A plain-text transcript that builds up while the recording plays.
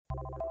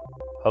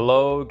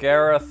Hello,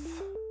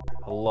 Gareth.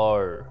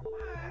 Hello.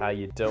 How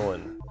you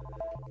doing?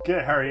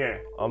 Good, how are you?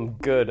 I'm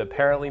good.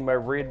 Apparently my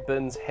red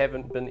bins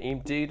haven't been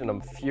emptied and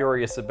I'm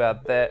furious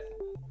about that.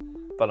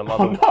 But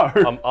No!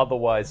 I'm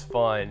otherwise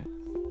fine.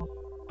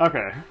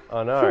 Okay.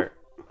 I know.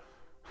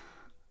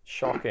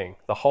 Shocking.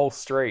 The whole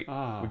street.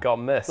 We got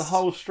missed. The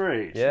whole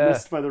street. Yeah.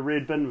 Missed by the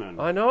Red Binman.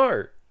 I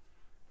know.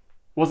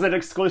 Was it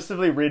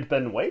exclusively Red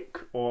Bin Week?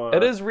 Or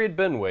It is Red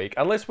Bin Week,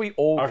 unless we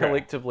all Okay.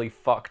 collectively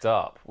fucked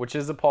up, which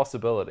is a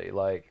possibility.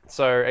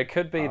 So it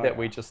could be that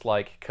we just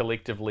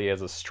collectively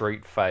as a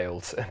street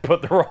failed and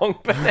put the wrong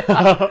bin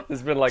out.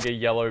 There's been a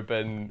yellow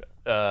bin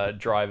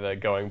driver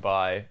going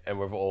by, and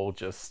we've all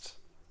just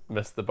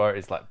missed the boat.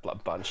 He's like a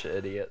bunch of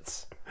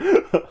idiots.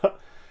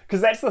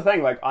 Because that's the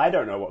thing, I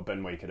don't know what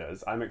Bin Week it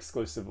is. I'm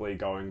exclusively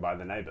going by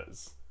the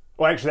neighbours.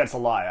 Well, actually, that's a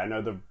lie. I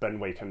know the Bin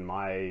Week in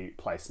my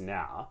place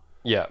now.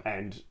 Yeah.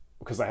 And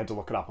because I had to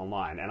look it up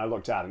online, and I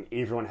looked out, and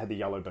everyone had the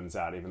yellow bins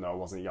out, even though it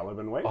wasn't Yellow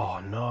Bin Week.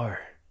 Oh no.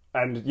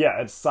 And yeah,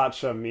 it's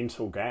such a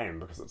mental game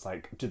because it's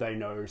do they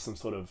know some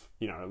sort of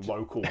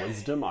local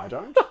wisdom? I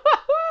don't.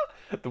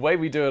 The way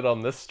we do it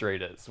on this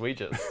street is we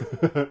just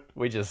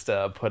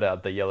put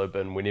out the yellow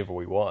bin whenever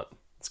we want.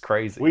 It's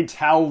crazy. We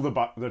tell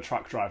the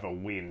truck driver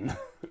when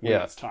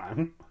Yeah. it's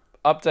time.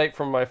 Update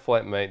from my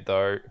flatmate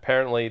though.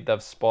 Apparently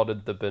they've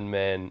spotted the bin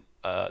man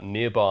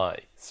nearby,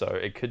 so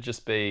it could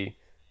just be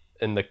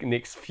in the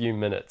next few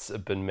minutes a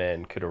bin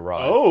man could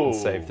arrive and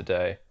save the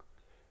day.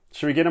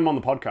 Should we get him on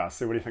the podcast,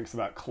 see what he thinks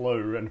about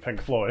Clue and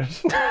Pink Floyd?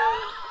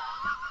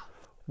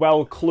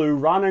 Well, Clue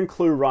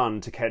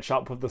run to catch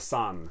up with the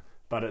sun,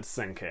 but it's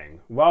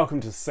sinking.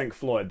 Welcome to Sync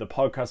Floyd, the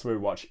podcast where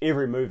we watch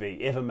every movie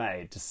ever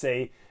made to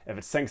see if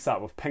it syncs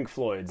up with Pink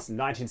Floyd's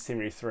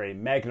 1973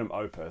 magnum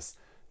opus,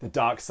 The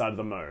Dark Side of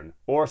the Moon,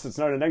 or as it's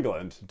known in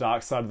England,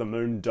 Dark Side of the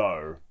Moon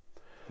Doe.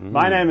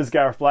 My name is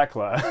Gareth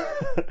Blackler,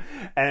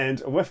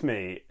 and with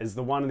me is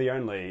the one and the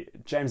only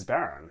James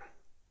Barron.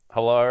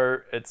 Hello,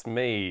 it's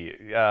me,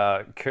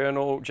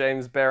 Colonel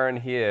James Barron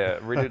here,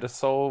 ready to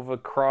solve a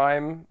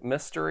crime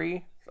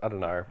mystery? I don't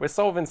know. We're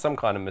solving some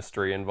kind of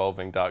mystery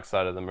involving Dark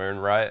Side of the Moon,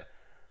 right?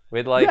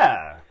 We're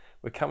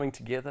we're coming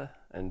together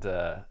and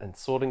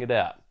sorting it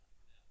out.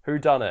 Who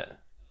done it?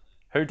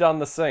 Who done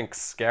the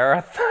sinks,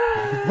 Gareth?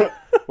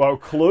 Well,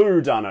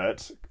 Clue done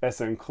it,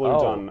 as in Clue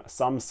done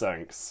some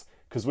sinks,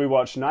 because we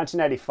watched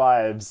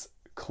 1985's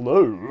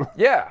Clue.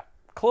 Yeah,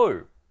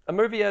 Clue. A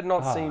movie I had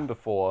not seen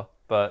before,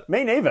 but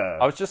Me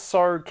neither. I was just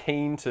so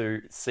keen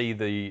to see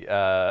the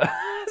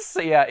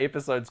see our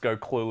episodes go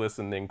clueless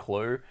and then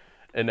Clue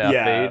in our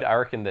feed. I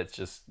reckon that's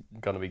just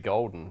gonna be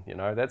golden.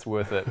 That's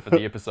worth it for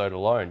the episode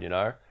alone.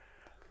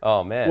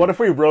 Oh man. What if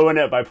we ruin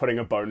it by putting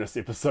a bonus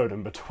episode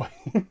in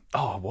between?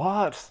 Oh,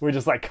 what? We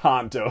just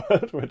can't do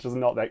it. We're just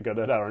not that good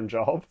at our own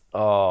job.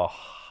 Oh,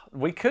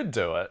 we could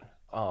do it.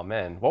 Oh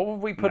man, what would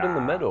we put in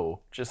the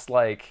middle?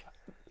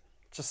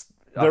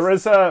 There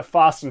is a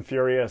Fast and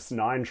Furious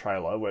 9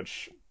 trailer,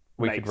 which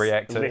we makes could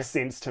react to. less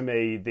sense to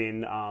me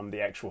than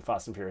the actual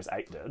Fast and Furious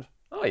 8 did.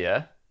 Oh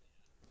yeah.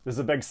 There's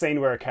a big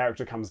scene where a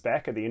character comes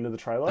back at the end of the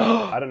trailer.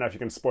 I don't know if you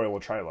can spoil a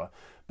trailer,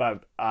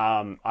 but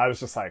I was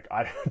just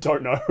I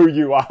don't know who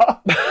you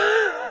are.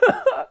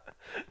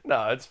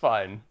 No, it's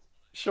fine.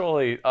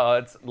 Surely,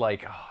 it's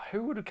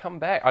who would have come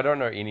back? I don't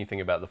know anything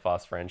about the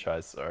Fast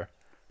franchise, so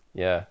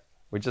yeah.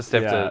 We just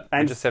have to.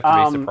 We just have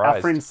to be surprised.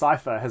 Our friend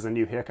Cypher has a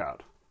new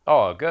haircut.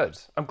 Oh, good.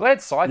 I'm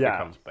glad Cypher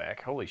comes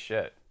back. Holy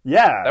shit!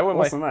 Yeah, That was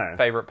awesome, my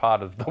favorite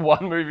part of the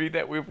one movie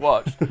that we've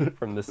watched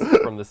from the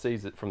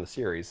series,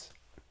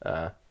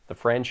 the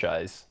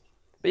franchise.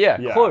 But yeah,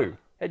 Clue.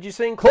 Had you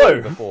seen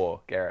Clue before,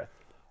 Gareth?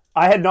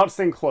 I had not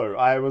seen Clue.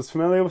 I was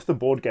familiar with the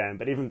board game,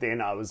 but even then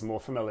I was more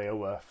familiar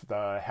with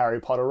the Harry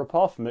Potter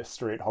ripoff,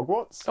 Mystery at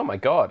Hogwarts. Oh my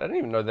god, I didn't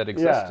even know that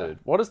existed.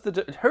 What is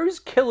who's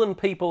killing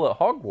people at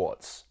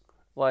Hogwarts?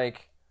 Who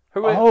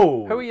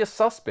are your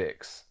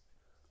suspects?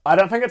 I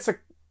don't think it's a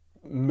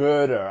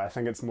murder. I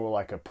think it's more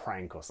like a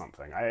prank or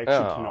something. I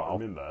actually cannot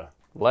remember.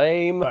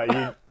 Lame.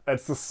 But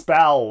it's the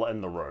spell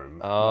in the room,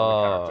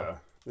 not the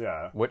character.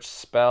 Yeah. Which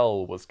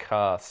spell was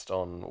cast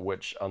on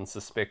which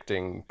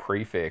unsuspecting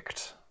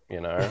prefect,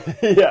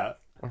 Yeah.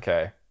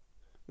 Okay.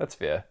 That's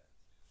fair.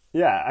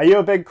 Yeah. Are you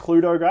a big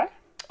Cluedo guy?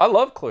 I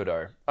love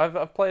Cluedo.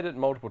 I've played it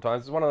multiple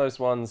times. It's one of those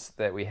ones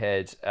that we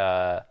had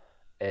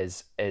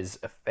as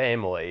a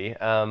family.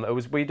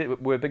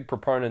 We're big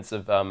proponents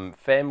of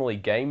family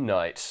game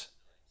night,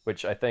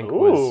 which I think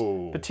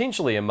was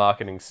potentially a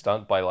marketing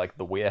stunt by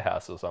the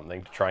Warehouse or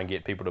something to try and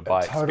get people to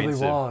buy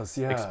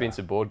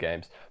expensive board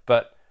games.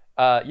 But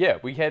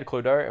we had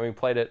Cluedo and we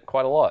played it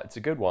quite a lot. It's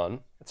a good one.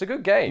 It's a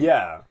good game.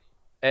 Yeah.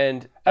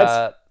 And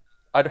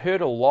I'd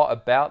heard a lot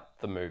about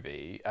the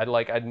movie. I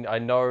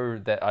knew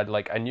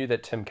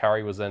that Tim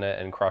Curry was in it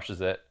and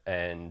crushes it,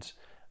 and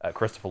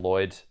Christopher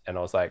Lloyd, and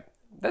I was like,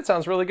 that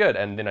sounds really good.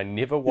 And then I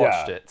never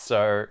watched it.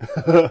 So,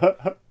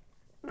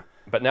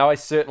 but now I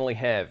certainly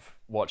have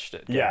watched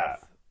it. Yeah,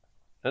 Gareth.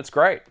 And it's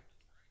great.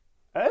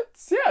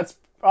 It's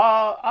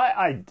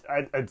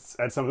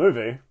a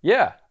movie.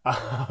 Yeah.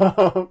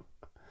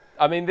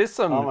 I mean, there's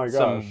Oh my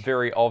some gosh.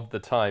 very of the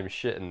time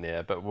shit in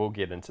there, but we'll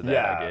get into that,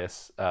 I Yeah.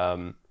 guess.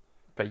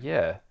 But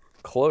yeah,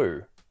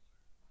 Clue.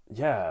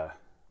 Yeah.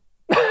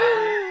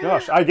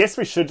 Gosh, I guess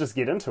we should just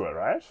get into it,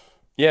 right?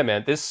 Yeah,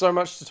 man. There's so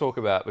much to talk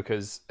about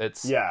because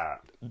it's Yeah.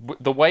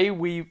 the way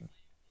we've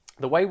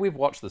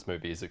watched this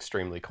movie is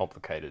extremely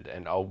complicated,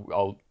 and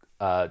I'll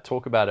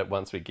talk about it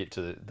once we get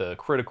to the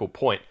critical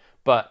point.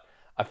 But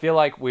I feel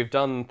like we've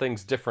done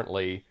things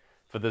differently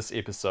for this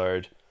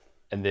episode,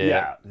 and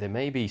there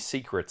may be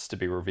secrets to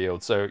be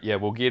revealed. So yeah,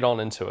 we'll get on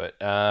into it.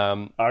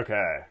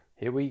 Okay.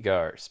 Here we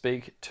go.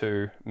 Speak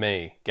to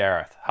me,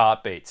 Gareth.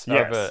 Heartbeats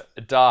Yes. over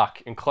a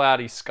dark and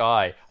cloudy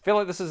sky. I feel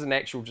like this is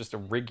just a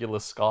regular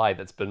sky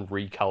that's been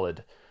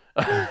recolored.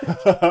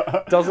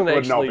 Doesn't Would not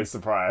actually be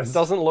surprised.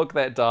 doesn't look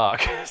that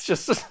dark. It's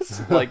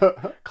just like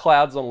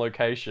clouds on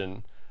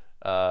location.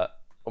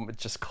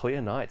 Just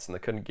clear nights, and they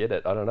couldn't get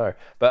it. I don't know,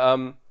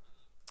 but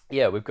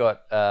yeah, we've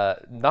got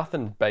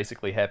nothing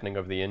basically happening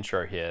over the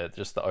intro here.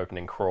 Just the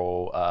opening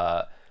crawl.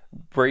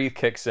 Breathe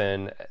kicks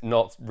in,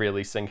 not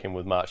really syncing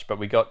with much, but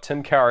we got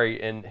Tim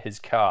Curry in his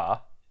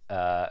car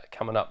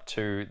coming up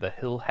to the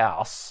Hill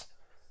House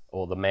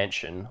or the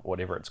mansion,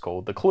 whatever it's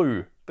called, the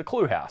Clue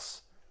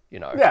House. You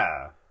know.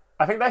 Yeah.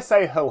 I think they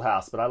say Hill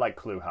House, but I like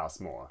Clue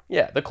House more.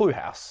 Yeah, the Clue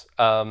House.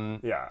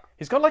 Yeah.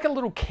 He's got like a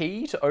little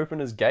key to open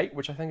his gate,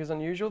 which I think is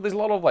unusual. There's a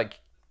lot of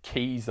like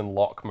keys and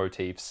lock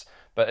motifs,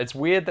 but it's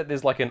weird that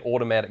there's like an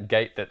automatic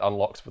gate that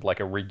unlocks with like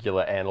a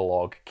regular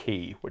analog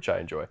key, which I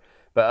enjoy.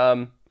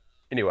 But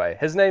anyway,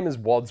 his name is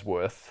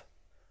Wadsworth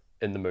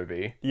in the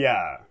movie.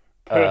 Yeah.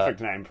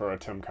 Perfect name for a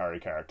Tim Curry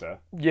character.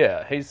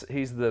 Yeah, he's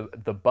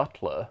the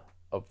butler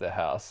of the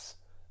house.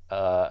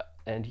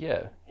 And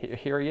yeah,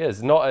 here he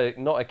is. Not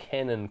a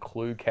canon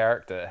Clue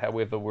character.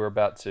 However, we're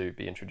about to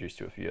be introduced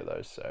to a few of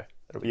those, so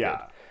it'll be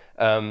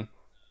good.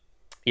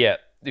 Yeah,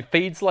 it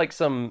feeds like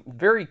some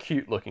very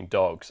cute looking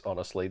dogs,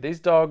 honestly. These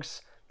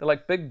dogs, they're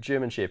like big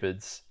German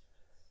shepherds.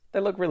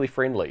 They look really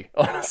friendly,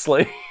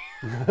 honestly.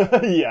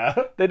 Yeah.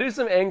 They do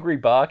some angry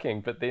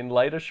barking, but then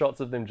later shots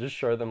of them just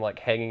show them like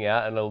hanging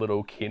out in a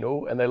little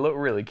kennel, and they look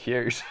really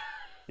cute.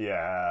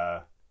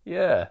 Yeah.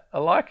 Yeah, I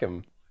like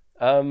them.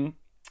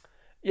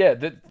 Yeah,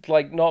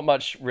 like not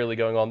much really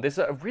going on. There's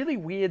a really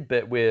weird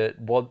bit where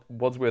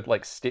Wadsworth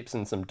like steps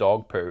in some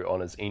dog poo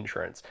on his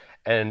entrance,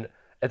 and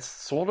it's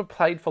sort of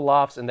played for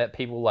laughs in that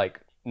people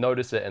like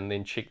notice it and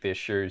then check their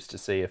shoes to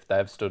see if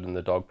they've stood in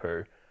the dog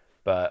poo.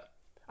 But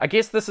I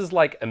guess this is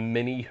like a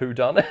mini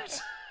whodunit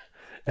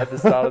at the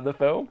start of the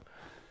film.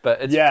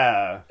 But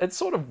it's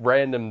sort of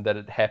random that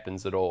it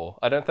happens at all.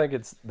 I don't think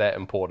it's that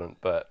important,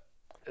 but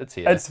it's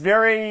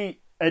here.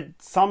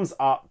 It sums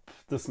up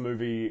this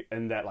movie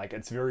in that like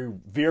it's very,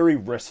 very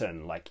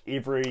written. Like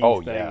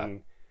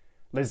everything,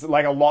 there's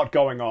like a lot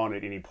going on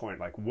at any point.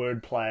 Like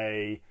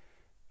wordplay,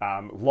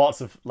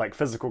 lots of like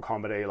physical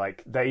comedy.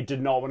 Like they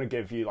did not want to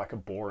give you like a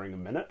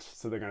boring minute,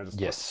 so they're going to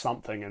just put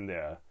something in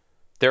there.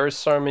 There is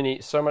so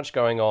much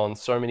going on,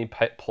 so many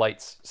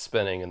plates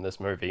spinning in this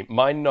movie.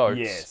 My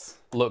notes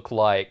look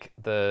like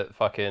the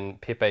fucking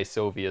Pepe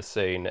Sylvia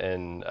scene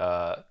in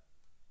that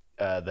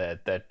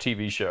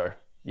TV show.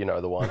 You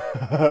know the one.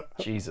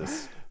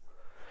 Jesus.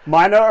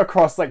 Mine are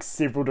across like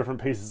several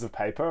different pieces of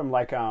paper. I'm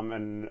like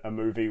in a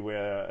movie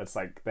where it's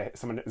like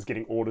someone is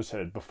getting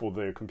audited before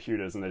the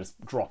computers, and they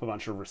just drop a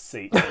bunch of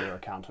receipts on their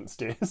accountant's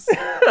desk.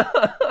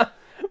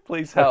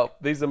 Please help.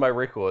 These are my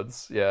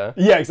records. Yeah.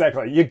 Yeah,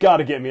 exactly. You got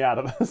to get me out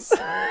of this.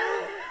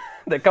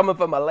 They're coming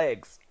for my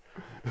legs.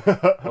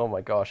 Oh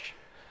my gosh.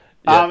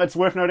 Yeah. It's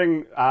worth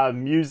noting,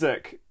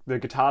 music. The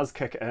guitars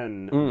kick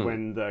in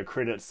when the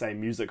credits say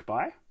 "music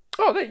by."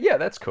 Oh,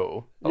 that's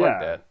cool. I like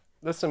that.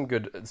 There's some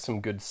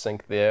good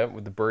sync there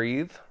with the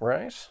breathe,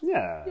 right?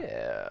 Yeah.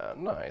 Yeah,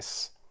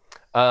 nice.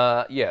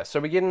 So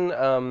we get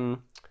in,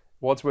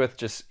 Wadsworth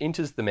just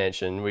enters the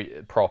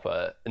mansion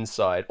proper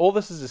inside. All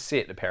this is a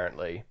set,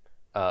 apparently,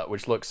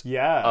 which looks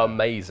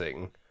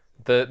amazing.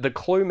 The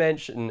Clue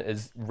mansion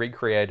is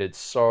recreated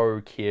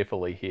so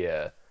carefully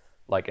here,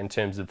 like in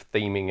terms of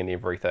theming and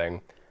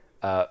everything.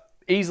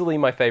 Easily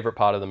my favorite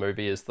part of the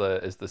movie is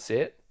the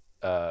set.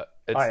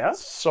 It's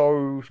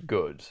so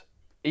good.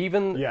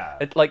 Even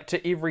like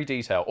to every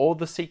detail. All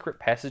the secret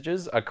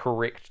passages are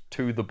correct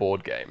to the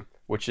board game,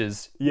 which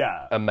is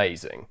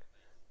amazing.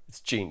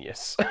 It's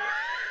genius.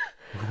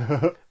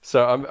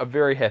 So I'm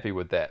very happy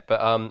with that.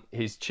 But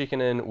he's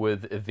checking in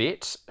with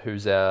Yvette,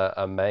 who's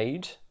a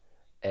maid,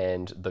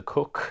 and the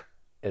cook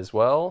as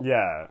well.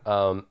 Yeah.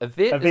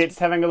 Yvette's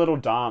having a little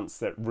dance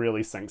that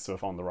really syncs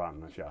with On the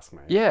Run, if you ask me.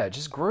 Yeah,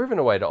 just grooving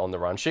away to On the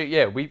Run.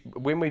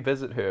 When we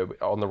visit her,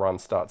 On the Run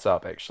starts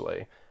up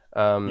actually.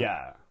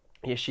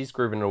 Yeah, she's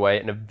grooving away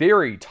in a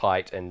very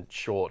tight and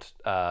short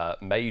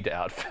maid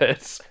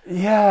outfit.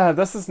 Yeah,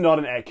 this is not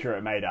an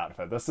accurate maid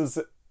outfit. This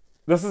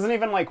isn't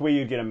even like where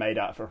you get a maid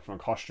outfit from a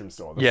costume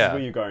store. This is where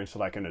you're going to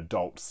like an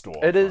adult store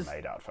for a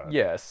maid outfit.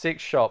 Yeah,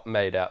 sex shop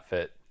maid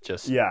outfit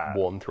just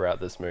worn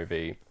throughout this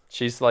movie.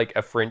 She's like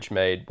a French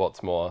maid,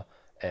 what's more,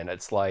 and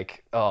it's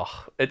like,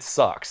 it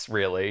sucks,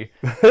 really.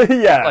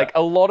 Yeah. Like,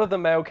 a lot of the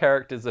male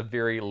characters are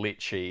very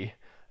lechy.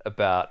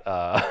 about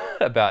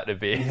about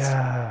events.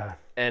 Yeah.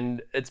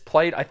 And it's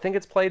played. I think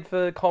it's played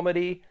for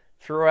comedy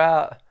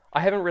throughout.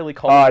 I haven't really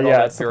Oh, commented on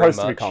yeah, it it's very supposed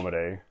much. to be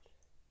comedy.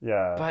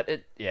 Yeah. But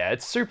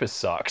it super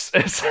sucks.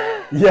 It's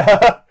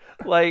Yeah.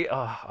 like,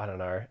 oh, I don't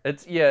know.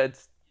 It's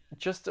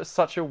just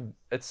such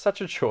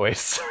a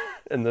choice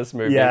in this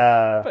movie.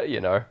 Yeah. But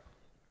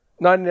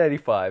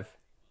 1985,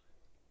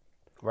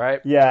 right?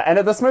 Yeah, and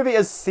this movie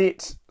is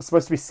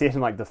supposed to be set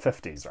in like the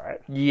 50s, right?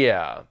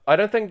 Yeah, I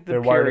don't think the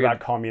They're worried period. about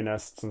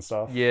communists and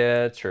stuff.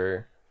 Yeah,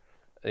 true.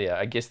 Yeah,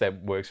 I guess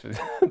that works with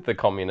the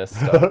communist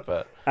stuff,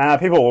 but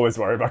People always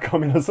worry about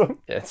communism.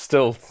 yeah, it's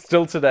still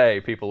today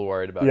people are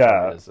worried about Yeah.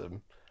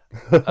 communism.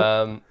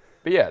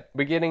 But yeah,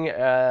 we're getting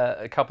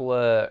a couple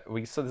of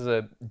so there's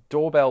a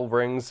doorbell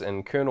rings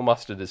and Colonel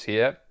Mustard is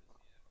here.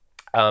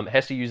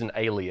 Has to use an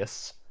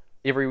alias.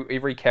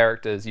 Every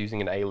character is using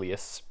an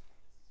alias,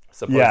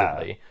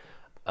 supposedly.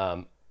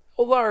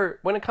 Although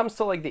when it comes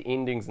to like the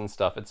endings and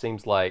stuff, it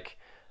seems like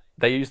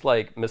they use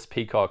like Miss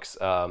Peacock's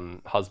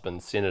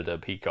husband, Senator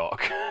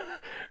Peacock,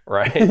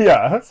 right?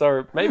 Yeah.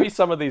 So maybe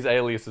some of these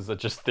aliases are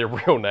just their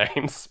real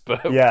names,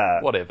 but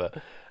Yeah. whatever.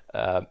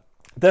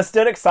 This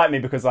did excite me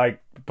because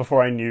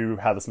before I knew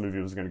how this movie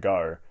was going to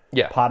go,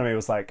 Yeah. part of me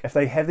was like, if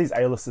they have these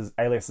aliases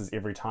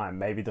every time,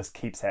 maybe this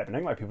keeps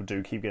happening. Like people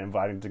do keep getting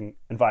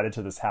invited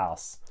to this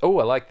house Oh,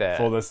 I like that.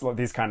 for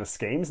these kind of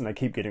schemes, and they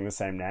keep getting the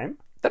same name.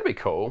 That'd be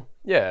cool.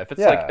 Yeah,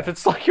 if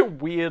it's like a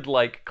weird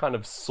like kind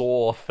of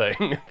Saw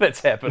thing that's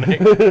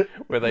happening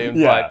where they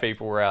invite Yeah.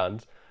 people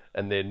around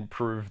and then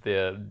prove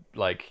their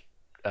like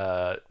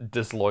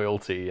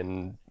disloyalty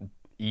and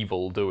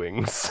evil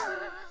doings.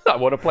 I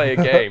want to play a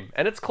game,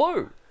 and it's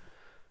Clue.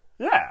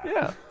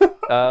 Yeah.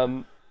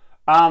 Yeah.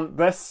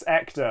 This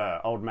actor,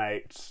 old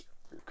mate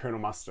Colonel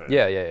Mustard,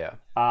 Yeah.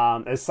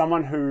 is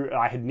someone who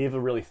I had never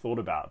really thought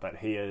about, but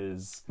he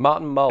is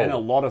Martin Mull. in a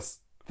lot of.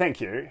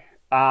 Thank you.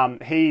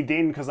 He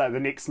then, because the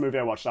next movie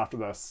I watched after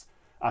this,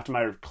 after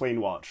my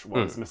clean watch,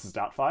 was Mrs.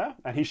 Doubtfire,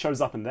 and he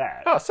shows up in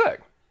that. Oh,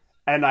 sick.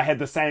 And I had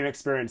the same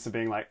experience of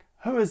being like,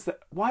 who is that?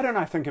 Why don't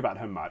I think about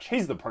him much?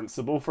 He's the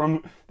principal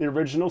from the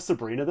original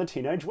Sabrina the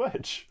Teenage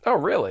Witch. Oh,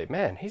 really?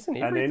 Man, he's in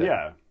everything. And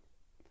then,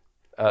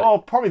 well,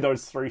 probably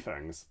those three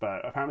things,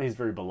 but apparently he's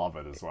very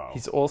beloved as well.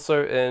 He's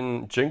also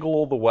in Jingle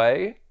All the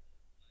Way.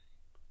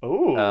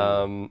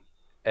 Ooh.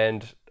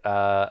 And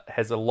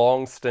has a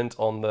long stint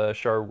on the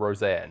show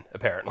Roseanne,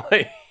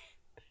 apparently.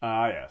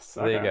 Yes.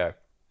 Okay. There you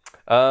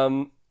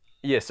go.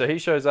 Yeah, so he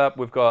shows up.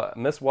 We've got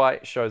Miss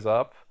White shows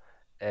up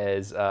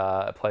as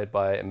played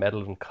by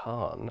Madeline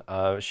Kahn.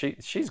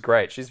 She's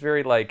great. She's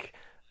very like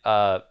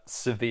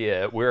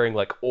severe, wearing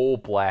like all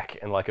black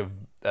and like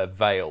a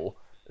veil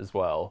as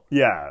well.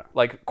 Yeah.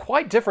 Like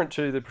quite different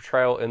to the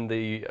portrayal in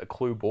the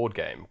Clue board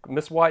game.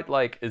 Miss White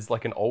like is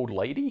like an old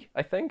lady,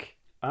 I think,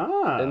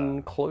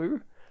 in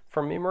Clue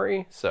from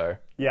memory. So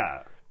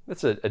Yeah.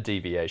 that's a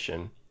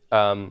deviation.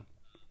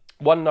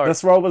 One note.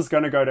 This role was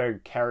going to go to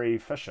Carrie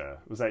Fisher.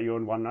 Was that you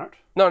in one note?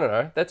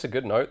 No. That's a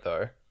good note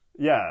though.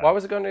 Yeah. Why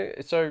was it going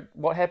to? So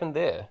what happened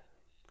there?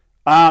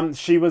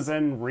 She was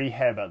in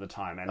rehab at the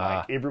time, and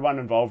like everyone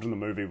involved in the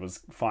movie was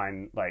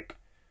fine. Like,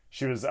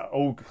 she was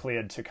all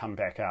cleared to come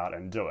back out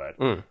and do it.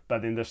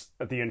 But then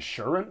the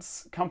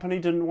insurance company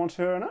didn't want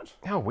her in it,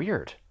 How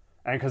weird.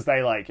 and because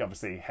they like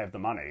obviously have the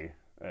money,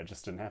 it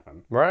just didn't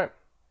happen. Right.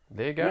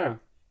 There you go.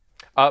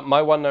 Yeah.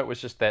 My one note was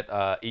just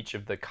that each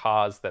of the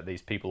cars that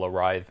these people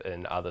arrive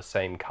in are the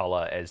same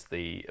color as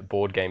the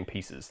board game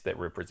pieces that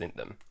represent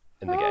them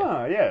in the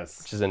game,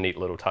 Yes. which is a neat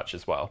little touch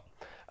as well.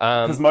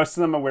 Because most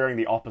of them are wearing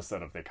the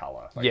opposite of their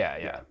color. Like,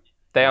 Yeah.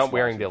 They aren't It's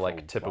wearing white their and like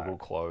full typical black.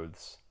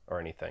 clothes or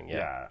anything.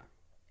 Yeah.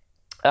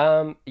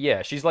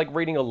 Yeah, she's like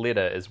reading a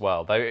letter as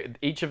well.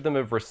 Each of them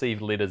have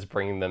received letters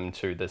bringing them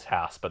to this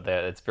house, but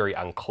it's very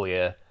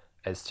unclear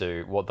as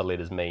to what the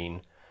letters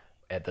mean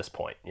at this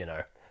point.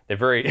 They're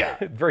very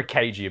very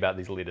cagey about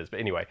these letters. But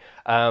anyway,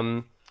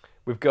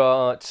 we've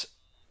got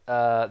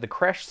the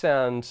crash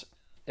sound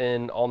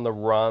in On the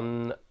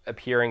Run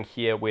appearing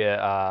here,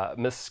 where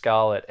Miss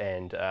Scarlet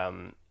and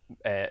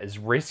is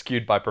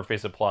rescued by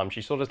Professor Plum.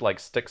 She sort of like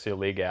sticks her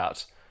leg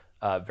out,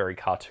 very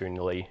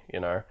cartoonily.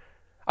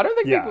 I don't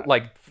think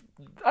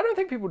I don't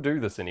think people do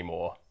this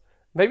anymore.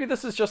 Maybe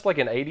this is just like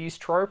an 80s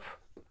trope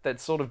that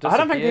sort of I disappeared.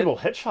 don't think people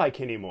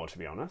hitchhike anymore, to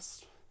be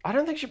honest. I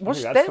don't think she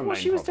was that's that the what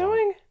main she was problem.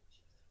 doing?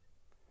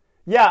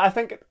 Yeah, I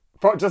think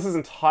just as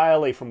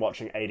entirely from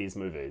watching 80s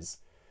movies.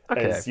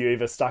 Okay. Is you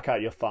either stuck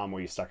out your thumb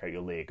or you stuck out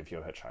your leg if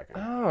you're hitchhiking.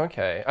 Oh,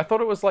 okay. I thought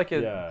it was like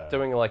Yeah.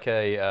 doing like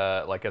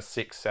a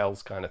sex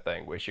sells kind of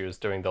thing, where she was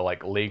doing the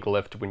like leg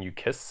lift when you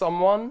kiss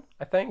someone.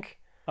 I think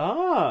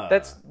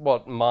that's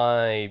what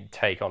my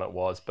take on it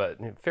was. But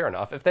fair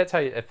enough. If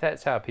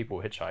that's how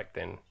people hitchhike,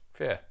 then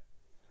fair.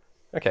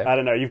 Okay. I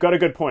don't know. You've got a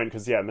good point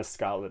because Miss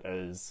Scarlet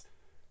is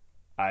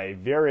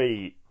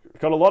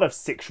got a lot of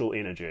sexual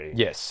energy.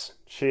 Yes.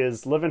 She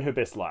is living her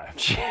best life.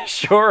 She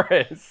sure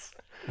is.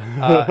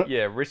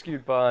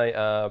 Rescued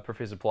by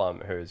Professor Plum,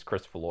 who's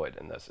Christopher Lloyd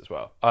in this as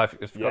well. I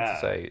forgot to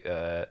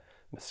say,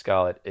 Miss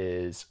Scarlet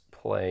is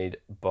played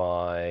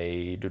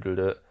by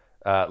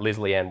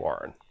Leslie Ann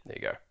Warren. There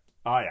you go.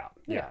 Oh, yeah.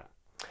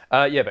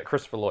 Yeah. Yeah, but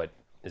Christopher Lloyd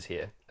is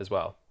here as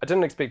well. I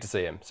didn't expect to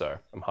see him, so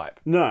I'm hype.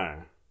 No.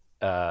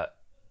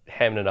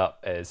 Hamming it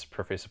up as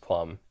Professor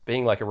Plum,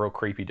 being like a real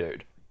creepy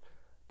dude.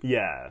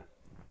 Yeah.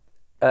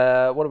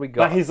 What do we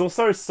got? But he's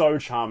also so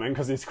charming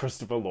because he's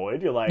Christopher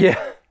Lloyd. You're like,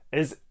 Yeah.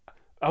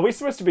 Are we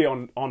supposed to be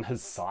on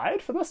his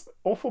side for this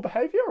awful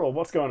behavior, or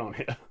what's going on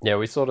here? Yeah,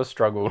 we sort of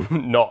struggle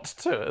not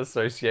to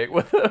associate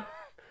with him.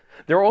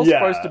 They're all Yeah.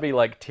 supposed to be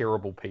like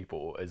terrible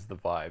people, is the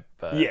vibe.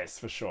 But Yes,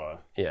 for sure.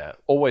 yeah,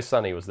 Always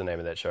Sunny was the name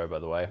of that show, by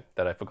the way,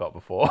 that I forgot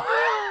before.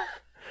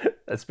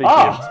 Speaking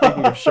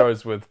of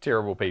shows with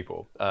terrible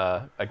people,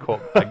 I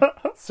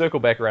circle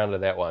back around to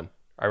that one.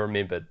 I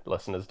remembered,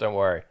 listeners. Don't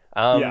worry.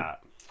 Yeah.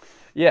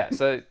 Yeah,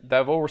 so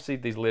they've all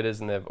received these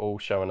letters and they've all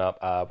shown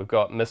up. We've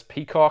got Miss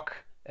Peacock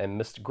and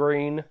Mr.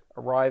 Green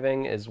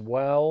arriving as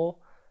well.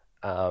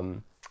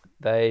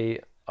 They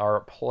are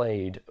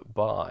played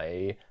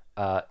by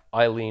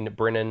Eileen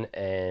Brennan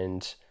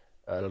and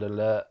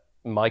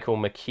Michael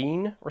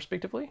McKean,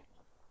 respectively.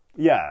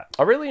 Yeah.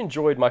 I really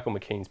enjoyed Michael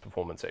McKean's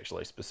performance,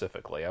 actually,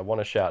 specifically. I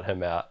want to shout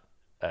him out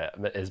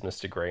as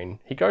Mr. Green.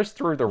 He goes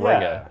through the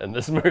ringer in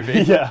this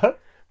movie. Yeah.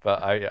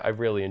 But I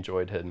really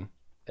enjoyed him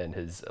and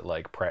his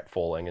like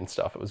pratfalling and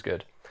stuff. It was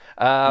good.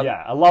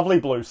 Yeah, a lovely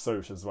blue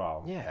suit as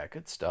well. Yeah,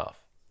 good stuff.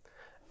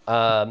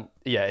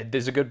 Yeah,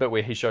 there's a good bit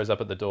where he shows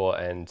up at the door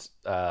and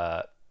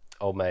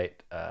old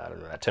mate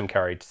Tim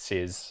Curry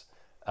says,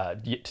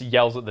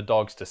 yells at the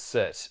dogs to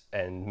sit,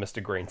 and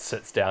Mr. Green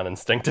sits down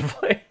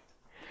instinctively.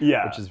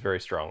 Yeah. Which is very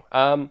strong.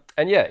 And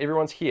yeah,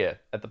 everyone's here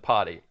at the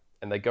party,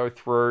 and they go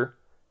through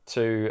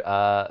to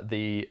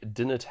the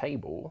dinner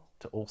table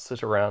to all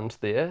sit around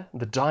there,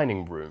 the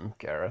dining room,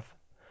 Gareth.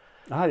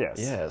 Ah, yes.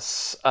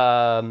 Yes.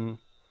 And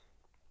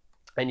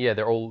yeah,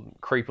 they're all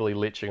creepily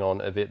leching on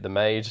Yvette the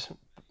maid,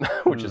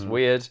 which is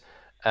weird.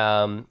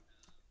 And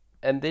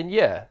then,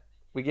 yeah,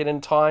 we get in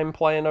time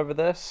playing over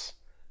this.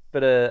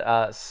 Bit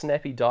of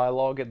snappy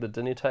dialogue at the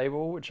dinner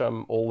table, which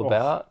I'm all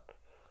about.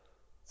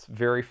 It's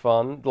very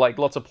fun. Like,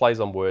 lots of plays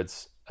on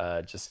words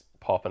just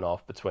popping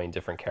off between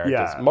different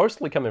characters. Yeah.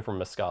 Mostly coming from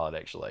Miss Scarlet,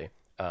 actually.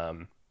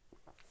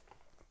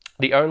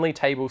 The only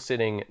table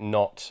setting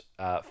not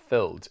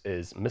filled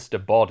is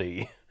Mr.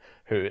 Body,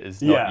 who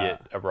is not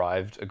yet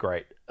arrived a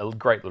great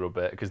little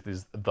bit, because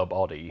there's the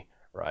Body,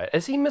 right?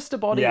 Is he Mr.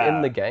 Body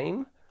in the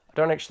game? I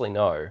don't actually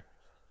know.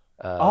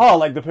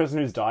 Like the person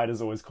who's died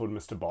is always called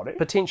Mr. Body?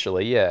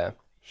 Potentially, yeah.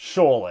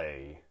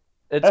 Surely.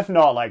 If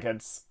not, like,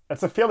 it's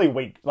a fairly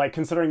weak, like,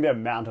 considering the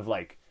amount of,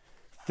 like,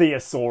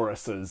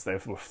 thesauruses they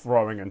were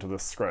throwing into the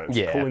script.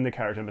 Yeah. Calling the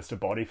character Mr.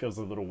 Body feels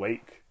a little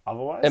weak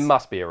otherwise. It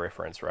must be a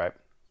reference, right?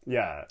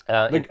 Yeah.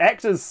 The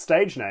actor's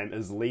stage name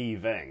is Lee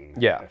Ving.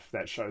 Yeah. If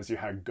that shows you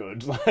how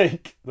good,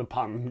 like, the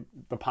pun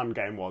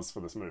game was for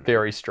this movie.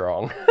 Very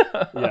strong.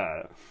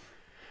 Yeah.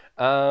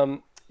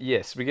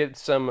 Yes, we get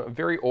some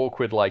very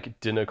awkward, like,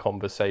 dinner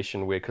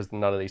conversation where, because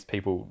none of these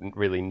people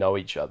really know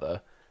each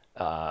other.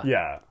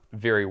 Yeah.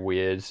 Very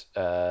weird.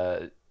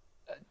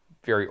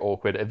 Very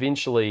awkward.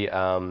 Eventually,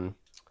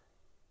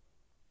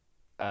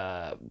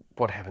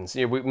 what happens?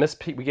 Yeah,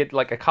 we get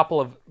like a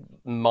couple of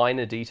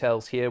minor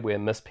details here where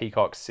Miss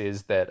Peacock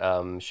says that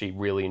she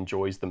really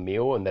enjoys the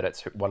meal and that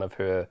it's one of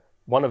her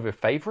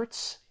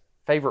favorite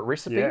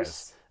recipes.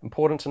 Yes.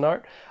 Important to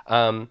note.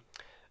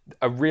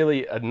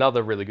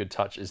 Another really good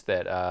touch is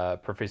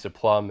that Professor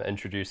Plum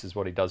introduces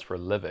what he does for a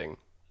living,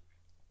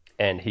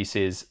 and he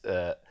says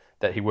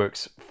that he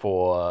works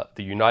for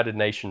the United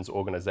Nations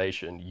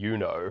organization,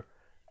 UNO.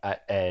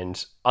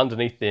 And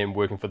underneath them,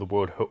 working for the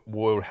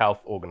World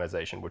Health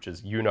Organization, which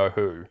is you know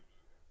who.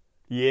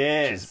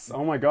 Yes.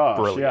 Oh my gosh.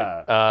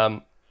 Brilliant.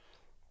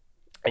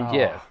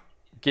 Yeah.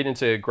 Get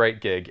into a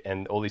great gig,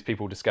 and all these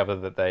people discover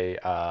that they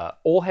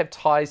all have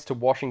ties to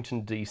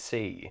Washington,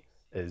 D.C.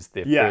 is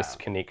their first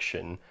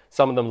connection.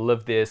 Some of them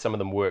live there, some of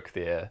them work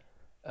there.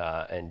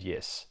 And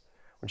yes,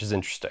 which is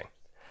interesting.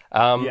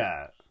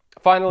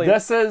 Finally,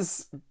 this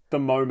is the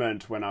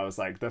moment when I was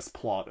like, this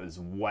plot is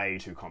way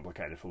too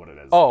complicated for what it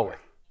is. Oh,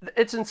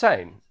 it's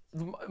insane.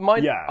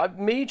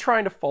 Me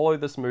trying to follow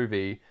this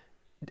movie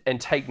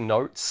and take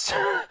notes.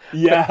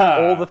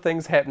 All the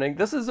things happening.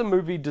 This is a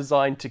movie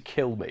designed to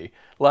kill me.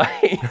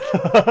 Like,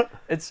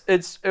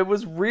 it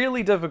was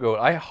really difficult.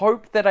 I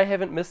hope that I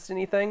haven't missed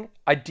anything.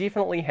 I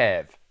definitely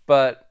have,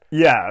 but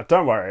yeah,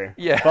 don't worry.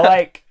 Yeah, but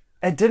like,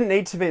 it didn't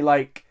need to be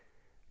like,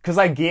 because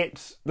I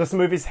get this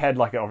movie's had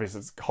like obviously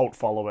it's cult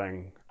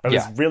following. It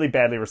was really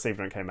badly received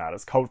when it came out.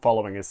 Its cult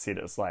following is said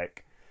it's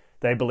like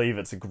they believe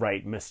it's a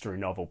great mystery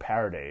novel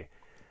parody.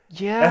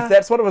 Yeah. If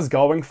that's what it was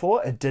going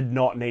for, it did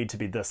not need to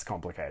be this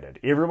complicated.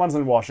 Everyone's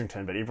in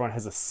Washington, but everyone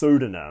has a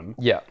pseudonym.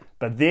 Yeah.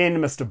 But then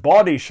Mr.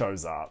 Body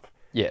shows up.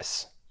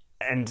 Yes.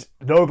 And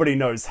nobody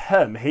knows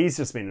him. He's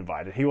just been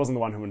invited. He wasn't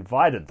the one who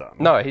invited them.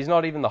 No, he's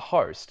not even the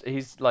host.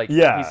 He's like,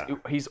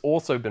 he's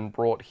also been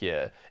brought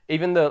here.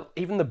 Even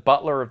the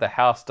butler of the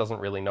house doesn't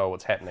really know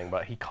what's happening,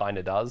 but he kind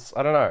of does.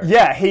 I don't know.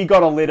 Yeah, he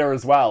got a letter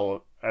as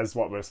well. as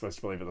what we're supposed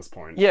to believe at this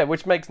point. Yeah,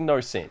 which makes no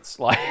sense.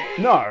 Like,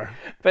 No.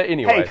 but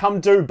anyway. Hey, come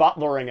do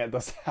butlering at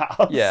this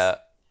house. Yeah.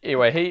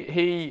 Anyway,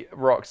 he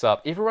rocks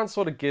up. Everyone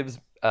sort of gives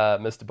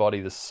Mr.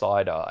 Body the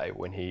side eye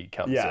when he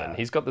comes in.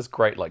 He's got this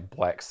great like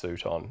black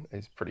suit on.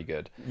 He's pretty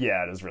good.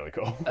 Yeah, it is really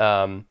cool.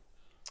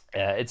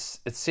 It's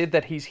said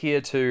that he's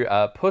here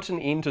to put an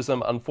end to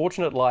some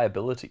unfortunate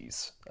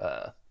liabilities.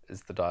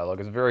 Is the dialogue.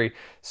 It's very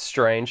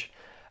strange.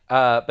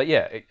 But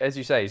yeah, as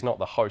you say, he's not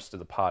the host of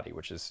the party,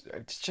 which is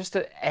it's just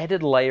an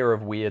added layer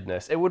of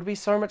weirdness. It would be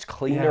so much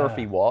cleaner if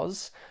he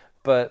was,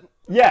 but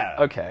Yeah.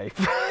 okay.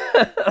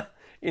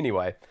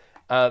 Anyway,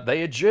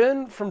 they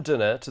adjourn from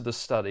dinner to the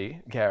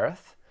study,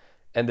 Gareth,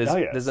 and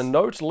there's a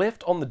note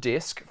left on the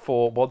desk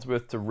for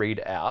Wadsworth to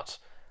read out.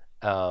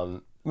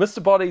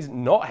 Mr. Body's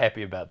not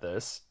happy about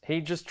this.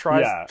 He just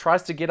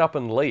tries to get up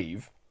and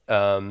leave.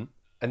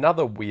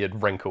 Another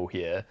weird wrinkle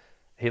here.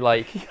 He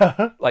like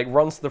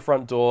runs to the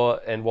front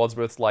door and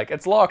Wadsworth's like,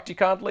 it's locked, you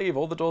can't leave,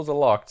 all the doors are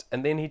locked.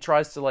 And then he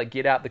tries to like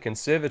get out the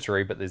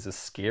conservatory, but there's a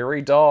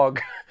scary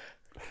dog.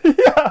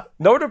 Yeah.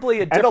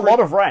 Notably And a lot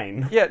of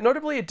rain. Yeah,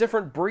 notably a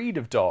different breed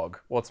of dog,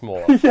 what's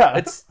more. Yeah.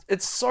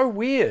 It's so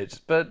weird,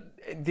 but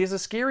there's a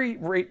scary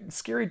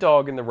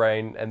dog in the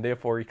rain and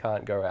therefore he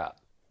can't go out.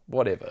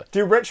 Whatever.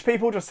 Do rich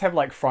people just have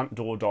like front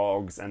door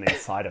dogs and then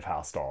side of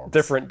house dogs?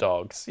 Different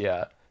dogs,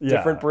 yeah.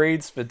 Different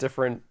breeds for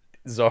different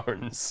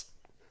zones.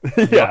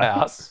 Yeah.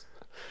 House.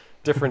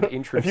 Different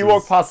entrances. If you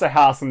walk past a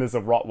house and there's a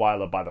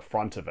Rottweiler by the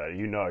front of it,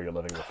 you know you're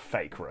living with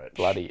fake rich.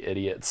 Bloody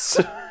idiots.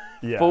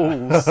 Yeah.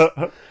 Fools.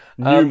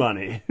 New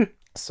money.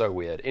 So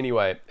weird.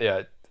 Anyway,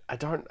 yeah, I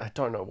don't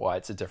know why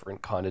it's a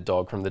different kind of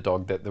dog from the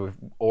dog that we've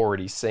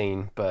already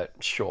seen, but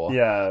sure.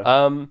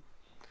 Yeah.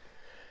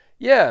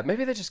 Yeah,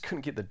 maybe they just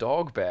couldn't get the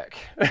dog back.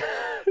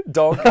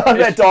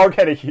 That dog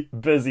had a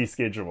busy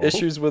schedule.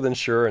 Issues with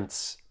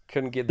insurance.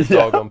 Couldn't get the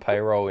dog on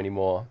payroll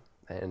anymore.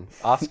 And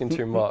asking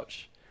too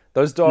much.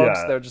 Those dogs,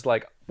 they were just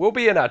like, we'll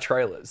be in our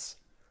trailers.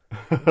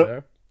 You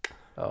know?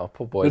 Oh,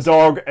 poor boys. The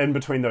dog in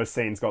between those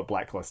scenes got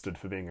blacklisted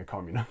for being a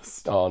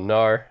communist. Oh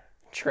no.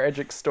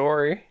 Tragic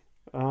story.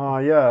 Oh,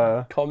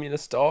 yeah.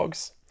 Communist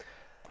dogs.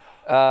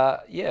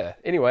 Yeah.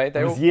 Anyway,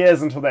 It was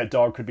years until that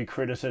dog could be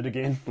credited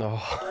again.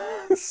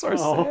 Oh, so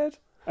sad.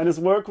 And his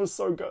work was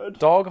so good.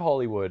 Dog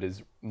Hollywood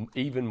is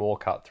even more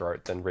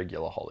cutthroat than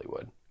regular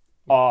Hollywood.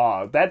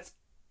 Oh, that's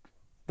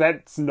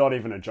not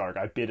even a joke.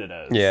 I bet it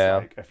is. Yeah.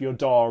 Like, if your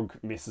dog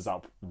messes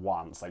up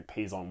once, like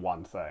pees on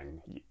one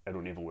thing,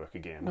 it'll never work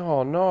again.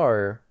 Oh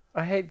no.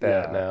 I hate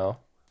that now.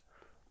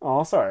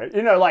 Oh, sorry.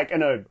 Then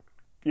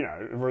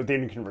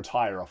you can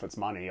retire off its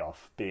money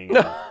off being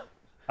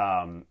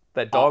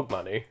That dog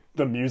money.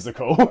 the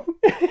musical.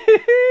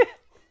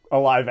 A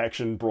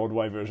live-action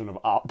Broadway version of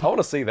Up. I want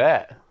to see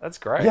that. That's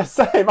great. Yeah,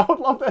 same. I would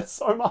love that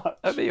so much.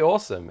 That'd be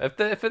awesome. If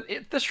the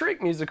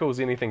Shrek musical is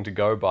anything to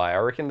go by, I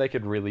reckon they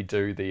could really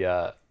do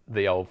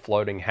the old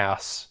floating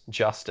house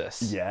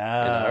justice.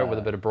 Yeah. With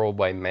a bit of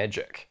Broadway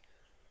magic.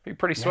 Be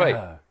pretty sweet.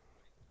 Yeah.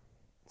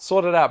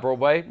 Sort it out,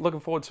 Broadway. Looking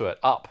forward to it.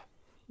 Up.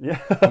 Yeah.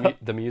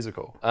 The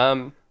musical.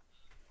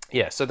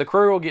 Yeah, so the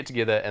crew all get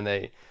together and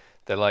they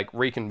like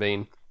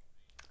reconvene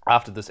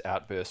after this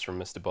outburst from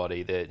Mr.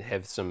 Body. They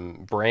have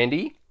some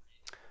brandy.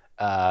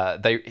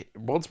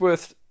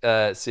 Wadsworth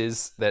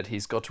says that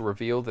he's got to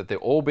reveal that they're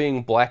all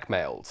being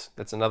blackmailed.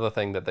 That's another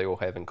thing that they all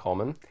have in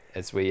common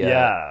as we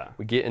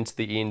get into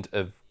the end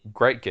of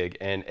Great Gig.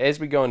 And as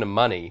we go into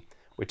money,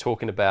 we're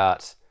talking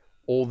about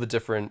all the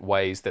different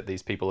ways that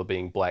these people are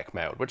being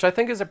blackmailed, which I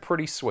think is a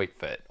pretty sweet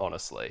fit,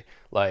 honestly.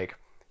 Like,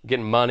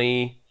 getting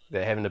money,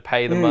 they're having to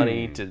pay the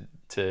money to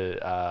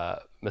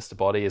Mr.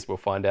 Body, as we'll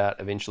find out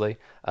eventually.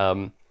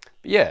 But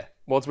yeah,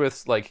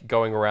 Wadsworth's like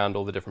going around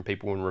all the different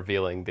people and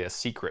revealing their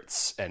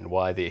secrets and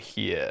why they're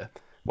here,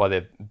 what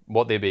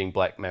they're being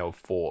blackmailed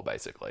for,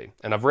 basically.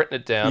 And I've written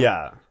it down.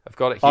 Yeah. I've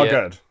got it here. Oh,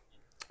 good.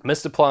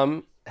 Mr.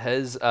 Plum,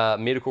 his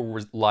medical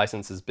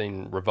license has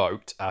been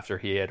revoked after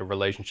he had a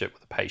relationship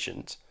with a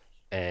patient,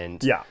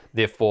 and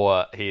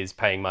therefore he is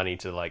paying money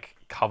to like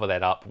cover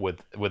that up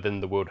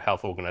within the World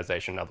Health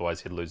Organization.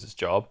 Otherwise, he'd lose his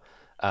job.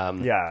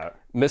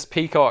 Miss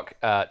Peacock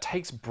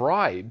takes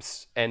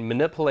bribes and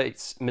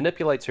manipulates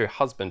her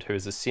husband, who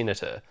is a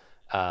senator.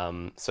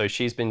 So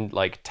she's been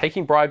like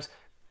taking bribes,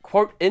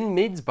 quote, in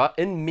men's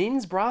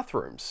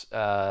bathrooms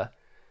to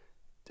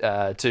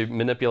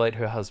manipulate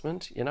her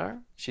husband. You know,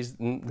 she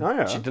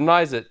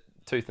denies it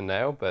tooth and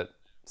nail, but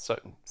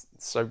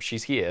so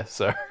she's here,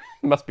 so it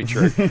must be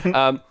true.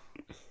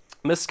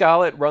 Miss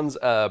Scarlet runs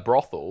a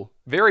brothel,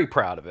 very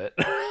proud of it.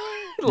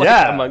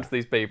 Amongst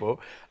these people.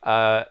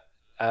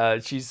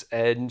 She's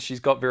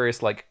got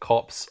various like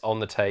cops on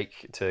the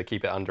take to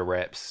keep it under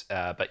wraps.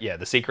 But yeah,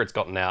 the secret's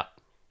gotten out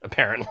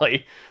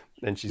apparently,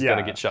 and she's going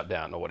to get shut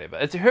down or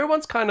whatever. Her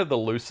one's kind of the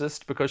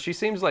loosest because she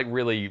seems like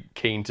really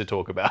keen to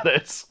talk about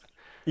it.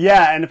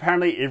 Yeah, and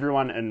apparently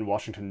everyone in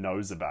Washington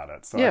knows about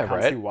it. So Yeah, I can't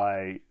right. see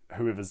why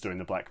whoever's doing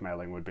the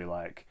blackmailing would be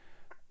like,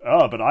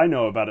 oh, but I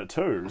know about it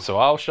too. So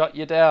I'll shut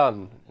you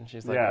down. And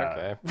she's like,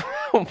 okay,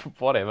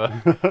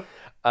 whatever.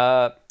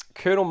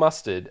 Colonel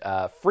Mustard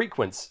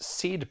frequents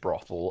said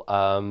brothel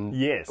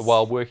Yes.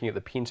 while working at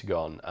the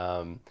Pentagon.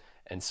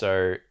 And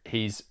so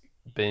he's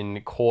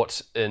been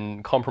caught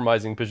in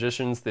compromising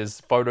positions. There's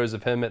photos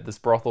of him at this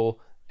brothel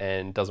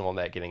and doesn't want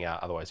that getting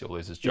out, otherwise he'll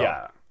lose his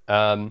job.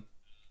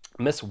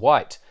 Miss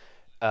White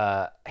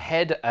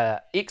had an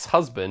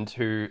ex-husband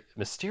who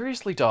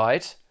mysteriously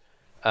died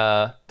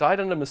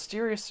under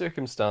mysterious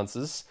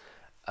circumstances.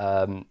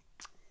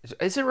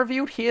 Is it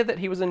revealed here that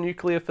he was a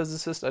nuclear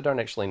physicist? I don't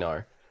actually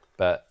know,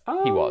 but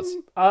he was.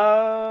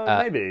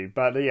 Maybe,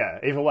 but yeah,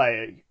 either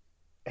way,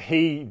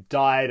 he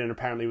died and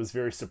apparently was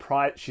very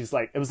surprised. She's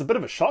like, it was a bit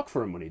of a shock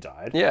for him when he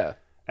died. Yeah.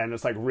 And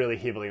it's like really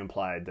heavily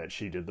implied that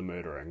she did the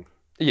murdering.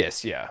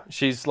 Yes, yeah.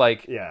 She's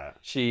like, Yeah.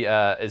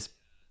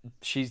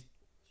 She's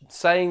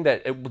saying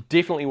that it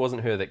definitely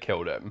wasn't her that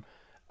killed him.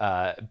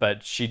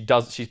 But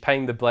she's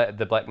paying the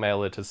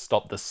blackmailer to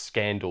stop the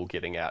scandal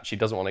getting out. She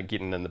doesn't want to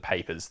get in the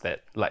papers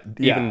that, like,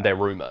 even their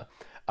rumor.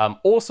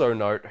 Also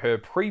note, her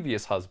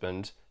previous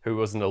husband, who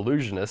was an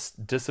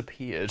illusionist,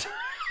 disappeared.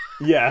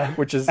 Yeah.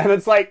 Which is... And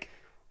it's like,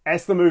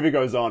 as the movie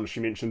goes on, she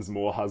mentions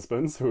more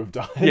husbands who have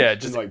died. Yeah,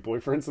 just and, like,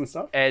 boyfriends and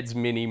stuff. Adds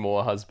many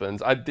more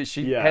husbands.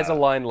 She has a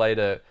line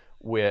later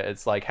where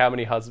it's like, how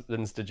many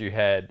husbands did you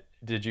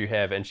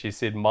have? And she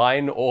said,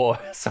 mine or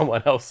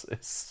someone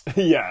else's.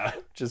 Yeah.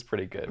 Which is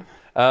pretty good.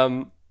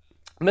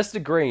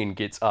 Mr. Green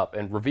gets up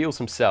and reveals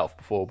himself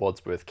before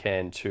Wadsworth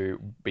can to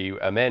be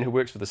a man who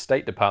works for the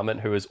State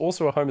Department who is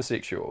also a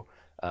homosexual.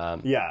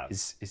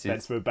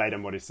 That's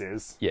verbatim what he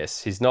says.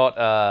 Yes, he's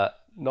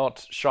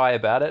not shy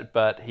about it,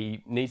 but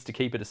he needs to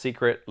keep it a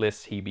secret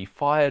lest he be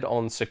fired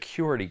on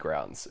security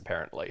grounds,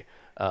 apparently.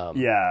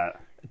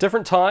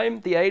 Different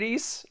time, the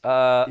 80s.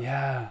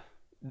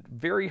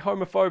 Very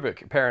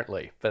homophobic,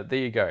 apparently. But there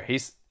you go.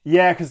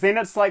 Yeah, because then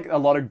it's like a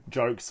lot of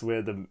jokes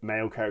where the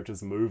male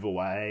characters move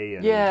away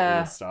and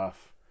all this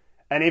stuff.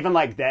 And even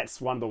like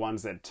that's one of the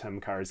ones that Tim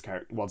Curry's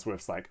character,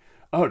 Wadsworth's like,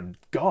 oh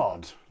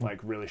God, like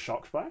really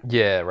shocked by.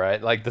 Yeah,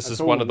 right. Like this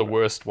is one of the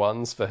worst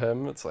ones for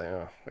him. It's like,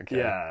 oh, okay.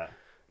 Yeah.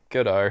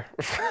 Good-o.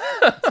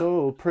 It's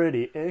all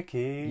pretty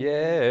icky.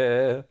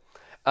 Yeah.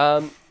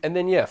 And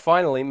then,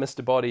 finally,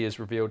 Mr. Body is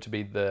revealed to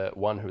be the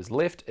one who is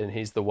left, and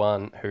he's the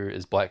one who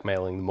is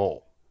blackmailing them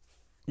all.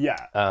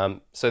 Yeah.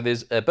 So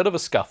there's a bit of a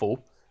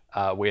scuffle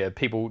where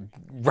people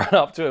run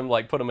up to him,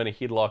 like put him in a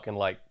headlock and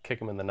like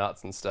kick him in the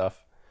nuts and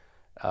stuff.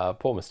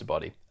 Poor Mr.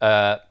 Body.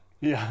 But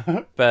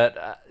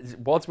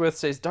Wadsworth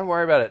says, "Don't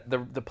worry about it.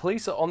 The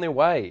police are on their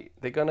way.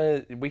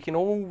 We can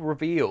all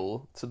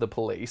reveal to the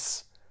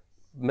police,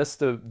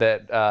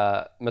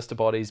 Mr.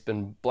 Body's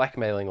been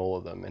blackmailing all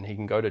of them, and he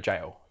can go to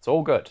jail. It's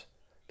all good.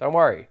 Don't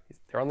worry.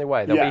 They're on their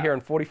way. They'll be here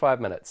in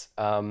 45 minutes.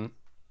 And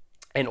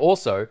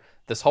also,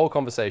 this whole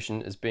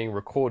conversation is being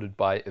recorded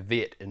by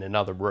Yvette in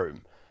another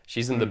room.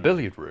 She's in the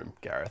billiard room,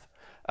 Gareth,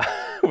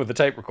 with a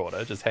tape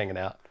recorder, just hanging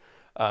out.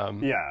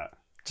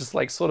 Just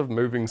like sort of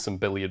moving some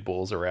billiard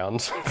balls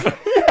around.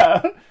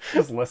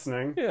 Just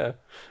listening. Yeah.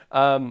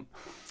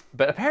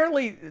 But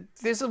apparently,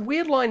 there's a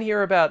weird line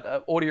here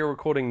about audio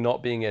recording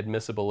not being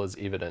admissible as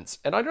evidence.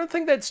 And I don't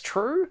think that's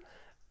true.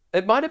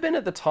 It might have been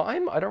at the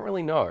time. I don't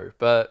really know.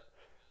 But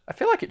I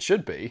feel like it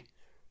should be.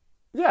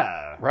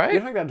 Yeah. Right?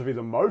 You think that would be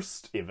the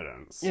most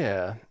evidence.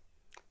 Yeah.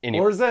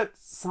 Anyway. Or is that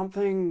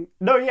something...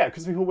 No, yeah,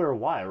 because people wear a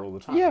wire all the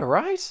time. Yeah,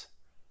 right?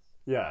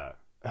 Yeah.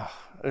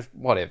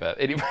 Whatever.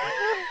 Anyway...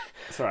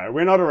 Sorry,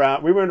 we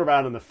weren't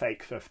around in the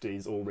fake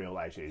 50s or real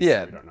 80s,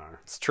 yeah, so we don't know.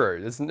 It's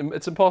true.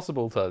 It's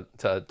impossible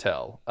to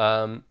tell.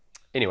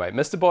 Anyway,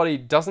 Mr. Body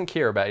doesn't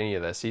care about any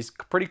of this. He's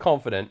pretty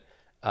confident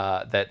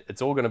that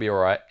it's all going to be all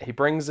right. He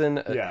brings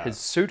in his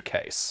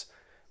suitcase,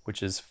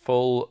 which is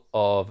full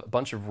of a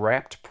bunch of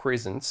wrapped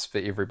presents for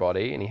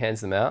everybody, and he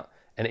hands them out.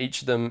 And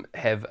each of them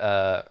have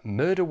a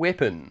murder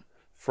weapon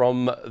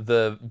from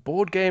the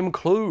board game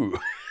Clue,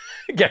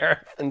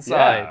 Gareth,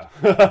 inside.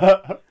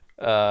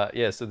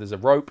 So there's a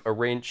rope, a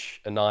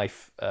wrench, a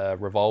knife, a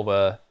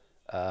revolver,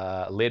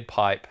 lead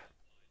pipe.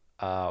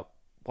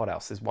 What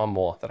else? There's one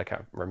more that I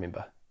can't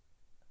remember.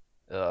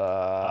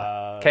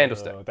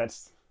 Candlestick.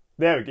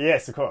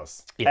 Yes, of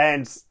course. Yeah.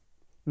 And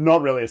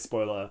not really a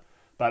spoiler,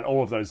 but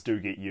all of those do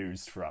get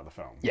used throughout the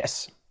film.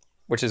 Yes,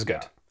 which is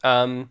good.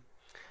 So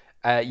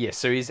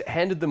he's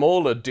handed them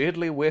all a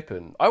deadly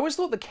weapon. I always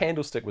thought the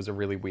candlestick was a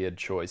really weird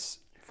choice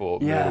for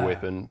murder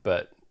weapon,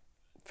 but...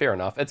 Fair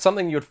enough. It's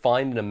something you'd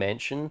find in a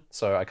mansion,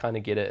 so I kind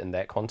of get it in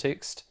that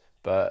context.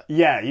 But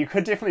yeah, you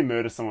could definitely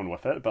murder someone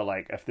with it, but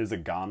like if there's a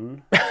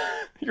gun,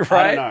 you're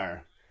right. I don't know.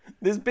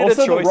 There's better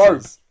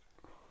choices.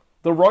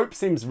 The rope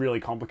seems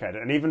really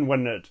complicated, and even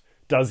when it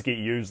does get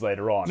used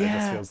later on, it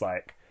just feels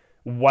like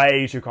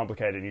way too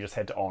complicated. And you just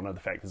had to honor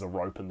the fact there's a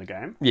rope in the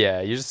game.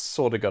 Yeah, you just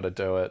sort of got to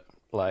do it.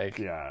 Like,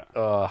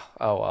 oh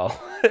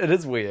well, it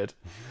is weird.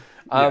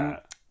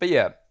 But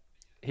yeah.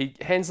 He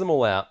hands them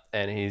all out,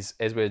 and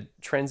as we're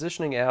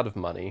transitioning out of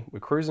money, we're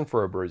cruising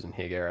for a bruising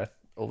here, Gareth.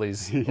 All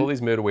these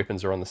murder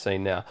weapons are on the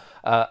scene now.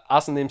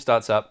 Us and Them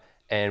starts up,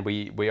 and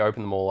we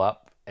open them all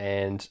up,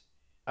 and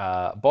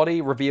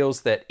Body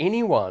reveals that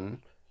anyone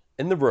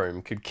in the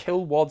room could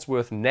kill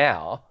Wadsworth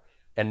now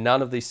and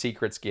none of these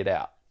secrets get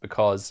out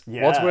because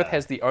Yeah. Wadsworth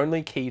has the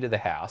only key to the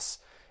house,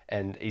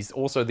 and he's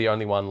also the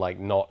only one like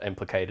not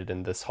implicated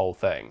in this whole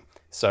thing.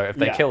 So if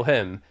they Yeah. kill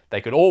him,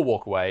 they could all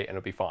walk away and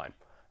it'll be fine.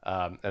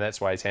 And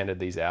that's why he's handed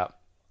these out.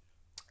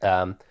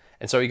 And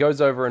so he goes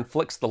over and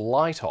flicks the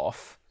light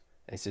off,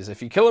 and he says,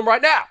 "If you kill him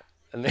right now,"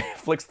 and then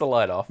flicks the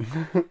light off,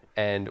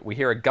 and we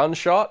hear a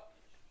gunshot,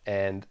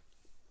 and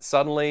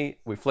suddenly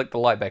we flick the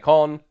light back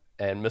on,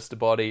 and Mr.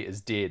 Body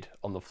is dead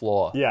on the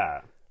floor.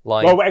 Yeah.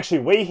 Lying. Well, actually,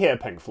 we hear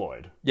Pink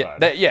Floyd. Yeah,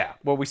 but-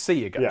 well, we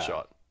see a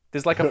gunshot.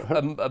 There's like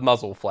a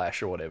muzzle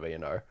flash or whatever, you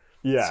know.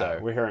 yeah. So-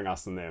 We're hearing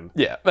us and them.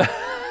 Yeah.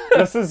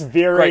 This is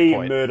very Great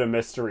point. murder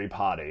mystery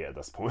party at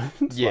this point.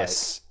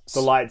 Yes. Like,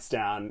 the light's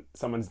down,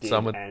 someone's dead,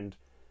 and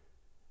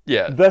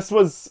Yeah. this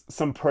was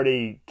some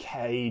pretty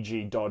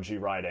cagey, dodgy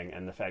writing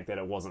in the fact that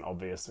it wasn't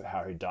obvious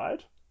how he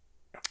died.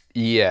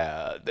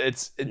 Yeah.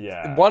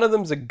 Yeah. One of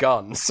them's a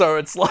gun, so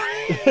it's like...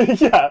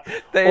 Yeah.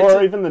 They had Or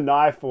to- even the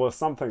knife or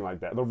something like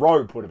that. The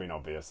rope would have been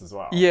obvious as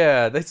well.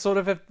 Yeah, they sort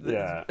of have...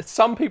 Yeah.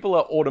 Some people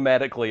are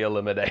automatically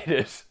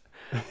eliminated.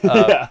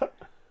 Yeah.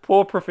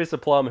 Poor Professor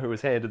Plum, who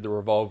was handed the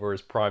revolver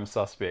as prime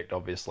suspect,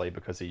 obviously,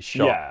 because he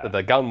shot. Yeah.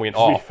 The gun went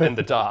off in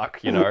the dark,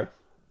 you know.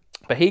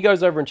 But he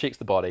goes over and checks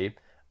the body.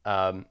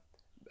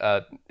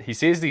 He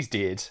says he's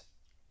dead.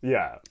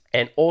 Yeah.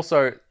 And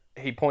also,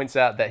 he points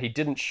out that he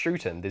didn't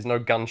shoot him. There's no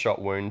gunshot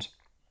wound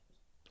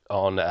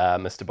on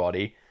Mr.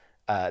 Body.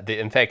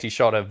 In fact, he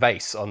shot a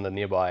vase on the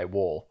nearby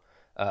wall.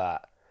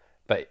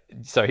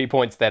 So he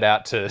points that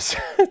out to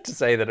to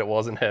say that it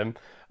wasn't him.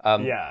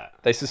 Yeah.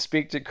 They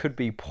suspect it could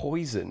be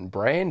poison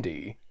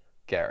brandy,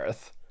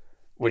 Gareth,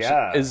 which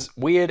Yeah. is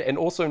weird and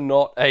also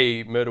not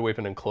a murder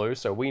weapon and clue.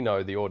 So we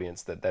know, the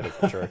audience, that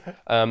isn't true.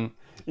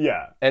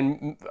 Yeah.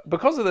 And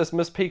because of this,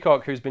 Miss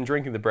Peacock, who's been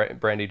drinking the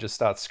brandy, just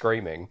starts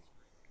screaming.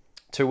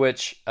 To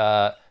which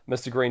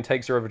Mr. Green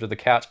takes her over to the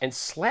couch and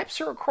slaps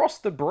her across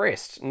the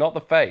breast, not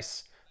the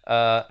face.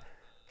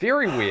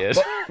 Very weird.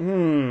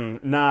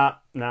 Nah,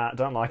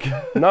 don't like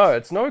it. No,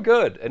 it's no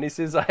good. And he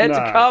says, "I had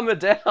to No. calm her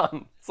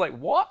down." It's like,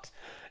 what?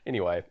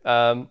 Anyway,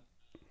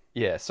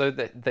 yeah. So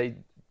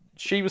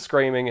she was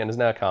screaming and is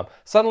now calm.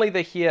 Suddenly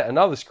they hear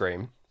another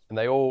scream, and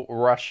they all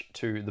rush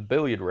to the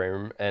billiard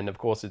room. And of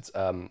course, it's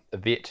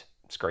Yvette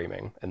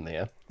screaming in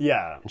there.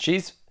 Yeah. And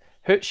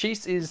she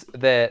says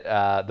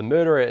that the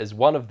murderer is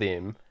one of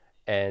them,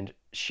 and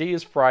she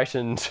is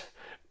frightened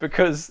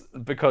because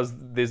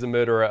there's a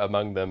murderer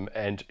among them,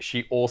 and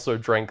she also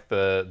drank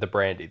the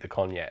brandy, the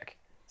cognac.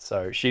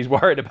 So she's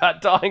worried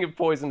about dying of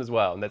poison as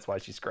well, and that's why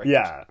she screamed.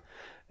 Yeah.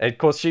 And of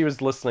course, she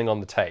was listening on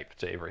the tape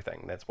to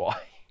everything. That's why.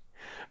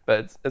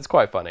 But it's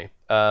quite funny.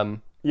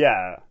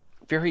 Yeah.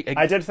 Very.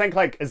 I did think,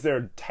 like, is there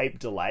a tape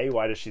delay?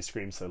 Why does she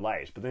scream so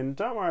late? But then,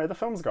 don't worry, the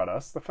film's got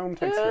us. The film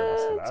takes care of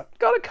us for that.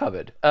 Got it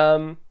covered.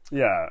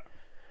 Yeah.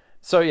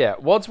 So yeah,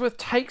 Wadsworth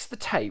takes the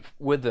tape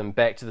with him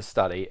back to the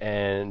study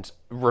and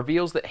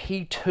reveals that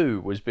he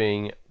too was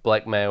being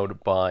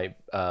blackmailed by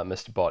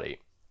Mr. Body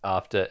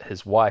after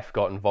his wife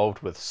got involved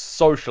with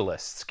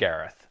socialists,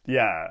 Gareth.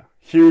 Yeah.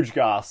 Huge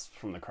gasp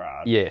from the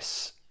crowd.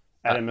 Yes.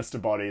 And then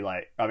Mr. Body,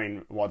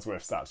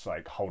 Wadsworth starts,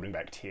 holding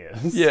back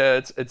tears.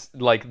 Yeah, it's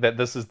like that.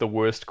 This is the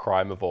worst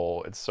crime of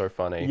all. It's so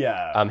funny.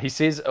 Yeah. He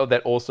says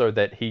that also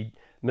that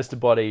Mr.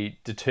 Body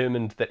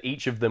determined that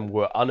each of them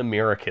were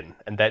un-American,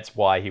 and that's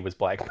why he was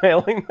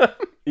blackmailing them.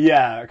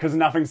 Yeah, because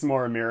nothing's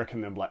more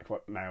American than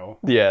blackmail.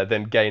 Yeah,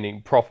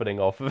 than profiting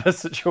off of a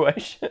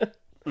situation.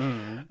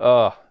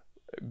 Oh,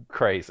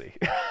 crazy.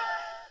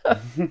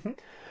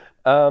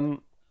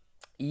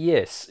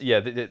 Yes,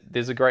 yeah.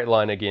 There's a great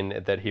line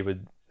again that he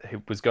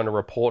was going to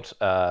report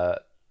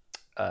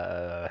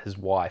his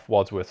wife,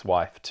 Wadsworth's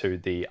wife, to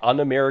the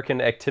Un-American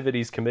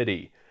Activities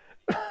Committee,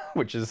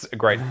 which is a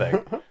great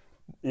thing.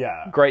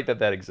 Yeah. Great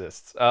that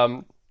exists.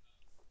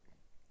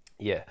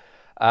 Yeah.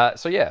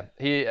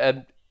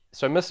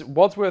 So Miss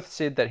Wadsworth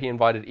said that he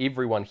invited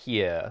everyone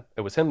here.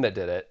 It was him that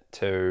did it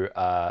to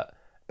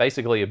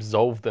basically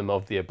absolve them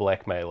of their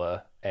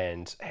blackmailer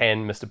and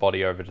hand Mr.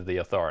 Body over to the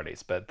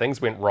authorities. But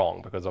things went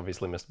wrong because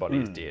obviously Mr. Body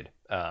is dead.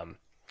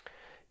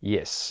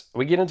 Yes.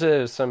 We get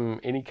into some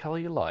Any Colour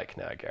You Like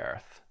now,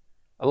 Gareth.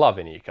 I love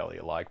Any Colour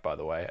You Like, by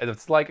the way.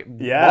 It's like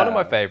one of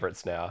my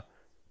favorites now.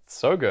 It's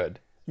so good.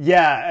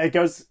 Yeah, it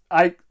goes...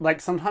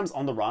 sometimes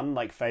On the Run,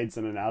 fades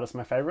in and out is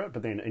my favourite,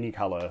 but then Any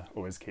Colour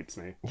always keeps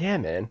me. Yeah,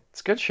 man.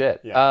 It's good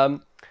shit. Yeah.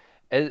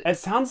 It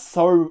sounds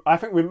so... I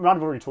think we might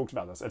have already talked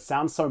about this. It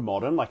sounds so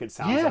modern. It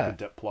sounds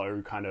like a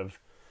Diplo kind of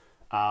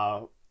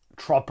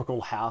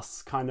tropical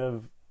house kind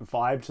of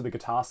vibe to the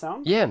guitar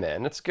sound. Yeah,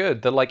 man. It's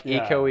good. The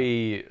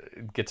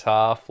echoey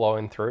guitar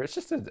flowing through. It's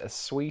just a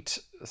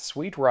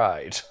sweet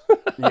ride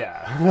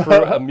Yeah.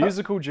 through a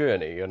musical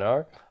journey, you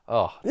know?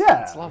 Oh,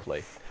 Yeah. It's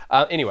lovely.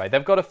 Anyway,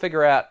 they've got to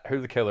figure out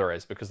who the killer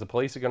is because the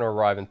police are going to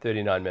arrive in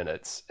 39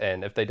 minutes.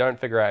 And if they don't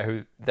figure out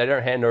they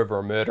don't hand over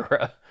a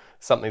murderer,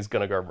 something's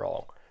going to go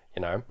wrong.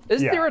 You know,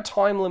 is there a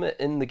time limit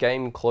in the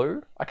game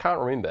Clue? I can't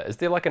remember. Is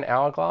there an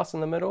hourglass in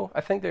the middle?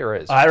 I think there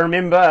is. I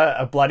remember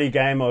a bloody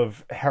game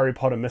of Harry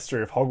Potter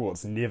Mystery of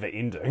Hogwarts never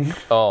ending.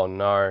 Oh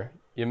no.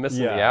 You're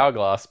missing the Yeah.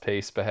 hourglass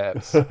piece,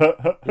 perhaps. Yeah,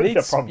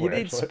 You probably,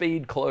 need actually.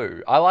 speed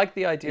clue. I like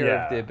the idea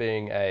Yeah. of there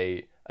being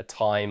a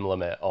time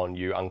limit on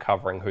you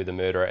uncovering who the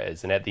murderer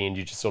is, and at the end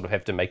you just sort of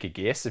have to make a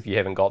guess if you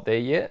haven't got there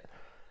yet.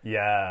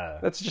 Yeah.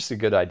 That's just a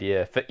good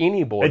idea for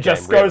any board It game,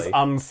 just goes really.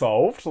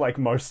 unsolved, like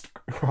most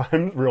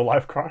crimes, real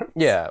life crimes.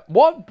 Yeah.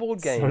 What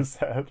board So game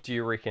sad. do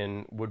you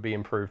reckon would be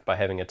improved by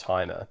having a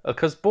timer?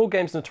 Because board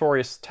games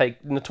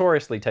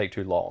notoriously take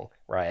too long,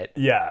 right?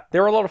 Yeah.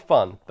 They're a lot of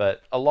fun, but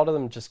a lot of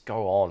them just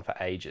go on for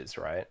ages,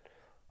 right?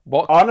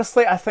 What?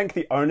 Honestly, I think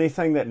the only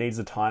thing that needs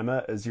a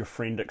timer is your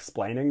friend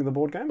explaining the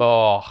board game.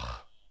 Oh,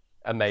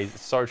 amazing.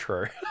 So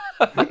true.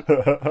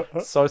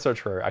 So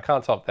true. I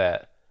can't top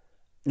that.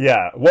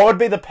 Yeah. What would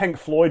be the Pink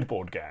Floyd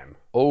board game?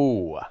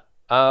 Oh.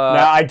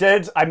 Now,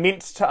 I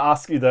meant to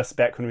ask you this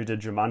back when we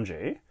did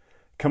Jumanji.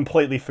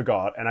 Completely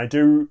forgot, and I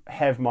do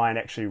have mine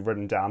actually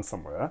written down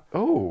somewhere.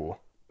 Oh.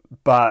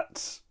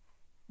 But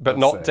But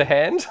Let's not see. to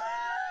hand?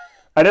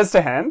 it is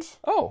to hand.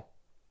 Oh.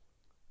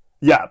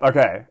 Yeah,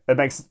 okay. It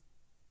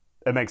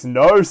makes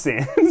no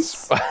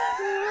sense.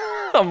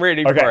 I'm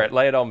ready for Okay. it.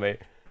 Lay it on me.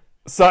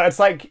 So it's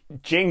like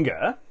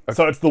Jenga.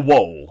 So it's The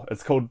Wall.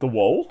 It's called The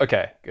Wall.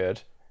 Okay,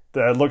 good.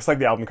 It looks like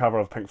the album cover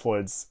of Pink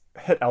Floyd's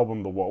hit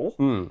album The Wall.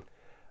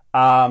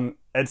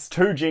 It's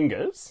two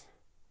Jengas.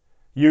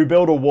 You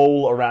build a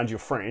wall around your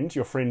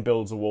friend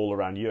builds a wall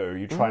around you.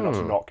 You try not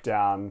to knock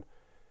down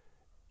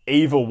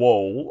either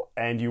wall,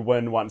 and you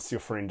win once your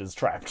friend is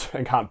trapped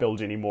and can't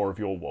build any more of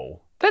your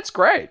wall. That's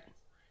great.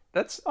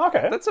 That's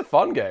Okay. That's a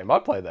fun game.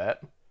 I'd play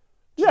that.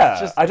 Yeah,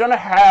 just- I don't know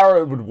how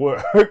it would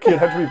work. You'd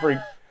have to be very...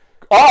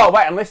 Oh,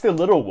 wait, unless they're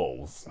little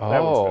walls.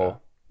 That one's Oh. better.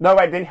 No,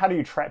 wait, then how do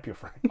you trap your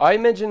friend? I'm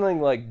imagining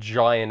like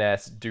giant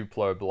ass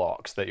Duplo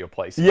blocks that you're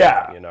placing.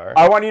 Yeah, down, you know.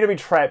 I want you to be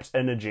trapped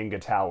in a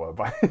Jenga tower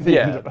by the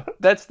end Yeah, of it.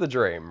 that's the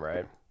dream,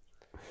 right?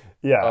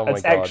 Yeah, Oh my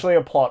it's God. actually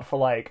a plot for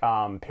like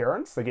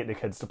parents. They get their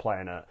kids to play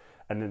in it,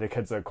 and then the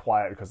kids are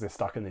quiet because they're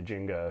stuck in the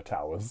Jenga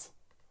towers.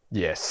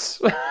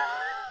 Yes.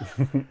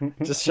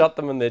 Just shut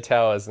them in their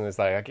towers, and it's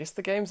like, I guess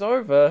the game's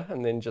over,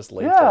 and then just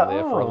leave Yeah, them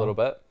there for a oh. little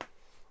bit.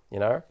 You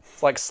know,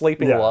 it's like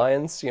Sleeping Yeah.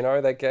 Lions. You know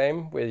that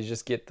game where you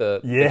just get the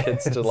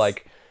kids to Yes.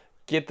 like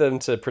get them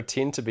to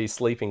pretend to be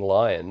sleeping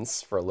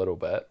lions for a little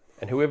bit,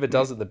 and whoever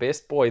does it the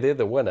best, boy, they're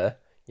the winner.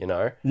 You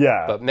know.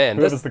 Yeah, But man,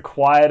 whoever's the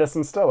quietest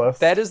and stillest.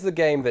 that is the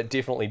game that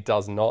definitely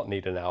does not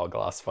need an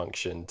hourglass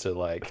function to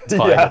like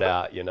time Yeah. it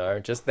out, you know?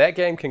 Just that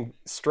game can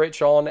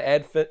stretch on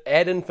ad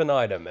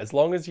infinitum as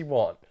long as you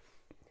want.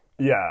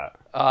 Yeah,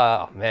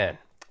 Ah, man.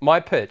 My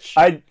pitch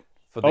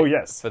for the, Oh,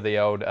 yes. for the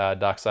old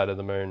Dark Side of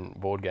the Moon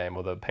board game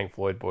or the Pink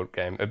Floyd board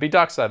game, it'd be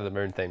Dark Side of the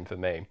Moon theme for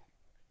me.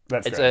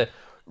 that's It's great. a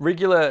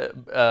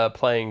regular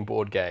playing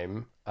board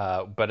game,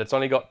 but it's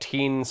only got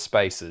 10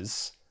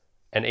 spaces,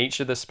 and each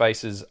of the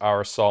spaces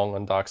are a song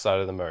on Dark Side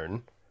of the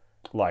Moon.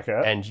 Like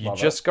it. And you Love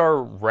just go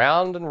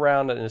round and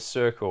round in a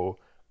circle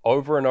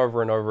over and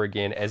over and over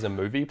again as a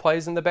movie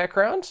plays in the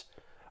background.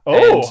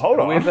 Oh, And hold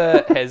on.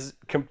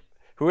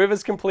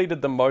 whoever's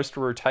completed the most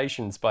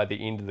rotations by the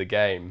end of the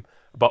game,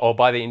 or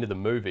by the end of the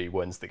movie,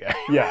 wins the game.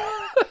 Yeah.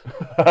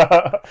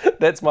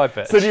 That's my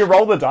pitch. So do you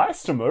roll the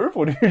dice to move,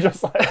 or do you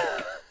just like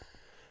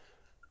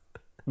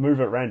move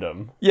at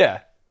random? Yeah,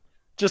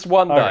 just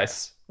one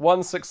dice, one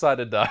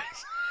 6-sided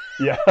dice.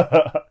 Yeah.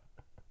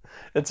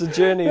 It's a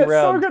journey That's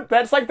so around. good.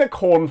 That's like the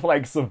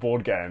cornflakes of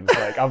board games,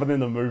 like other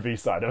than the movie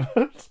side of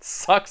it.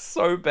 Sucks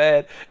so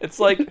bad. It's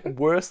like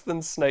worse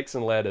than Snakes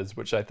and Ladders,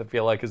 which I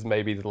feel like is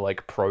maybe the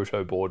like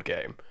proto board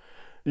game.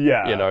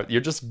 Yeah. You know, you're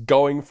just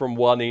going from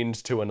one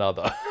end to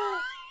another.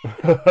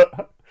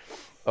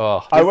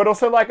 Oh, I would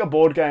also like a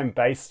board game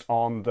based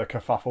on the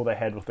kerfuffle they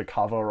had with the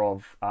cover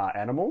of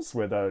Animals,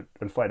 where the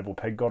inflatable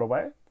pig got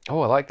away. oh,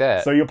 I like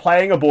that. So you're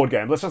playing a board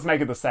game. Let's just make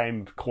it the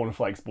same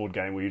cornflakes board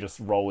game where you just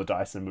roll the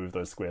dice and move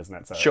those squares, and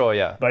that's it. Sure,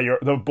 yeah. But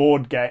the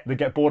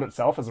board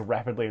itself is a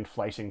rapidly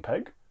inflating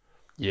pig.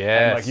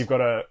 Yeah. Like you've got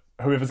to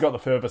whoever's got the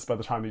furthest by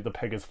the time the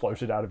pig is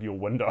floated out of your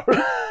window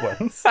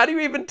wins. How do you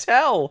even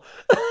tell?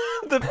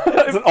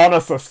 It's an honor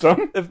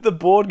system. If the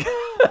board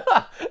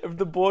if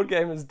the board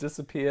game has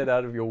disappeared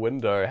out of your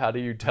window, how do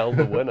you tell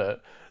the winner?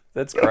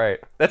 That's great.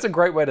 That's a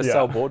great way to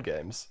sell board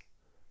games.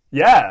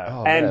 Yeah,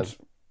 Oh, and man.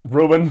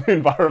 ruin the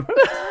environment.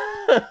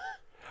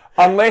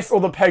 Unless all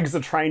the pigs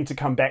are trained to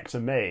come back to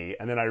me,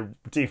 and then I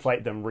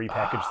deflate them,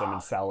 repackage them,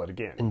 and sell it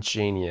again.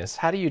 Ingenious.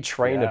 How do you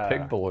train a Yeah.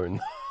 pig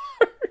balloon?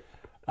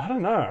 I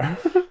don't know.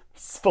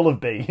 It's full of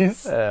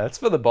bees. Yeah, it's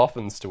for the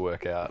boffins to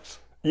work out.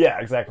 Yeah,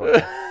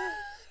 exactly.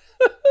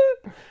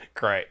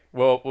 Great.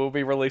 Well, we'll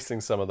be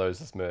releasing some of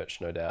those as merch,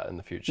 no doubt, in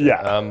the future.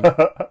 Yeah.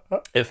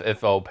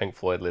 If old Pink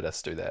Floyd let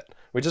us do that.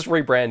 We just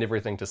rebrand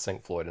everything to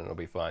Sync Floyd and it'll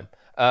be fine.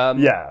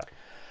 Yeah.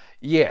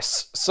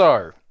 Yes.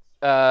 So,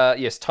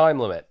 yes, time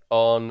limit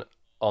on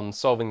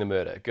solving the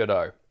murder.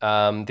 Good-o.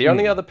 The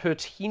only other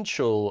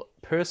potential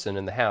person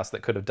in the house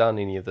that could have done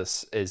any of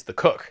this is the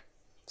cook.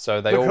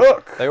 So they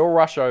cook. all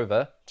rush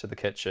over to the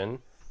kitchen,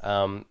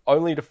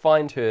 only to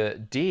find her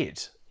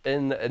dead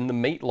in the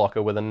meat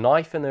locker with a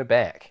knife in her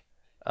back.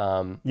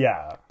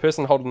 Yeah.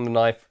 Person holding the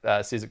knife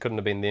says it couldn't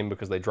have been them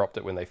because they dropped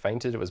it when they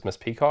fainted. It was Miss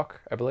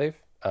Peacock, I believe.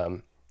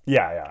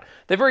 Yeah.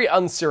 They very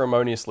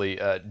unceremoniously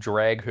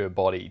drag her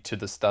body to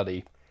the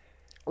study.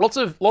 Lots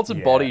of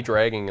body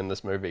dragging in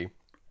this movie.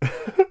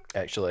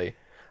 Actually,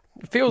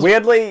 it feels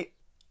Weirdly,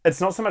 it's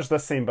not so much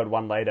this scene, but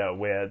one later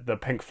where the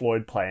Pink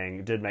Floyd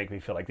playing did make me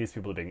feel like these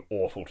people are being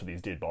awful to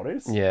these dead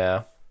bodies.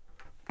 Yeah.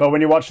 But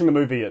when you're watching the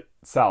movie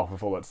itself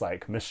with all its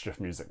like mischief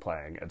music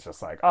playing, it's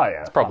just like, oh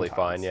yeah, it's Probably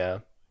fine, yeah.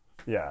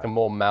 Yeah. A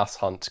more mouse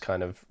hunt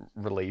kind of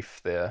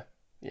relief there,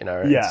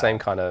 Yeah. same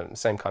kind of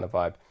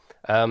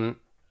vibe.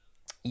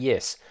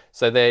 Yes,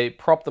 so they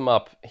prop them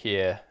up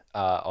here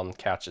on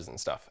couches and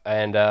stuff,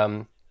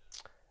 and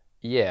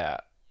yeah.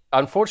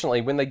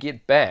 Unfortunately, when they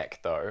get back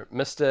though,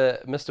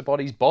 Mr.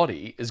 Body's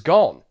body is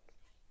gone.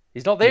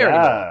 He's not there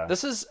anymore.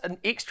 This is an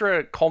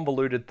extra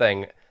convoluted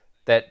thing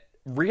that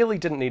really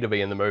didn't need to be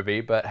in the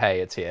movie, but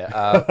hey, it's here.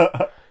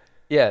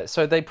 Yeah,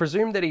 so they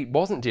presumed that he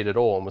wasn't dead at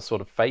all and was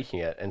sort of faking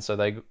it, and so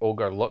they all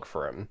go look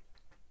for him.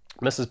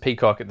 Mrs.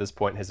 Peacock at this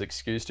point has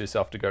excused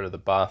herself to go to the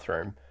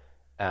bathroom,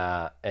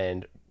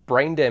 and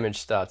brain damage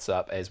starts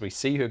up as we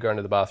see her going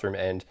to the bathroom,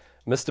 and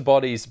Mr.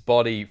 Body's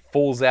body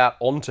falls out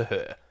onto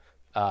her.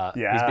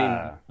 He's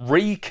been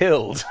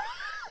re-killed.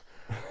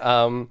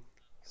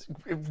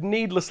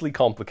 Needlessly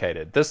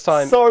complicated. This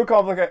time, so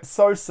complicated,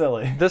 so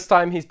silly. This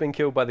time he's been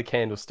killed by the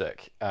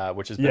candlestick,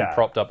 which has been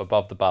propped up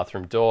above the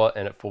bathroom door,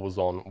 and it falls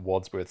on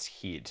Wadsworth's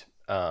head.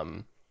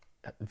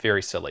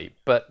 Very silly.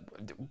 But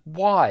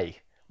why?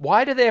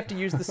 Why do they have to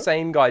use the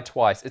same guy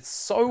twice? It's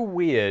so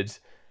weird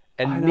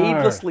and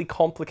needlessly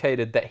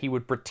complicated that he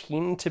would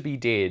pretend to be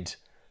dead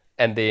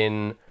and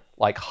then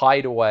like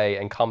hide away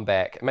and come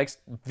back. It makes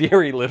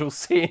very little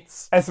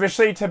sense.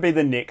 Especially to be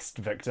the next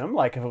victim,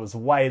 like if it was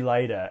way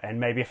later and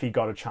maybe if he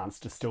got a chance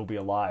to still be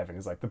alive and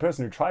he's like, the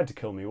person who tried to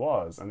kill me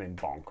was, and then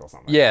bonk or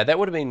something. Yeah, that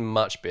would have been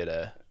much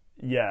better.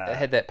 Yeah. It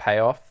had that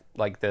payoff.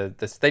 Like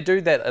they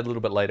do that a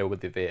little bit later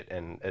with the vet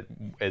and it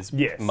is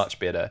much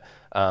better.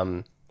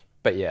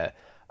 But yeah,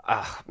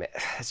 man,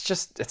 it's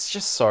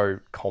just so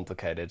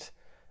complicated.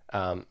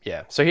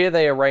 Yeah, so here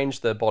they arrange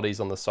the bodies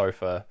on the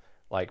sofa,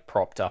 like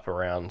propped up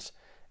around.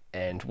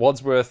 And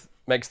Wadsworth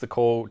makes the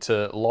call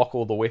to lock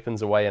all the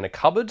weapons away in a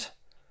cupboard,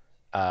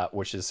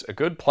 which is a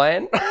good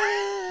plan.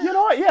 You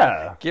know what?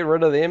 Yeah. Get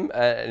rid of them.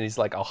 And he's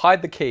like, I'll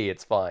hide the key,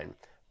 it's fine.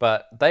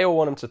 But they all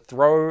want him to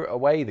throw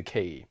away the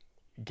key,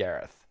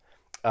 Gareth.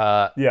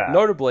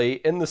 Notably,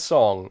 in the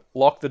song,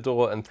 Lock the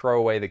Door and Throw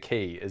Away the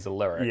Key is a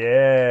lyric.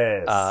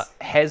 Yes.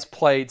 Has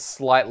played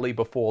slightly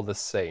before this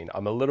scene.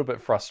 I'm a little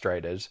bit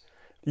frustrated.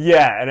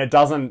 Yeah, and it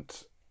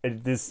doesn't...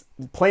 there's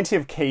plenty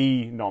of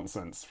key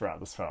nonsense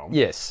throughout this film.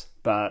 Yes.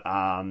 But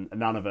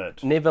none of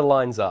it never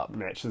lines up.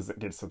 Matches it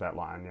gets to that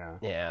line, yeah.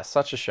 Yeah,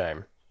 such a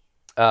shame.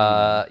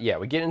 Yeah,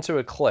 we get into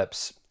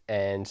Eclipse,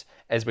 and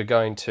as we're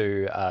going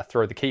to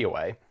throw the key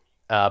away,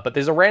 but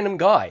there's a random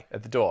guy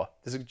at the door.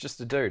 There's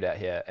just a dude out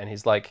here, and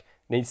he's like,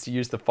 needs to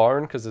use the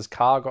phone because his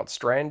car got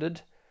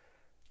stranded.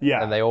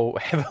 Yeah. And they all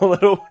have a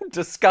little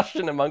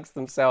discussion amongst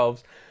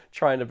themselves,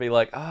 trying to be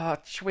like,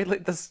 should we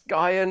let this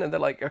guy in? And they're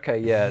like, okay,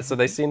 yeah. So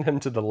they send him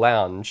to the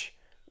lounge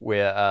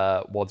where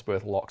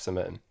Wadsworth locks him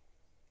in.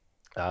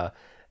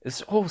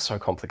 It's all so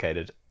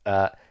complicated.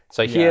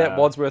 So here,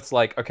 Wadsworth's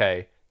like,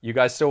 okay, you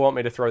guys still want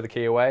me to throw the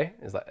key away?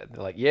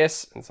 They're like,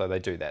 yes. And so they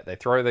do that. They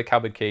throw the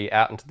cupboard key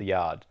out into the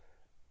yard.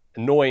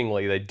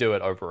 Annoyingly, they do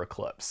it over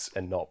Eclipse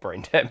and not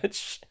brain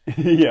damage.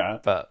 Yeah.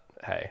 But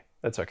hey,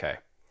 that's okay.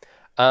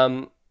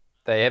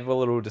 They have a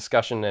little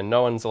discussion and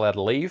no one's allowed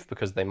to leave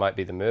because they might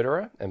be the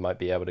murderer and might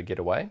be able to get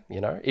away,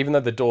 Even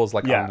though the door's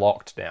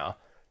unlocked now,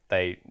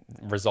 they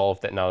resolve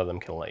that none of them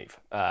can leave.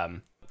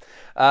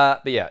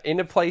 But yeah,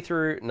 end of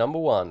playthrough number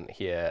 1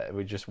 here.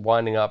 We're just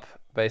winding up,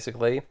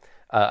 basically.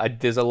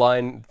 There's a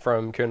line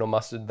from Colonel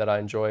Mustard that I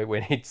enjoy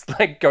when he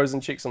goes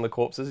and checks on the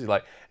corpses.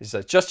 He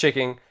says, just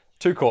checking,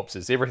 2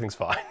 corpses, everything's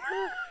fine.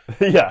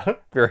 Yeah.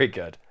 Very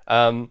good.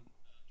 But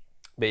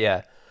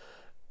yeah,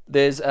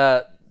 there's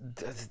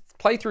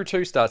playthrough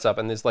 2 starts up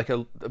and there's like a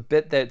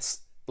bit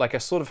that's like a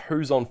sort of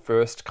who's on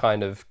first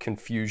kind of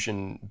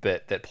confusion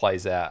bit that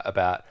plays out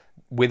about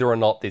whether or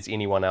not there's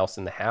anyone else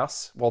in the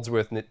house.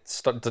 Wadsworth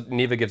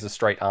never gives a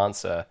straight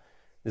answer.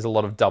 There's a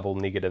lot of double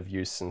negative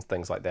use and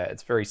things like that.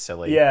 It's very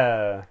silly.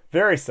 Yeah,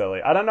 very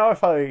silly. I don't know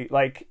if I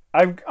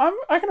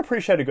can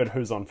appreciate a good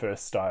who's on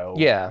first style.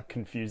 Yeah.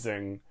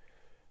 Confusing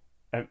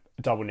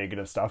double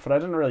negative stuff, but I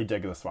didn't really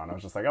dig this one. I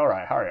was just like, all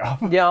right, hurry up.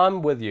 Yeah,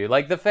 I'm with you.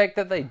 Like the fact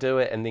that they do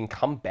it and then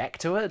come back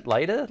to it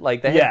later,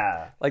 like they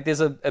there's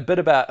a bit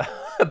about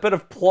a bit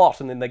of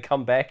plot, and then they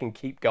come back and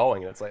keep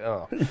going, and it's like,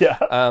 oh,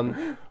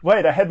 yeah.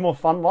 Wait, I had more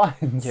fun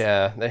lines.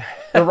 Yeah,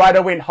 the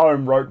writer went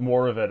home, wrote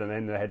more of it, and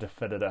then they had to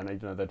fit it in, even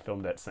though they'd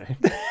filmed that scene.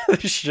 They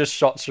just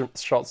shot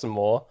some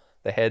more.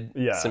 They had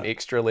some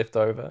extra left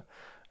over.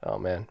 Oh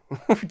man,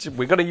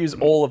 we're gonna use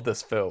all of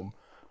this film.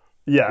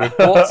 Yeah, we've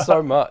bought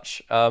so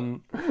much.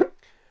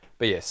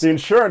 But yes, the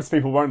insurance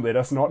people won't let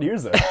us not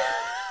use it.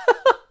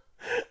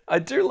 I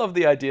do love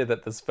the idea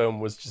that this film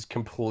was just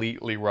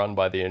completely run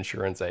by the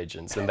insurance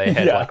agents and they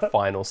had like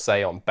final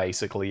say on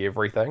basically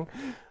everything.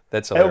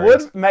 That's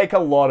hilarious. It would make a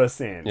lot of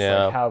sense.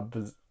 Yeah. Like how,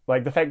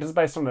 like the fact it's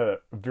based on a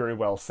very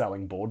well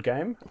selling board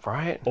game.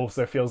 Right.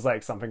 Also feels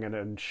like something an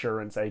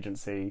insurance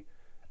agency,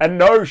 and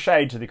no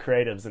shade to the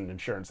creatives and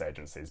insurance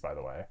agencies, by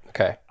the way.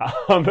 Okay.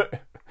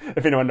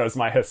 If anyone knows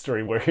my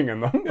history working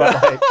in them,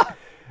 but like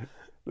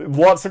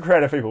lots of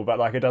creative people, but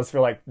like it does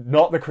feel like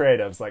not the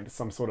creatives, like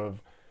some sort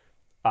of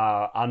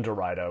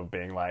underwriter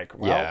being like,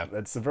 well,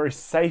 it's a very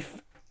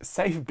safe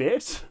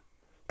bet.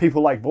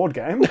 People like board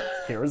game.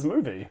 Here is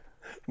movie.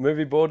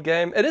 Movie board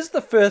game. It is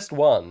the first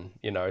one,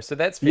 you know, so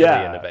that's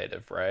fairly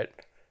innovative, right?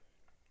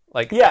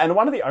 Like, yeah, and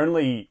one of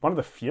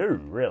the few,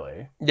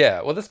 really.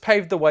 Yeah, well, this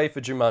paved the way for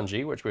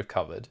Jumanji, which we've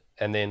covered,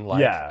 and then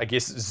like I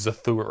guess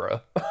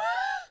Zathura.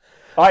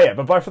 Oh yeah,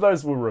 but both of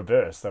those were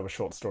reversed. They were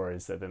short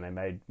stories that then they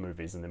made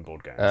movies and then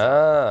board games.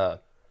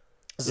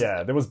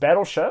 Yeah, there was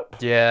Battleship.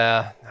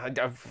 Yeah,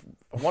 I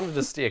wanted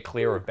to steer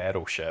clear of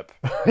Battleship.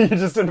 You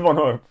just didn't want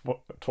to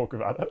talk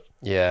about it.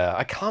 Yeah,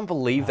 I can't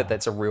believe that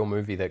that's a real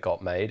movie that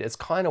got made. It's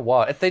kind of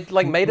wild. If they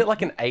like made it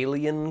like an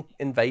alien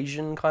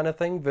invasion kind of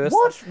thing versus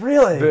what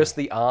really versus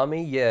the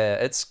army. Yeah,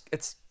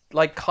 it's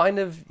like kind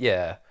of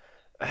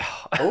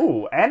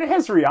Oh, and it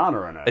has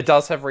Rihanna in it. It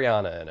does have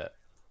Rihanna in it.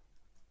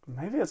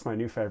 Maybe it's my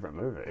new favorite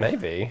movie.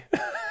 Maybe.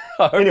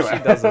 I hope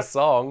she does a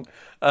song.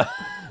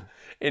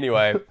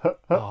 Anyway,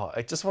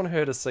 I just want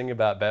her to sing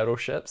about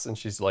battleships, and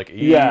she's like,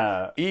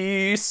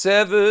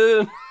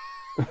 E7.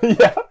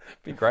 Yeah.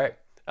 Be great.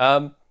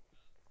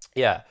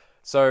 Yeah.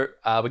 So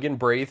we're getting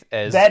Breathe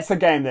as... That's a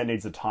game that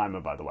needs a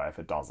timer, by the way, if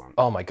it doesn't.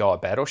 Oh my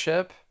god,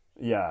 Battleship?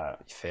 Yeah.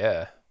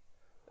 Fair.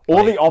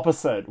 Or the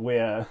opposite,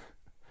 where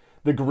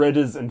the grid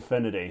is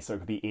infinity, so it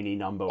could be any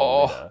number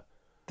or letter.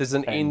 There's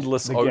an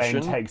endless the ocean.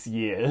 The game takes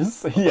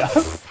years. Yeah.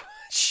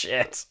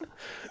 Shit.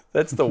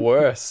 That's the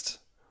worst.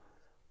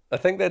 I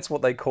think that's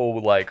what they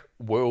call, like,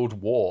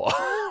 World War,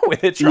 where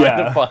they're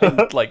trying to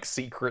find, like,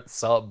 secret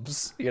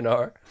subs, you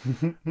know?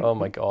 Oh,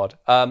 my God.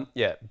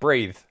 Yeah,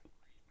 Breathe.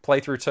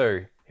 Playthrough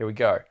 2. Here we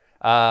go.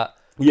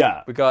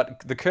 We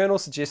got... The Colonel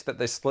suggests that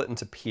they split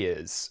into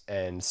pairs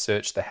and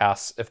search the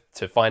house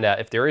to find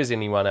out if there is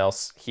anyone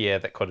else here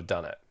that could have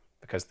done it.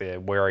 Because they're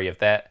wary of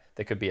that.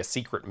 There could be a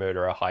secret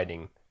murderer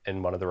hiding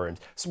in one of the rooms.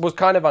 So it was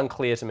kind of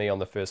unclear to me on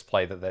the first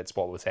play that that's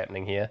what was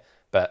happening here.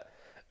 But...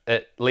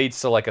 it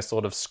leads to like a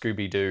sort of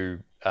Scooby-Doo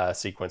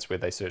sequence where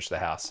they search the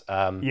house.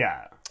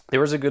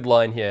 There is a good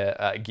line here,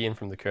 again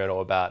from the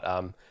Colonel,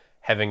 about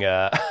having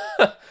a...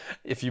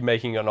 if you're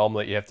making an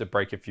omelette, you have to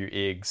break a few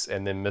eggs,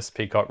 and then Miss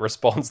Peacock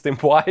responds, then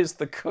why is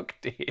the cook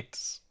dead?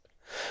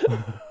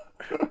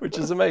 Which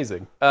is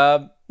amazing.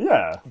 But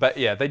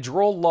yeah, they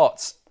draw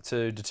lots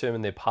to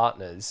determine their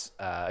partners,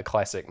 a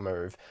classic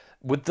move.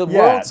 With the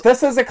world's...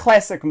 this is a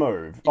classic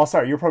move. Oh,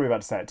 sorry, you're probably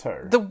about to say it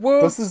too.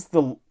 This is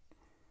the...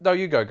 No,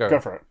 you go. Go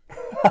for it.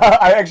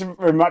 I actually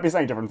might be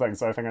saying different things,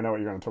 so I think I know what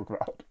you're going to talk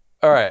about.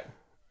 All right.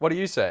 What are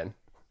you saying?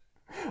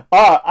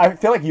 I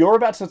feel like you're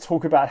about to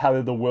talk about how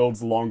they're the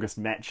world's longest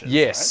matches.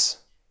 Yes.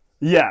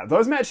 Right? Yeah,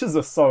 those matches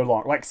are so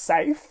long. Like,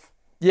 safe.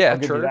 Yeah, I'll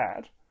give true. you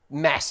that.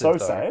 Massive,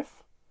 So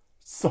safe.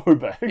 So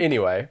big.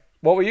 Anyway,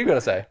 what were you going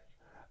to say?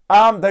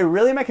 They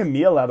really make a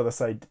meal out of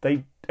this.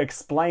 They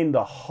explain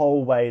the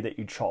whole way that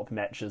you chop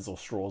matches or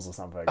straws or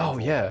something. Oh,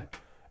 yeah.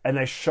 And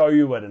they show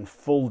you it in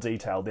full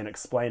detail, then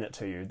explain it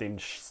to you, then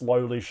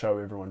slowly show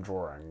everyone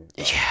drawing.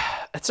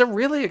 Yeah, it's a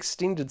really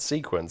extended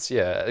sequence,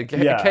 In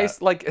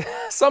case, like,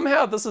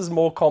 somehow this is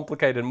more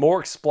complicated, more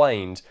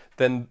explained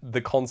than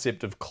the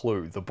concept of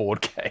Clue, the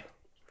board game.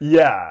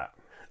 Yeah.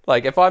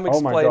 Like, if I'm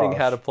explaining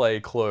how to play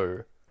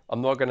Clue,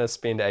 I'm not going to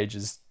spend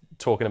ages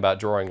talking about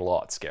drawing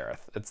lots,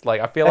 Gareth. It's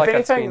like, I feel like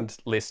I'd spend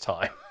less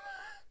time.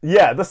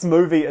 Yeah, this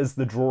movie is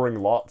the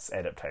drawing lots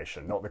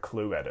adaptation, not the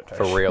Clue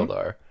adaptation. For real,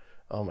 though.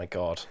 Oh my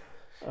god.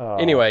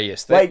 Anyway,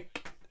 yes.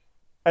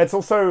 It's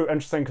also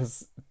interesting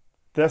because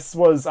this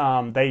was,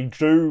 they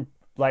do,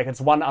 like, it's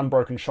one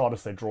unbroken shot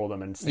as they draw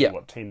them and see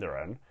what team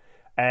they're in.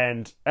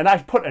 And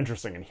I've put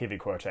interesting in heavy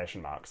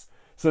quotation marks.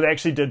 So they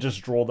actually did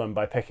just draw them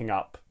by picking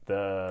up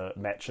the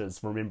matches,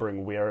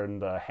 remembering where in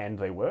the hand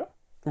they were.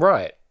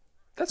 Right.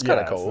 That's kind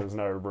of cool. So there's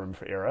no room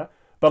for error.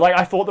 But, like,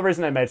 I thought the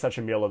reason they made such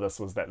a meal of this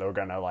was that they were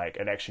going to, like,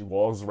 it actually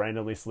was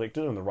randomly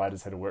selected and the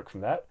writers had to work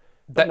from that.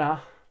 But nah.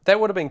 That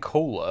would have been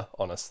cooler,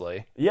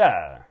 honestly.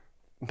 Yeah.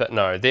 But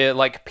no, they're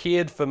like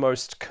paired for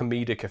most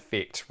comedic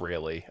effect,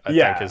 really, I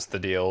think is the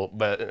deal.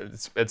 But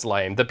it's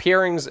lame. The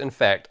pairings, in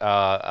fact,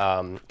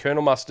 are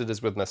Colonel Mustard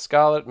is with Miss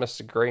Scarlet,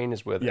 Mr. Green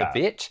is with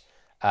Yvette,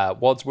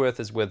 Wadsworth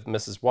is with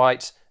Mrs.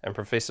 White, and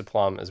Professor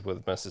Plum is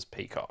with Mrs.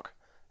 Peacock.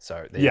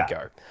 So there you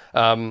go.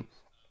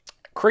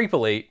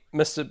 Creepily,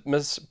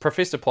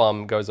 Professor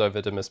Plum goes over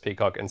to Miss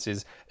Peacock and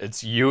says,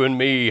 "It's you and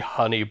me,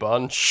 honey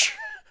bunch."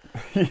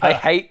 I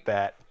hate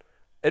that.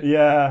 It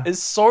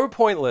is so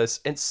pointless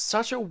and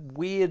such a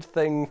weird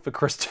thing for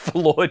Christopher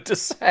Lloyd to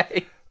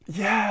say.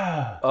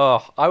 Yeah.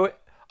 Oh,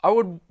 I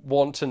would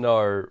want to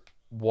know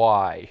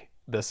why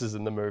this is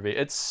in the movie.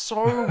 It's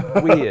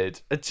so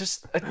weird. It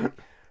just...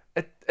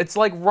 It's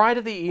like right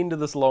at the end of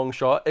this long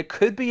shot. It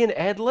could be an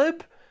ad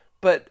lib,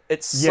 but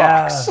it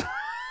Yeah. sucks.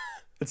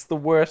 It's the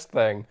worst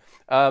thing.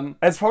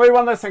 It's probably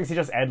one of those things he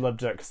just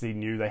ad-libbed it because he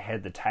knew they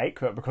had the take,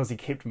 but because he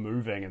kept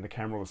moving and the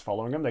camera was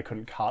following him, they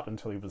couldn't cut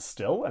until he was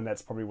still, and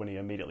that's probably when he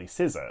immediately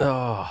says it.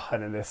 Oh,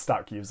 And then they're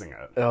stuck using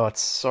it.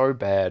 it's so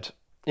bad.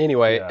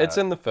 Anyway, Yeah. it's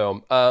in the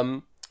film.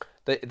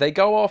 They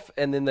go off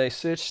and then they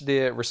search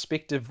their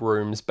respective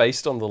rooms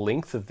based on the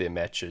length of their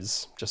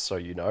matches, just so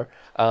you know.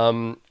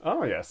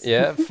 Oh, yes.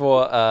 Yeah,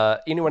 for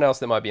anyone else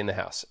that might be in the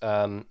house,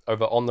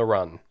 over On the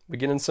Run. We're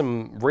getting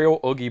some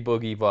real Oogie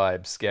Boogie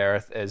vibes,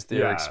 Gareth, as they're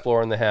Yeah.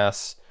 exploring the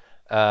house.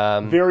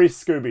 Very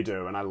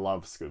Scooby-Doo, and I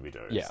love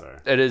Scooby-Doo. Yeah, So.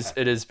 it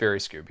is very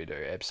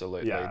Scooby-Doo,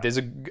 absolutely. Yeah. There's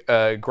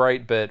a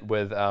great bit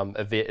with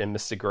Yvette and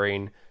Mr.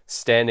 Green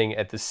standing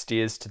at the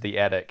stairs to the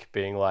attic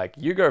being like,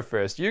 you go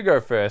first,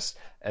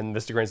 and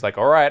Mr. Green's like,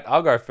 all right,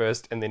 I'll go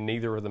first, and then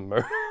neither of them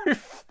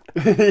move.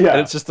 Yeah. And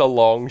it's just a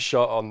long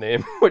shot on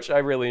them, which I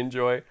really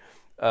enjoy.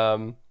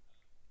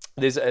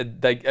 They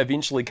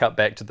eventually cut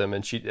back to them,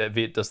 and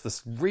Yvette does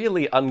this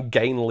really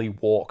ungainly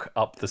walk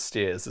up the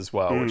stairs as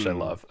well, which I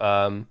love.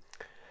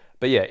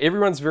 But yeah,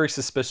 everyone's very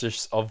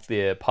suspicious of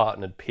their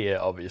partnered pair,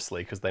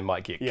 obviously, because they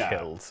might get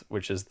killed,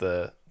 which is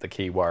the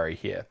key worry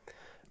here.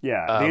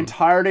 Yeah, the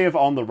entirety of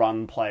On the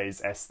Run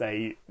plays as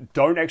they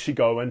don't actually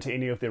go into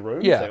any of their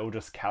rooms. Yeah. They all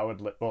just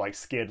cowardly or like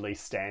scaredly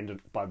stand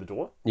by the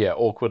door. Yeah,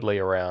 awkwardly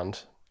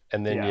around.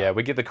 And then, Yeah.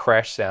 we get the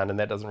crash sound, and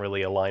that doesn't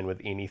really align with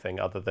anything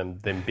other than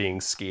them being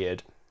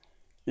scared.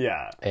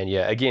 Yeah. And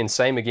yeah,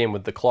 same again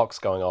with the clocks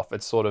going off.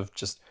 It's sort of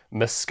just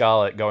Miss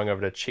Scarlet going over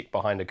to check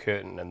behind a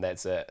curtain, and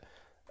that's it.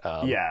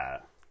 Yeah.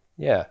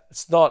 Yeah,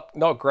 it's not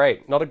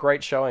great. Not a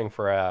great showing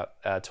for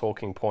our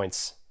talking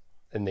points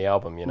in the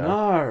album, you know?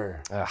 No.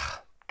 Ugh,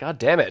 God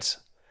damn it.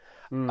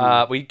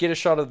 We get a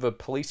shot of a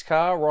police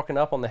car rocking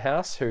up on the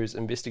house who's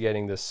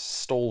investigating this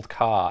stalled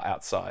car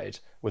outside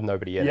with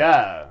nobody in it.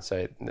 Yeah.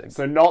 So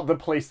So not the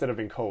police that have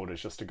been called.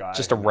 It's just a guy.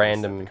 Just a who knows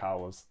random- that the car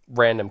was.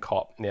 random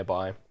cop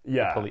nearby.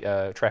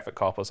 Yeah. Traffic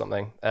cop or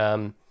something.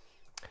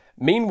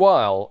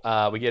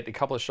 Meanwhile, we get a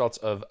couple of shots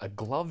of a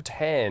gloved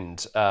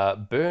hand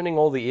burning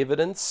all the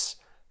evidence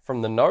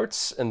from the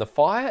notes and the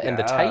fire and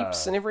the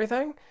tapes and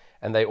everything.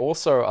 And they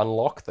also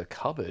unlock the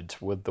cupboard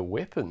with the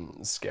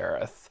weapons,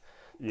 Gareth.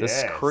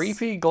 This Yes.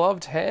 creepy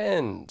gloved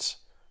hand.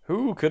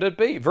 Who could it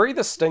be? Very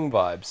the Sting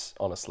vibes,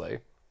 honestly.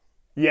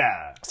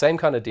 Yeah. Same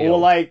kind of deal. Or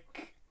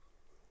like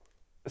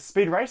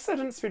Speed Racer.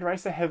 Didn't Speed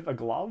Racer have a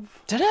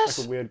glove? Did Like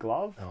a it? weird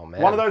glove. Oh,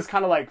 man. One of those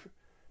kind of like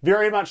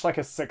very much like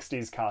a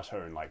 60s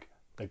cartoon, like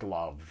the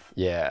glove.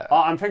 Yeah.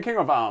 Oh, I'm thinking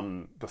of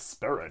The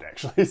Spirit,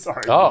 actually.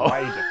 Sorry, Oh.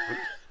 way different.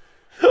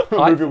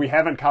 A movie we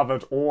haven't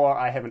covered, or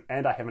I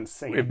haven't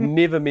seen. We've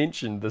never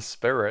mentioned the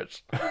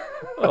Spirit.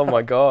 Oh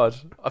my god.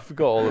 I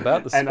forgot all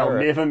about the Spirit. And I'll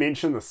never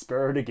mention The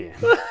Spirit again.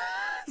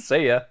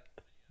 See ya.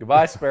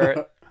 Goodbye,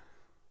 Spirit.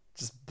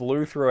 Just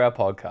blew through our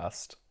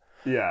podcast.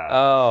 Yeah.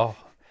 Oh.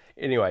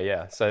 Anyway,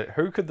 yeah. So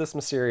who could this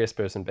mysterious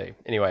person be?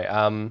 Anyway,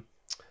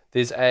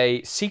 there's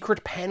a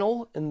secret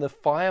panel in the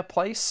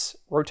fireplace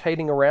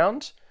rotating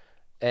around,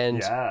 and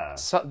Yeah.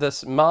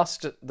 this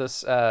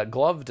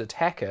gloved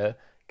attacker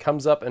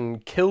comes up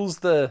and kills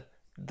the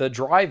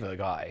driver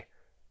guy,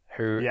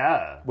 who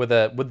Yeah. with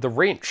the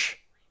wrench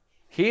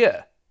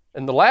here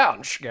in the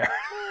lounge.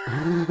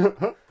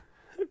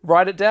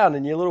 Write it down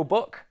in your little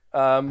book.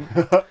 And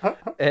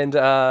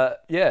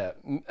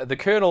the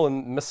Colonel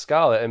and Miss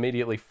Scarlet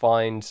immediately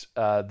find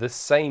this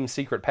same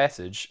secret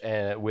passage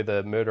where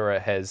the murderer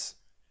has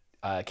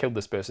killed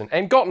this person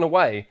and gotten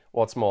away.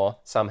 What's more,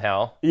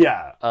 somehow,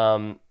 Yeah.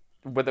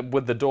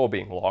 with the door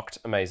being locked.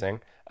 Amazing.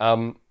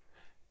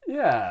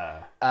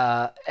 Yeah.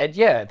 And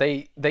yeah,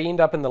 they end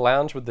up in the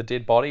lounge with the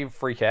dead body,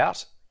 freak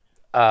out.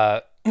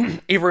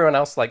 Everyone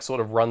else like sort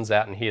of runs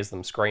out and hears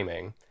them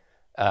screaming.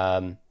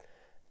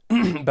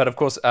 But of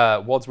course,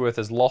 Wadsworth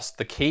has lost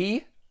the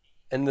key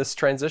in this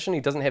transition. He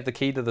doesn't have the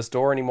key to this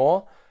door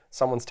anymore.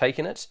 Someone's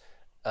taken it.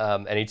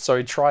 And he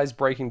tries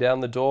breaking down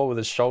the door with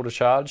his shoulder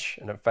charge,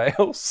 and it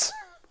fails.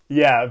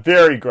 Yeah.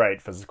 Very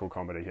great physical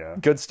comedy here.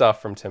 Good stuff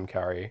from Tim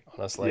Curry,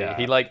 honestly. Yeah.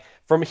 He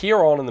from here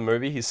on in the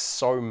movie, he's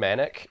so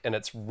manic, and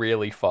it's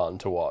really fun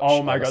to watch.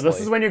 Oh my god, this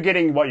honestly. is when you're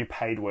getting what you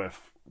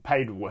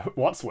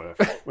what's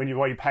worth when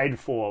what you paid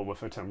for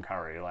with a Tim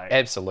Curry. Like,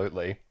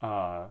 Absolutely.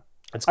 I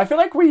feel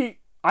like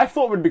I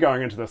thought we'd be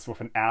going into this with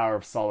an hour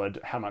of solid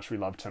how much we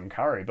love Tim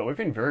Curry, but we've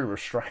been very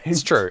restrained.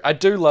 It's true. I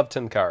do love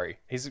Tim Curry.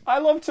 I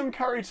love Tim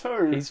Curry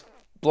too. He's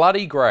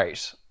bloody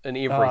great in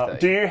everything.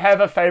 Do you have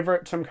a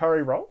favorite Tim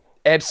Curry role?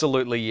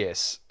 Absolutely,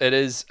 yes. It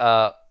is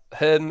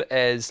him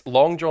as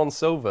Long John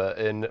Silver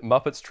in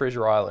Muppets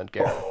Treasure Island,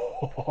 Gareth,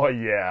 Oh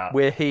yeah.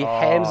 where he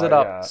hams it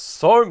up yeah.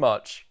 so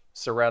much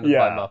surrounded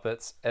by Yeah.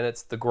 Muppets, and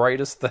it's the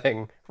greatest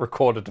thing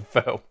recorded to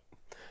film.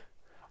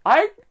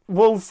 I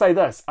will say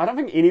this. I don't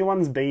think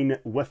anyone's been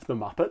with the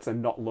Muppets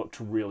and not looked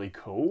really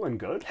cool and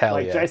good. Hell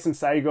like yeah. Jason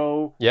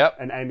Segel Yep.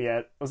 and Amy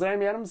was it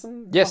Amy Adams?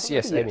 Yes,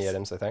 Amy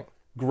Adams, I think.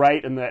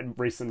 Great in that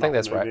recent think Muppet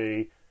that's right.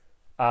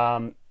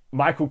 movie.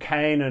 Michael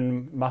Caine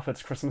and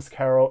Muppets Christmas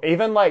Carol.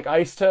 Even like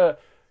I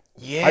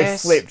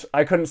Yes.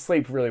 couldn't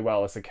sleep really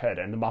well as a kid,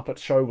 and the Muppet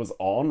Show was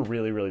on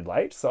really, really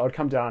late. So I'd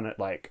come down at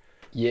like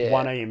Yeah.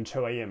 1 a.m.,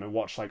 2 a.m. and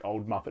watch like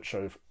old Muppet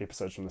Show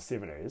episodes from the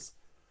 70s.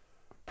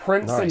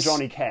 Prince and Nice.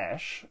 Johnny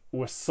Cash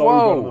were so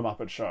Whoa. good on the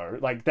Muppet Show.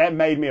 Like, that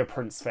made me a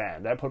Prince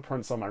fan. That put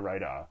Prince on my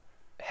radar.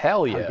 Hell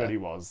How yeah. good he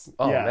was.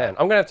 Oh yeah. man,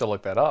 I'm gonna have to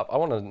look that up. I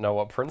want to know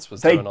what Prince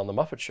was They- doing on the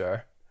Muppet Show.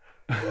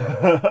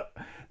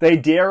 They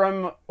dare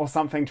him or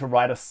something to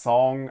write a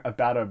song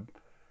about a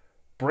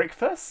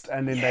breakfast,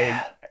 and then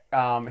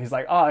he's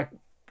like, oh,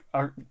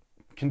 I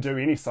can do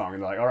any song.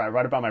 And they're like, all right,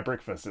 write about my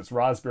breakfast. It's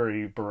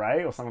raspberry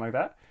beret or something like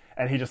that.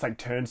 And he just like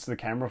turns to the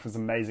camera with his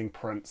amazing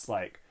Prince,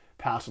 like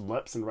pouted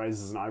lips and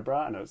raises an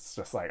eyebrow. And it's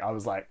just like, I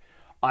was like,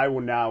 I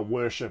will now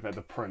worship at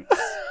the Prince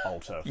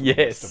altar for the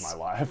rest of Yes. my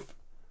life.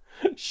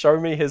 Show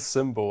me his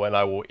symbol and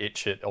I will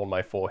etch it on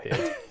my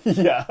forehead.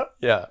 Yeah.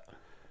 Yeah.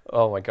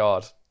 Oh my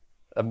god.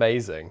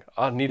 Amazing.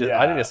 I need to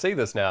Yeah. see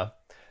this now.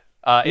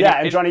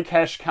 And Johnny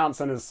Cash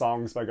counts in his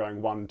songs by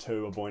going 1,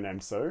 2, A Boy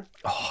Named Sue.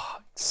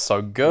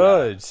 So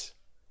good.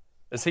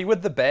 Is he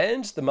with the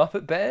band? The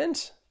Muppet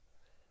Band?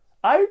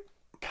 I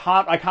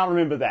can't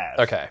remember that.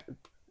 Okay.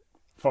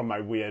 From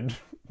my weird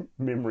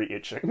memory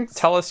etchings.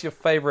 Tell us your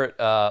favorite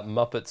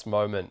Muppets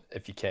moment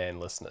if you can,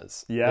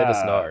 listeners. Let us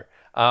Yeah.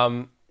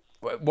 know.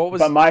 What was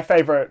But my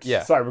favorite...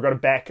 Yeah. Sorry, we've got to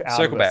back out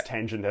Circle of this back.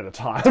 tangent at a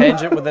time.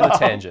 tangent within a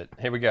tangent?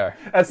 Here we go.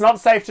 It's not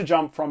safe to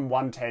jump from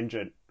a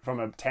tangent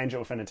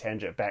within a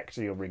tangent back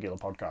to your regular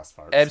podcast,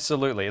 folks.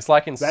 Absolutely. It's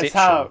like Inception.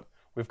 how-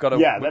 We've got to...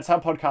 Yeah, that's how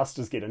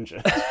podcasters get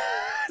injured.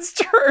 It's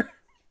true.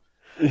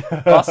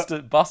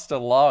 Bust a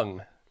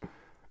lung.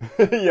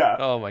 Yeah.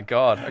 Oh my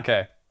god.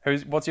 Okay.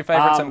 What's your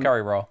favorite Tim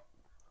Curry role?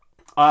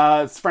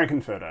 It's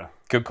Frankenfurter.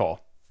 Good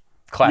call.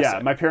 Classic. Yeah,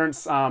 my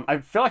parents... I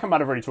feel like I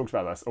might have already talked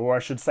about this, or I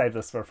should save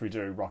this for if we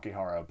do Rocky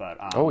Horror, but...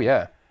 Oh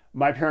yeah.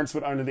 My parents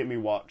would only let me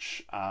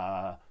watch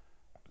part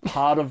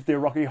of their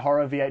Rocky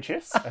Horror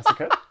VHS as a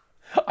kid.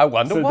 I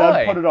wonder So why.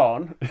 they'd put it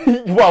on.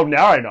 Well,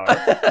 now I know.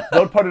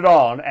 They'd put it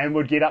on and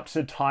would get up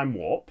to Time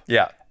Warp.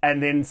 Yeah.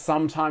 And then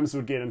sometimes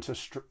would get into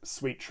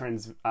Sweet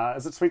is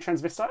it Sweet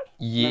Transvestite?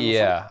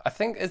 Yeah. I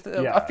think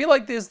Yeah. I feel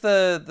like there's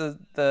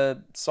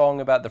the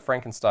song about the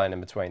Frankenstein in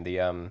between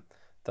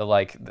the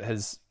like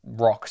his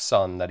rock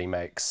son that he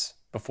makes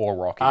before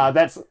Rocky.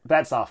 That's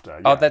after.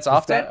 oh, yeah. that's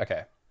 'Cause after.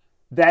 Okay.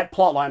 That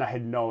plot line I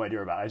had no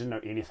idea about. I didn't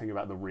know anything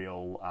about the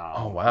real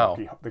wow.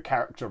 the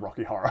character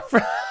Rocky Horror.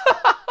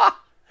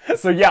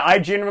 So yeah, I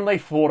genuinely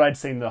thought I'd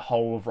seen the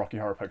whole of Rocky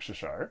Horror Picture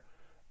Show.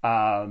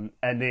 And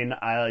then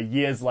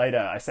years later,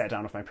 I sat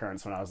down with my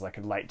parents when I was like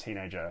a late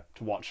teenager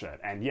to watch it.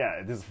 And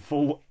yeah, there's a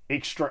full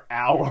extra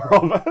hour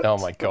of it. Oh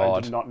my that I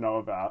God. did not know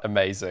about.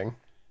 Amazing.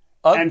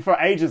 And for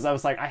ages, I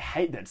was like, I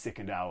hate that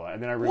second hour.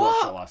 And then I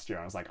rewatched it last year.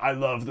 And I was like, I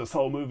love this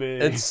whole movie.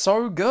 It's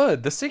so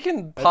good. The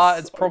second part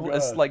is so probably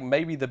it's good. like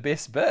maybe the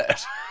best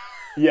bit.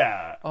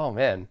 Yeah. Oh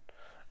man.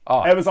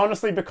 It was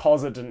honestly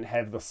because it didn't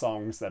have the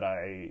songs that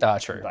I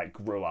True. like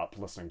grew up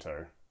listening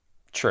to.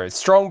 True.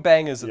 Strong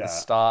bangers at Yeah. the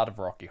start of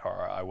Rocky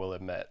Horror, I will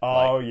admit.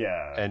 Oh Like,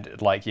 yeah.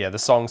 and like the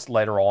songs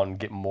later on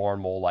get more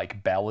and more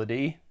like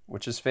ballady,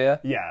 which is fair.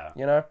 Yeah.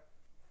 You know?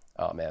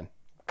 Oh man.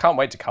 Can't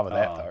wait to cover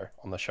that though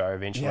on the show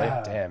eventually.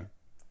 Yeah. Damn.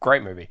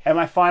 Great movie. And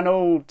my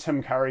final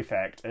Tim Curry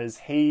fact is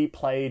he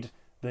played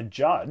the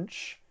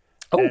judge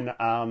in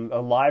a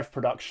live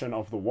production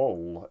of The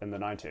Wall in the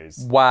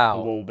 90s. Wow.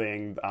 The Wall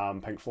being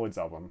Pink Floyd's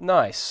album.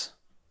 Nice.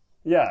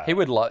 Yeah. He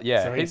would So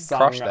he he'd sung,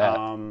 crush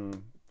that.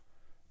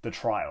 The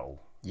Trial.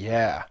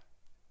 Yeah.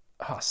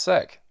 Oh,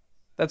 sick.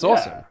 That's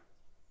awesome. Yeah.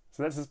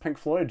 So that's his Pink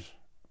Floyd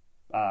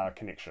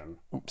connection.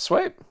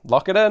 Sweet.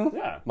 Lock it in.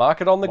 Yeah.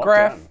 Mark it on the Locked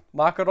graph. in.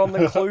 Mark it on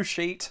the clue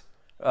sheet.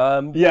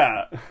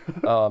 Yeah.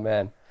 Oh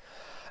man.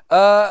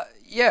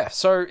 Yeah,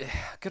 so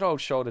good old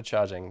shoulder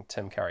charging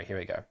Tim Curry. Here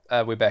we go.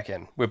 We're back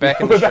in. We're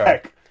back in the We're show.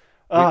 back.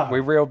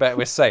 We're real back.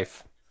 We're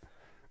safe.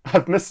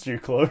 I've missed you,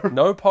 Clue.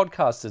 No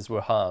podcasters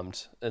were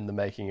harmed in the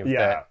making of Yeah.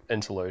 that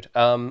interlude.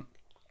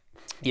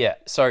 Yeah,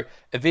 so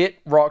Yvette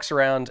rocks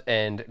around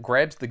and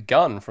grabs the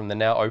gun from the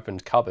now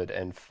opened cupboard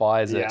and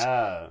fires it.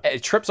 Yeah.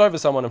 It trips over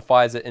someone and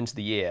fires it into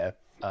the air,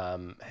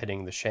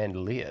 hitting the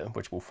chandelier,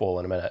 which will fall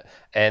in a minute,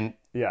 and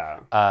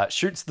Yeah.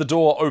 shoots the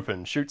door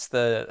open, shoots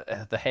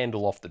the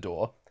handle off the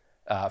door,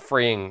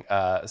 freeing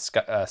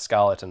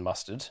Scarlet and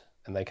Mustard,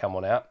 and they come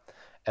on out.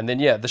 And then,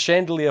 the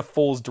chandelier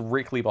falls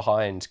directly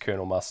behind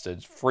Colonel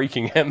Mustard,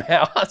 freaking him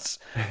out,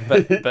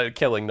 but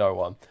killing no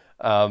one.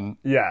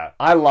 Yeah.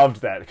 I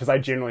loved that because I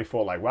genuinely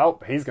thought like, well,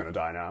 he's going to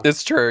die now.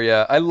 It's true,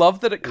 yeah. I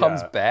love that it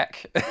comes Yeah.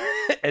 back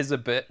as a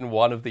bit in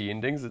one of the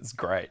endings. It's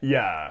great.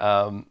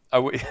 Yeah.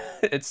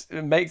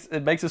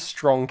 It makes a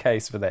strong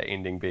case for that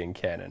ending being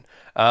canon.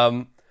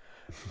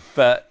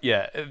 But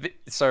yeah,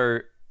 so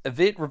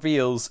Yvette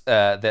reveals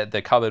that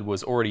the cupboard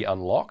was already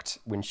unlocked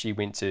when she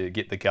went to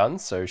get the gun,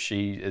 so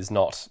she is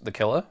not the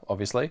killer,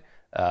 obviously.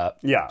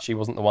 Yeah. She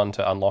wasn't the one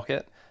to unlock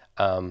it.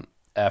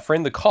 Our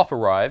friend the cop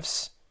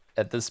arrives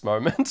at this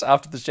moment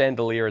after the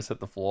chandelier has hit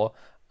the floor,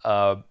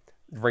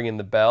 ringing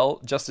the bell,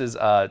 just as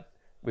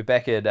we're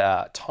back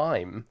at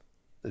Time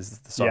is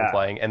the song Yeah.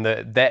 playing, and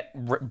that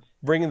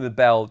ringing the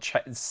bell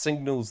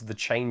signals the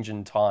change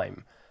in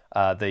time.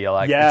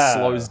 It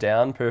slows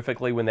down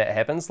perfectly when that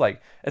happens.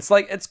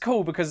 It's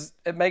cool because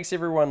it makes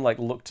everyone like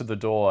look to the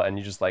door, and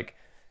you just like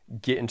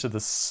get into the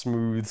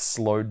smooth,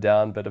 slowed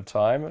down bit of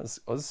time. It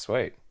was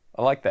sweet.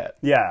 I like that.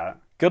 Yeah.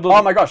 Good little...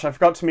 Oh my gosh, I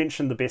forgot to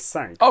mention the best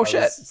sync. Oh, I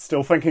shit. was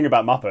still thinking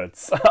about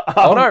Muppets.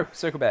 Oh no,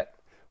 circle back.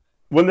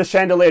 When the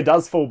chandelier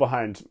does fall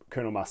behind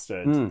Colonel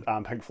Mustard,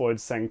 Pink Floyd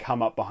sing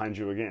 "Come Up Behind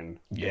You Again."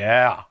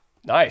 Yeah.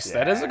 Nice. Yeah.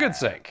 That is a good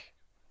sync.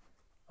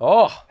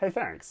 Oh. Hey,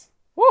 thanks.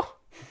 Woo.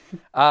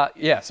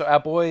 So our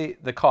boy,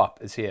 the cop,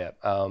 is here.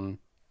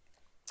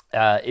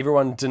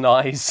 Everyone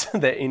denies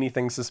that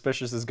anything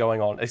suspicious is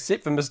going on,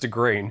 except for Mr.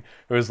 Green,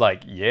 who is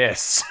like,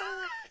 yes.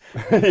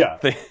 Yeah.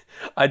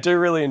 I do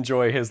really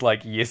enjoy his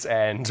like, yes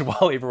and,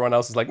 while everyone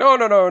else is like, no,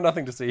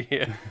 nothing to see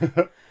here.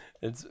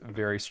 It's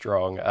very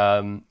strong.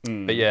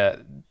 But yeah,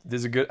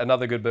 there's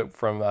another good bit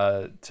from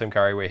Tim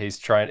Curry where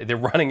they're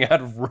running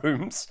out of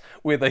rooms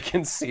where they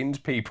can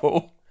send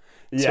people.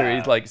 Yeah. So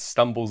he like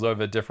stumbles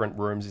over different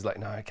rooms. He's like,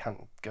 no, I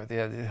can't go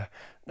there.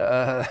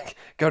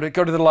 Go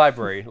to the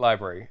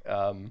library.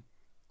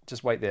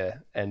 Just wait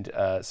there. And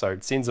so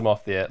it sends him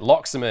off there,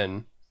 locks him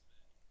in.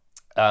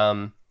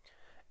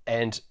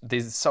 And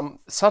there's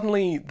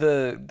suddenly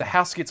the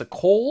house gets a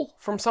call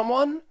from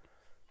someone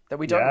that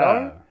we don't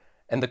know.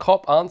 And the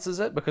cop answers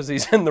it because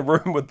he's in the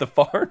room with the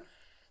phone.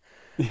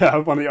 Yeah,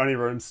 one of the only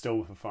rooms still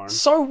with a phone.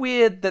 So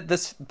weird that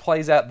this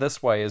plays out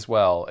this way as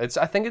well.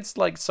 I think it's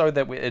like so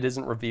that it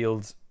isn't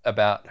revealed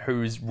about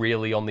who's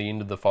really on the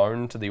end of the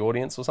phone to the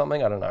audience or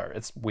something. I don't know.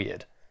 It's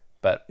weird,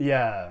 but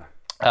yeah.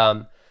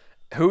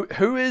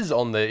 Who is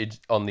on the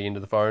end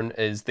of the phone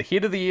is the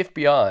head of the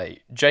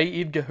FBI,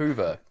 J. Edgar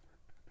Hoover,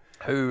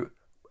 who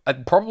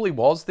probably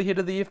was the head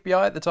of the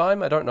FBI at the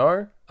time. I don't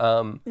know.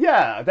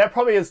 Yeah, that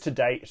probably is to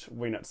date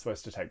when it's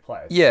supposed to take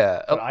place.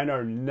 Yeah. But I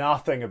know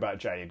nothing about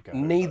J. Edgar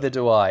Hoover. Neither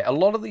do I. A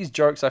lot of these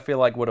jokes I feel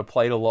like would have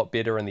played a lot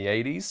better in the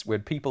 80s where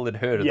people had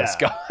heard of this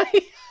guy.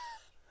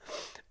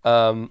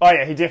 Oh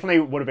yeah, he definitely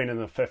would have been in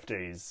the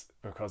 50s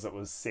because it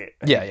was set.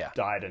 He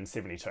died in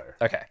 72.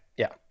 Okay,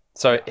 yeah.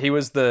 So he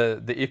was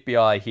the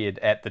FBI head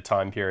at the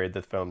time period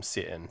the film's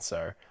set in.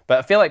 So, but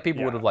I feel like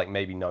people would have like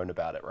maybe known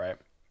about it, right?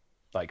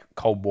 Like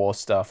Cold War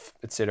stuff,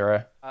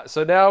 etc.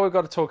 So now we've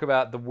got to talk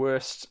about the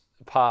worst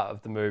part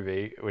of the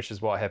movie, which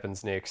is what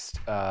happens next.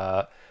 The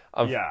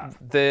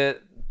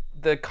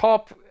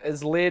cop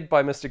is led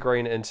by Mr.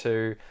 Green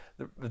into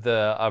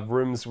the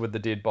rooms with the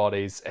dead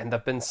bodies, and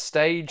they've been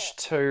staged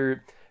to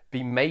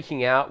be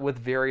making out with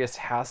various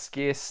house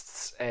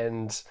guests,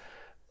 and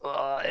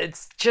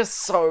it's just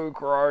so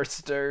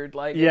gross, dude.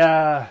 Like,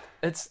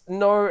 it's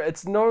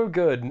no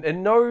good.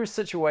 In no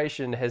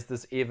situation has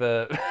this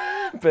ever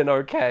been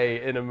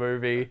okay in a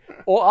movie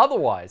or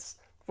otherwise,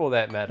 for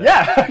that matter.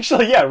 Yeah,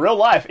 actually, real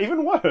life,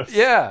 even worse.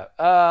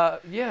 They're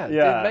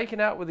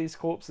making out with these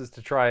corpses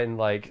to try and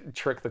like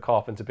trick the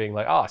cop into being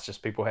like, oh, it's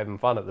just people having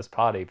fun at this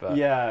party. But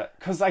yeah,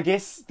 because I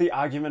guess the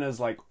argument is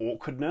like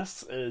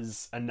awkwardness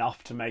is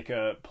enough to make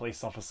a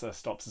police officer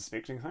stop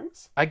suspecting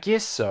things. I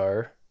guess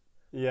so.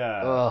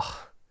 Yeah. Ugh.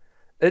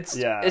 It's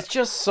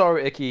just so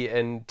icky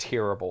and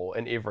terrible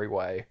in every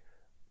way.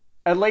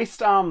 At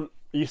least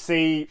you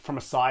see from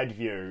a side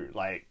view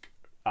like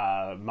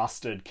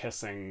Mustard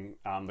kissing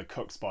the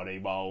cook's body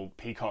while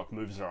Peacock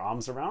moves her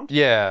arms around.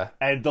 Yeah.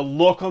 And the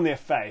look on their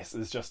face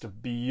is just a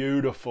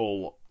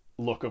beautiful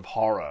look of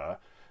horror.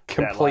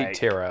 Complete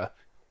terror.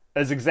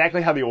 Is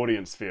exactly how the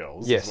audience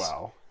feels as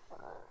well.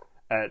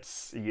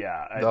 It's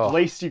at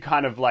least you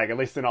kind of like, at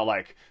least they're not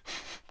like,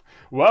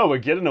 whoa, we're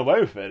getting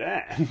away with it,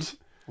 and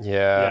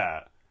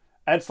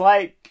it's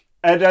like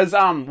it is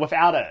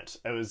without it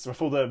was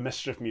with all the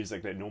mischief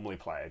music that normally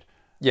played,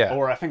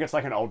 or I think it's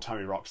like an old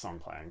timey rock song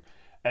playing.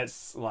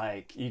 It's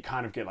like you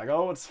kind of get like,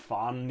 oh, it's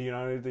fun, you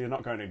know, they're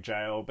not going to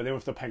jail. But then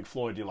with the Pink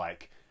Floyd, you're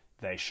like,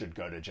 they should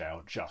go to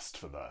jail just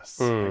for this.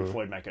 Pink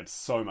Floyd make it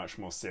so much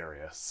more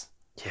serious.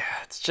 Yeah,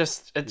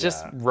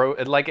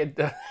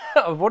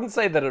 I wouldn't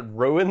say that it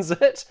ruins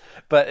it,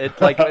 but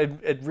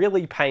it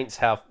really paints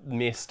how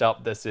messed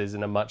up this is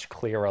in a much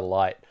clearer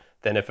light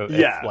than if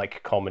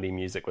like comedy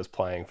music was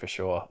playing, for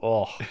sure.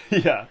 Oh.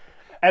 Yeah.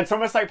 And it's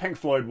almost like Pink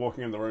Floyd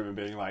walking in the room and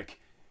being like,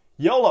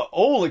 y'all are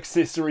all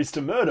accessories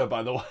to murder,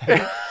 by the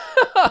way.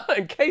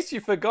 In case you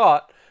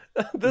forgot,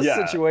 this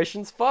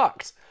situation's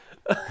fucked.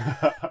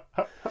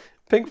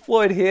 Pink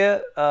Floyd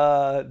here,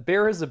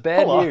 bearers of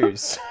bad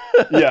news.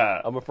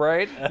 Yeah. I'm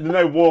afraid. And then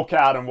they walk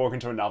out and walk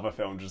into another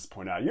film and just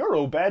point out, you're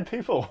all bad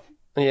people.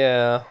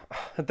 Yeah.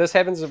 This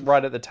happens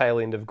right at the tail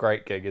end of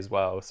Great Gig as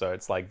well, so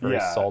it's like very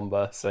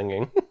somber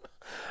singing.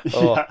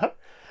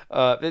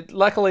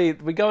 Luckily,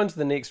 we go into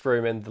the next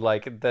room and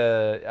like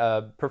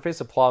the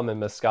Professor Plum and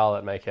Miss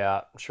Scarlet make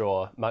out,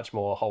 sure, much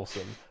more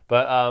wholesome.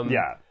 But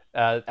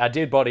our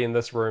dead body in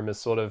this room has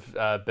sort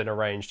of been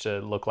arranged to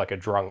look like a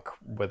drunk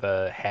with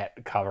a hat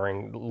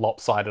covering,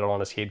 lopsided on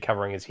his head,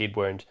 covering his head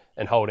wound,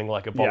 and holding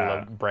like a bottle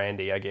of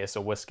brandy, I guess,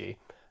 or whiskey.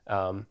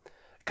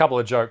 a couple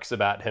of jokes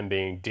about him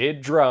being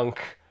dead drunk.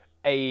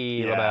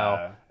 Hey, Yeah.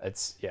 Lamau.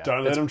 It's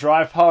Don't let him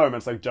drive home.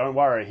 It's like, don't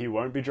worry, he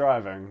won't be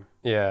driving.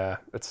 Yeah,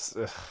 it's.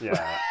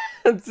 Yeah.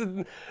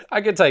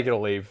 I could take it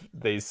or leave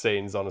these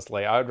scenes.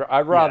 Honestly,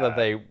 I'd rather Yeah.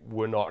 they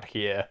were not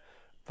here,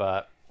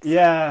 but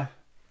Yeah.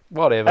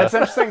 whatever. It's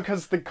interesting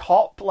because the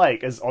cop,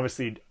 like, is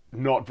obviously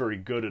not very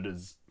good at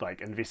his,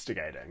 like,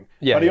 investigating.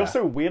 Yeah, But he yeah.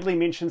 also weirdly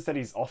mentions that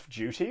he's off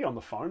duty on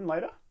the phone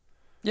later.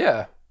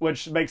 Yeah,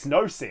 Which makes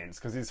no sense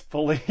because he's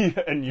fully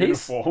in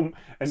uniform,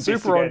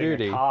 super on investigating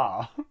duty. a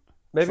car.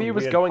 maybe Some he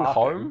was weird going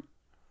parking. home.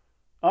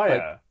 Oh,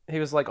 yeah. He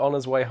was like on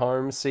his way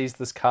home, sees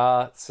this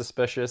car,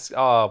 suspicious.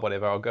 Oh,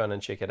 whatever. I'll go in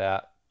and check it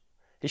out.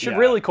 He should Yeah.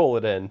 really call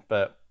it in,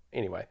 but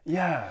anyway.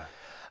 Yeah.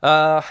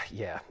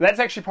 Yeah. That's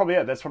actually probably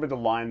it. That's probably the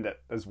line that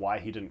is why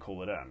he didn't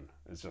call it in.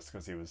 Is just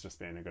because he was just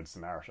being a good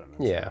Samaritan.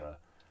 Instead of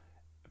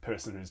a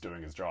person who's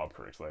doing his job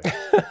correctly.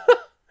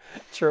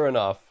 True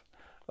enough.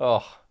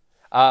 Oh,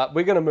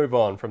 we're going to move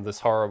on from this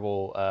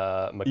horrible,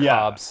 macabre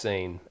Yeah.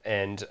 scene.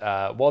 And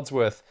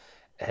Wadsworth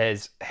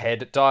has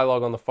had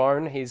dialogue on the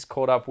phone. He's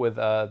caught up with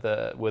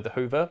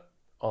Hoover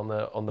on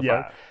the phone,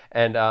 Yeah.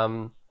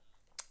 and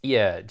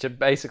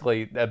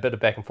basically a bit of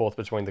back and forth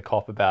between the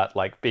cop about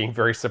like being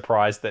very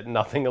surprised that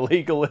nothing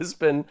illegal has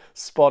been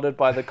spotted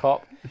by the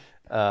cop.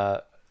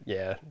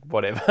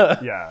 Whatever.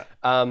 Yeah.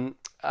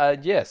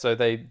 So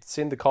they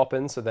send the cop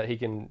in so that he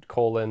can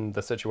call in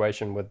the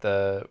situation with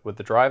the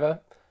driver,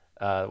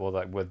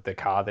 with the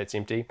car that's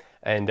empty,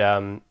 and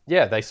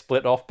they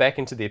split off back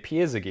into their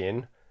peers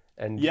again,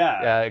 and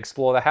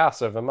explore the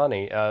house over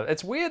money.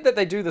 It's weird that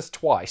they do this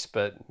twice,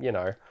 but you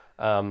know,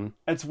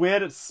 It's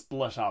weird it's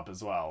split up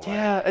as well.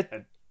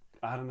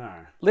 I don't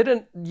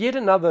know. Yet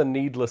another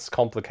needless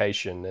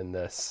complication in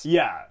this.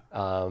 Yeah.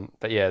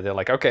 But yeah, they're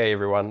like, okay,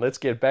 everyone, let's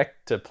get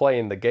back to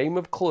playing the game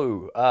of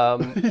Clue. Yeah,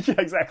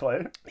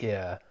 exactly.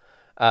 Yeah.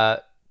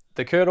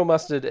 The Colonel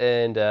Mustard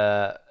and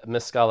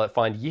Miss Scarlet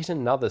find yet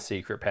another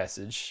secret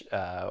passage,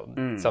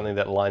 something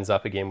that lines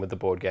up again with the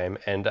board game.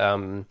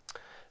 And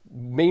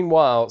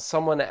meanwhile,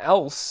 someone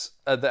else,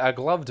 a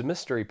gloved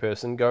mystery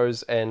person,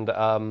 goes and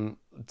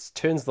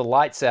turns the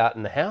lights out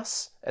in the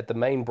house at the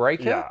main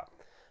breaker. Yeah.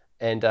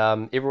 And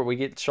we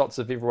get shots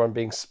of everyone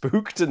being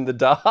spooked in the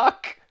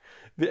dark.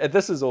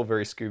 This is all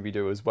very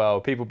Scooby-Doo as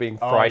well. People being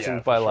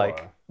frightened by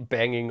like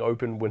banging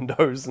open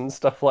windows and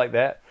stuff like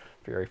that.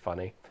 Very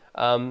funny.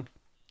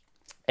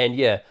 And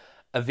yeah,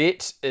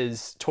 Yvette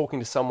is talking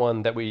to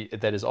someone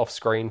that is off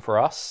screen for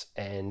us,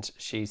 and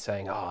she's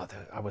saying, "Oh,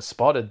 I was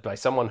spotted by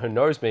someone who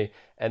knows me,"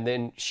 and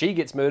then she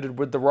gets murdered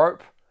with the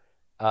rope.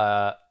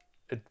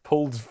 It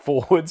pulled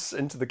forwards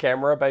into the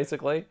camera,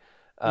 basically.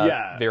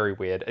 Very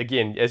weird.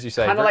 Again, as you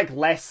say, Kind of like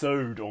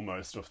lassoed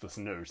almost with this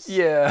noose.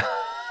 Yeah.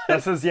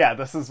 This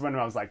is when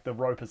I was like, the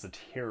rope is a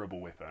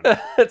terrible weapon.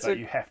 It's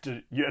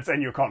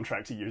in your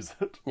contract to use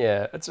it.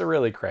 Yeah, it's a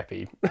really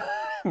crappy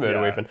murder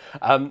weapon.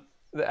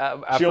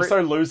 She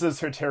also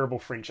loses her terrible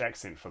French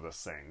accent for this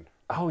scene.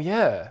 Oh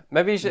yeah,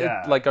 maybe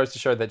it goes to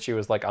show that she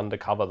was like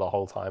undercover the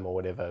whole time or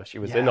whatever. She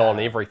was in on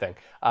everything.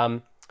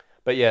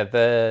 But yeah,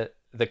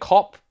 the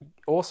cop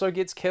also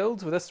gets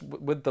killed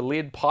with the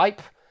lead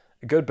pipe.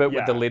 A good bit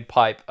with the lead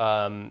pipe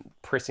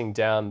pressing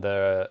down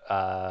the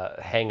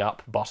hang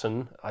up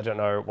button. I don't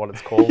know what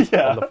it's called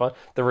on the phone.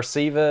 The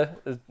receiver.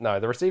 No,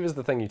 the receiver's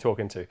the thing you talk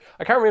into.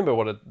 I can't remember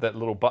what that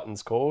little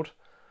button's called.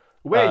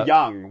 We're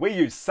young. We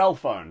use cell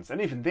phones,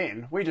 and even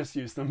then, we just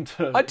use them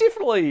to I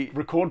definitely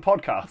record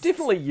podcasts.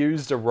 Definitely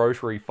used a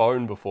rotary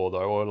phone before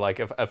though, or like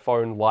a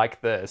phone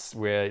like this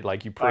where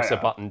like you press a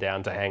button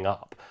down to hang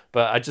up.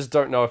 But I just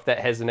don't know if that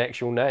has an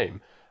actual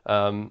name.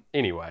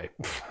 Anyway,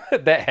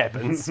 that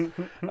happens.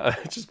 I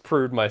just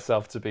proved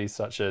myself to be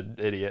such an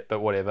idiot, but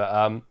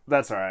whatever.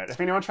 That's alright.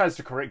 If anyone tries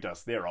to correct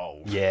us, they're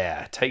old.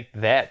 Yeah, take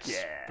that,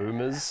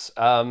 boomers.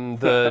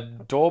 The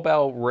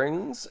doorbell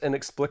rings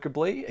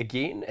inexplicably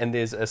again, and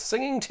there's a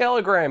singing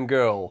telegram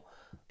girl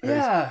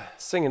who's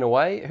singing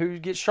away who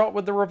gets shot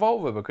with the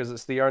revolver because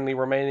it's the only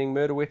remaining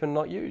murder weapon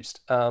not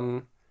used.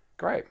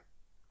 Great.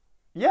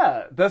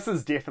 Yeah, this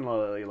is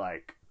definitely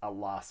like a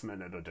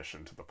last-minute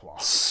addition to the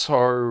plot.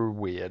 So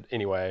weird.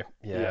 Anyway,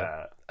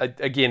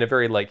 again, a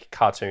very like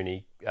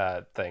cartoony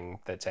thing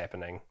that's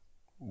happening.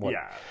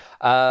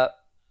 So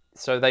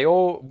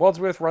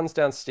Wadsworth runs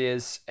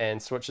downstairs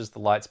and switches the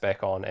lights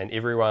back on, and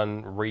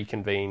everyone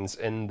reconvenes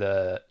in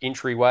the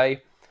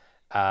entryway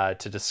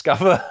to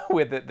discover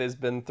whether there's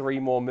been 3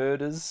 more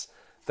murders.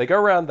 They go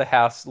around the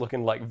house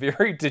looking like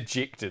very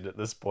dejected at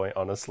this point,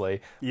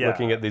 honestly,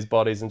 looking at these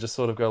bodies and just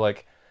sort of go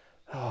like,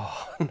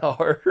 oh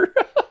no.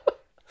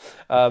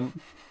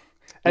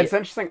 It's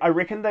interesting. I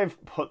reckon they've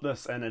put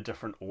this in a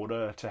different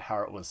order to how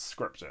it was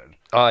scripted.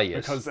 Ah,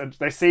 yes. Because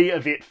they see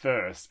Yvette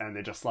first, and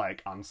they're just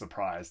like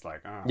unsurprised,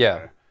 like, oh,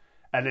 okay.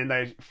 And then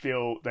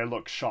they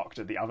look shocked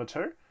at the other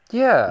 2.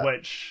 Yeah.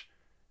 Which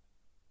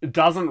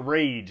doesn't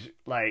read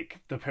like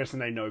the person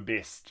they know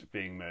best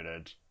being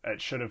murdered. It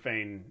should have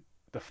been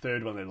the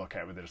third one they look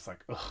at where they're just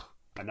like, ugh.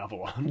 another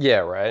one. Yeah,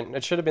 right.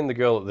 It should have been the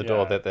girl at the door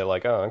Yeah. that they're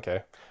like, oh,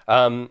 okay.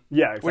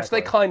 Yeah, Which they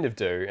exactly. kind of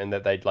do, in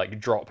that they'd like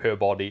drop her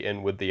body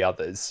in with the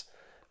others.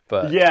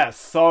 But Yeah,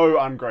 so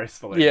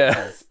ungracefully. Yeah.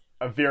 Which is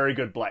a very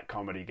good black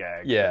comedy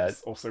gag. Yeah.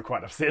 It's also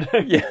quite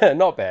upsetting. yeah,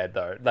 not bad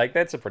though. Like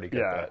that's a pretty good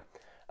Yeah. bit.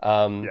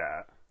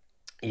 Yeah.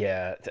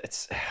 Yeah,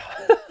 it's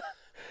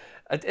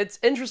it's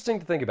interesting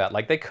to think about.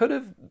 Like they could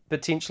have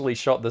potentially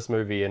shot this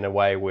movie in a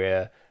way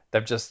where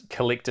they've just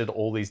collected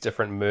all these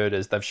different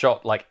murders. They've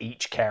shot like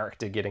each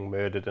character getting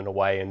murdered in a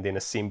way and then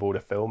assembled a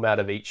film out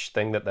of each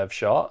thing that they've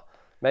shot.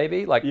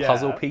 Maybe like Yeah.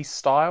 puzzle piece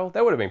style.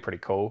 That would have been pretty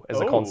cool as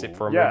a concept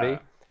for a yeah. movie.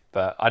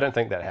 But I don't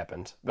think that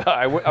happened. But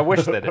I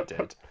wish that it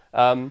did.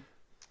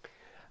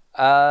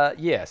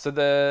 Yeah,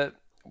 so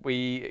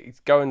we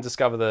go and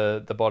discover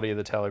the body of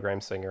the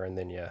telegram singer and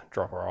then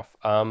drop her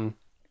off.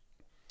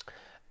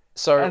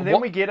 So And then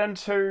we get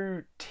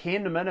into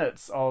 10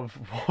 minutes of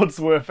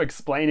Wadsworth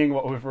explaining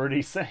what we've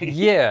already seen.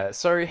 yeah,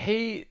 so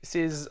he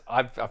says,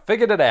 I've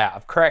figured it out.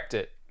 I've cracked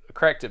it.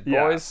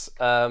 Yeah. Boys.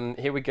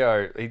 Here we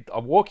go.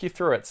 I'll walk you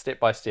through it step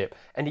by step.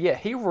 And yeah,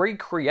 he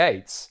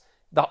recreates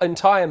the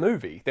entire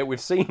movie that we've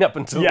seen up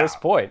until Yeah. this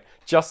point.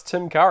 Just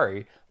Tim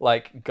Curry,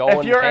 like, going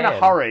If you're in a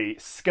ham. hurry,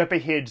 skip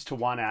ahead to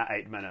 1 hour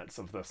 8 minutes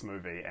of this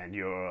movie and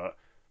you're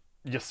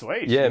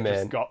sweet. Yeah, You've man.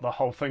 just got the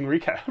whole thing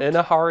recapped. In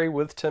a Hurry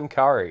with Tim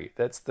Curry.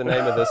 That's the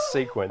name of this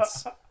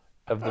sequence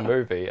of the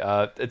movie.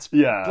 It's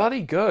Yeah.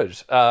 bloody good.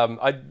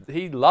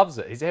 He loves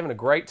it. He's having a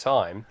great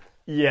time.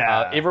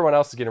 Yeah. Everyone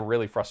else is getting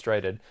really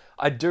frustrated.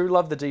 I do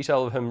love the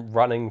detail of him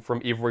running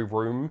from every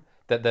room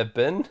that they've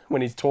been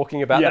when he's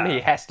talking about them. Yeah. He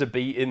has to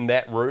be in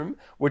that room,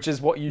 which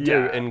is what you do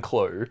Yeah. in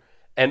Clue.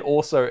 And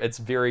also, it's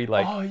very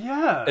like Oh,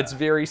 yeah. it's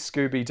very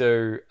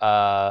Scooby-Doo,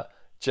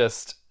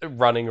 just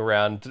running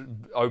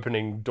around,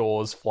 opening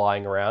doors,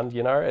 flying around,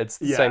 you know? It's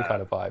the same Yeah.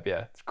 kind of vibe,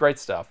 yeah. It's great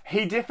stuff.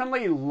 He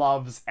definitely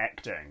loves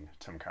acting,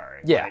 Tim Curry.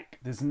 Yeah. Like,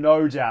 there's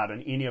no doubt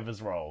in any of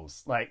his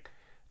roles. Like,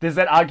 there's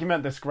that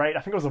argument that's great. I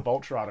think it was a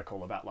Vulture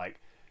article about, like,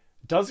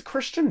 does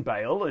Christian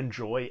Bale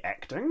enjoy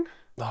acting?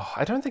 Oh,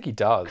 I don't think he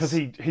does. Because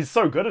he's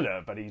so good at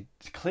it, but he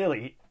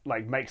clearly,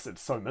 like, makes it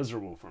so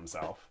miserable for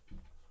himself.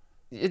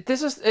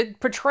 It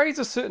portrays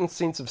a certain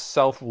sense of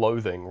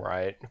self-loathing,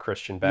 right,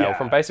 Christian Bale, Yeah.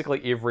 from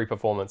basically every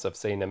performance I've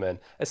seen him in.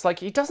 It's like,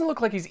 he doesn't look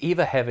like he's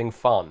ever having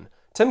fun.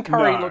 Tim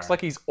Curry No. looks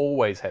like he's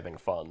always having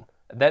fun.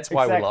 That's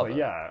why we love it.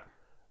 yeah.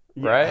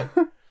 Right?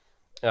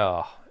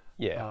 Oh,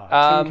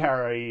 yeah. Tim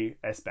Curry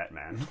as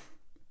Batman.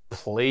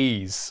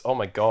 Please. Oh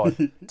my god.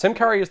 Tim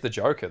Curry is the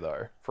Joker,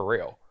 though, for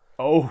real.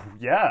 Oh,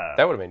 yeah.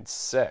 That would have been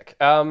sick.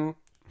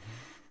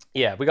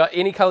 Yeah, we got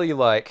Any Color You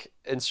Like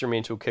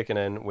instrumental kicking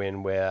in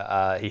when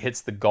he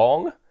hits the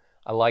gong.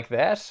 I like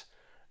that.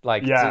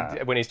 Like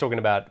Yeah. when he's talking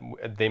about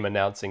them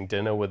announcing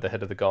dinner with the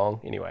hit of the gong.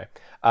 Anyway,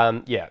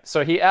 yeah.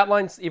 So he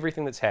outlines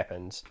everything that's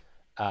happened,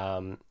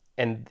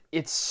 and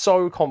it's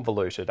so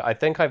convoluted. I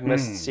think I've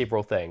missed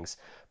several things,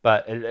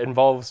 but it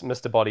involves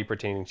Mr. Body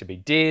pretending to be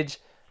dead,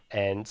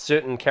 and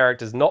certain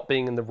characters not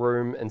being in the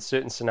room in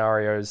certain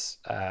scenarios,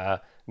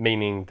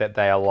 meaning that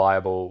they are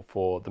liable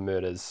for the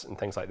murders and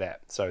things like that.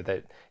 So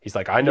that he's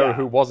like, I know Yeah.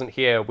 who wasn't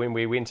here when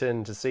we went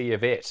in to see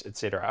Yvette,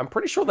 etc. I'm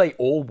pretty sure they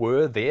all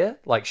were there,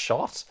 like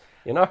shot,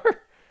 you know?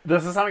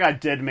 This is something I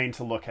did mean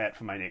to look at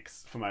for my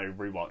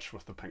rewatch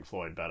with the Pink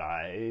Floyd, but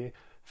I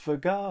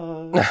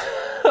forgot.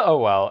 Oh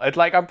well,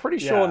 I'm pretty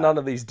sure Yeah. none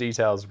of these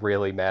details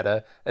really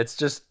matter. It's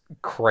just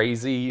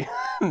crazy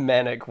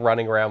manic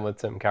running around with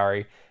Tim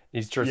Curry.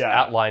 He's just Yeah.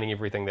 outlining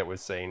everything that we've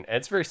seen.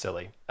 It's very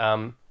silly.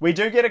 We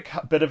do get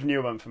a bit of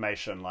new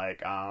information,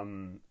 like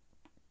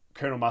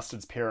Colonel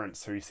Mustard's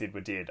parents, who he said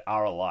were dead,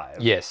 are alive.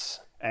 Yes.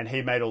 And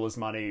he made all his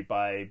money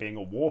by being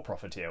a war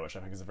profiteer, which I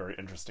think is a very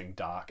interesting,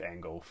 dark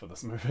angle for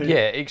this movie.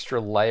 Yeah, extra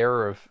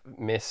layer of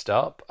messed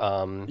up.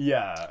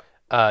 Yeah.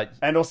 Uh,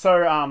 And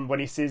also, when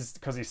he says,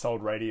 because he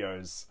sold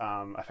radios,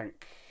 I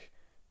think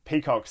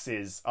Peacock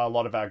says a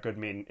lot of our good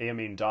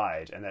airmen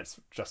died, and that's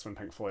just when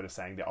Pink Floyd is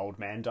saying the old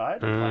man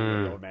died,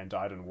 implying the old man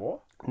died in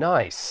war.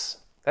 Nice.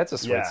 That's a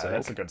sweet Yeah, sync.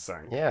 that's a good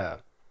sing. Yeah.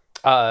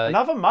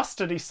 Another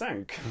mustardy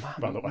sync,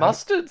 by the way.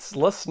 Mustard's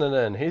listening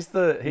in. He's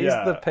the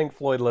Yeah. Pink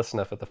Floyd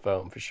listener for the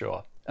film for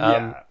sure.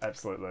 Yeah,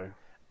 absolutely.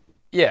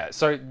 Yeah,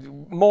 so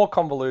more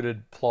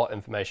convoluted plot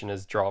information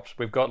is dropped.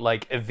 We've got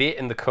like Yvette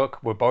and the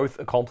cook were both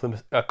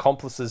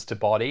accomplices to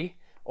Body,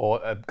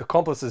 or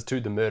accomplices to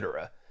the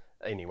murderer.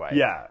 Anyway,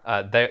 Yeah.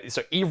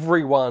 So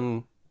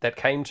everyone that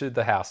came to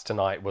the house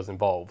tonight was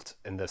involved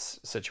in this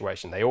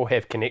situation. They all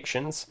have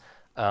connections.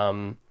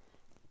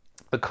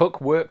 The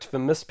cook worked for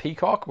Miss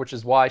Peacock, which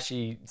is why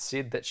she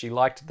said that she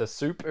liked the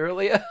soup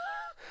earlier.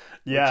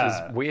 Yeah. Which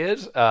is weird.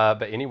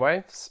 But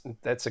anyway,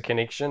 that's a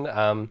connection.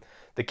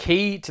 The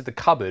key to the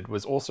cupboard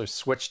was also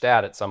switched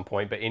out at some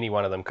point, but any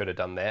one of them could have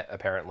done that,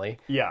 apparently.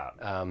 Yeah.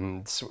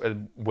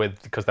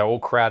 Because they were all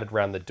crowded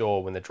around the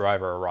door when the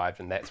driver arrived,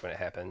 and that's when it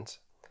happened.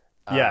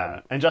 Yeah,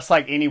 and just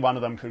like any one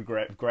of them could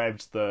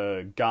grabbed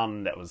the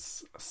gun that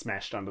was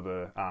smashed under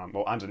the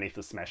underneath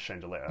the smashed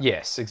chandelier.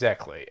 Yes,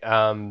 exactly.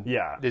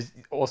 Yeah. There's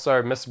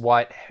also Miss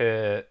White.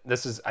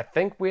 This is, I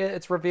think, where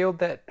it's revealed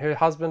that her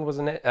husband was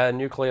a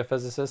nuclear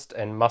physicist,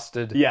 and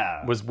Mustard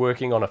was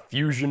working on a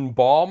fusion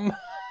bomb.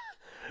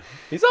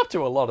 He's up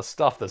to a lot of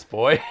stuff, this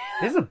boy.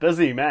 He's a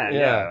busy man.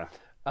 Yeah.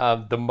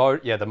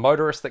 The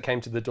motorist that came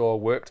to the door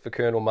worked for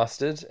Colonel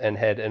Mustard and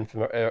had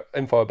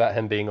info about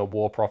him being a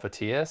war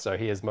profiteer, so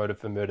he has motive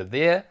for murder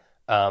there.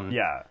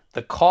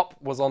 The cop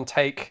was on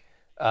take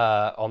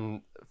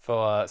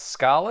for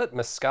Scarlet,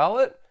 Miss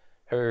Scarlet,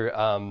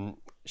 who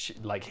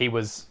he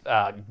was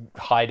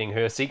hiding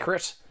her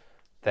secret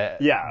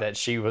that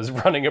she was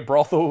running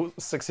a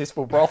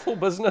successful brothel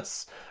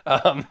business.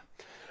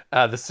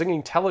 The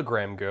singing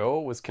telegram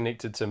girl was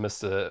connected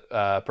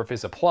to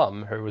Professor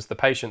Plum, who was the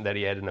patient that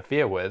he had an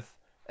affair with,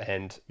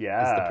 and is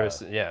the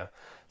person. Yeah,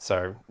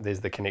 so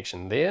there's the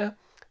connection there.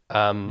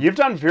 You've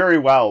done very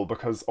well,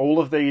 because all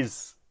of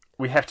these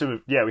we have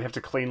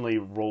to cleanly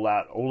rule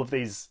out all of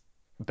these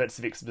bits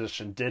of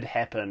exposition did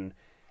happen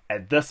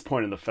at this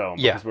point in the film,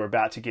 because we're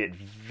about to get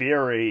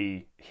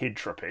very head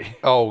trippy.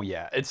 Oh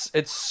yeah, it's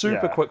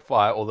super quick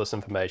fire, all this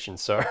information,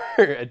 so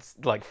it's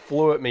like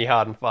flew at me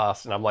hard and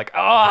fast, and I'm like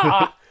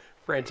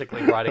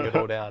frantically writing it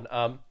all down.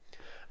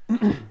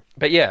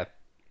 But yeah,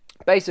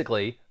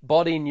 basically,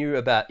 Body knew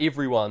about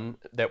everyone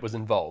that was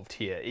involved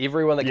here.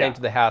 Everyone that came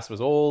to the house was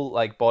all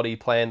like, Body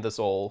planned this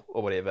all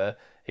or whatever.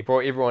 He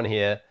brought everyone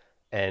here,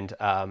 and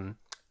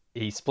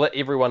he split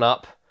everyone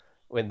up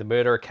when the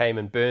murderer came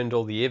and burned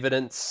all the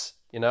evidence,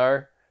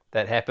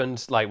 that happened.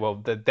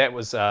 That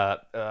was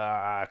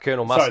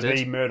Colonel Mustard. So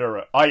the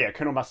murderer. Oh yeah,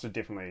 Colonel Mustard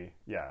definitely.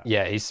 Yeah.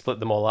 Yeah, he split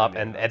them all up,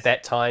 and at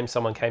that time,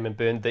 someone came and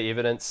burned the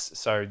evidence.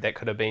 So that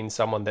could have been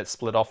someone that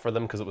split off for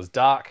them because it was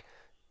dark,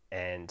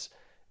 and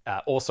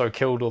also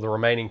killed all the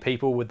remaining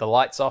people with the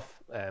lights off.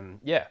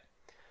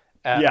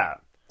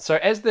 So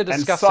as they're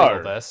discussing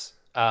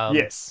all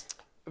this,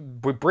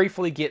 we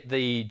briefly get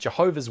the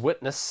Jehovah's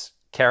Witness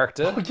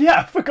character. Oh, yeah,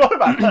 I forgot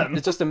about him.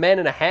 It's just a man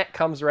in a hat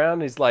comes around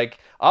and he's like,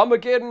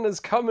 Armageddon is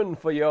coming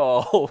for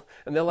y'all.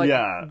 And they're like,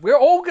 we're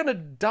all going to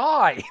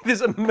die. There's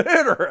a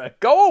murderer.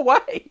 Go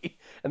away.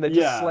 And they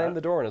just slam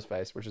the door in his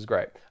face, which is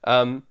great.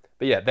 But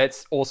yeah,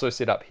 that's also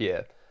set up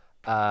here.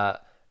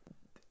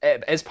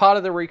 As part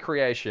of the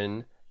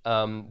recreation,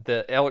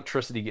 the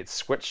electricity gets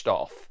switched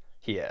off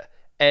here.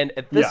 And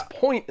at this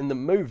point in the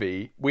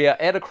movie, we are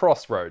at a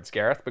crossroads,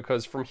 Gareth,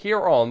 because from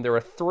here on, there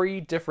are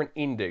 3 different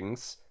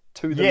endings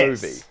to the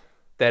movie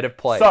that have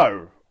played.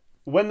 So,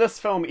 when this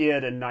film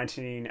aired in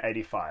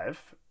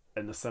 1985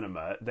 in the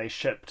cinema, they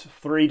shipped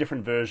 3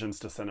 different versions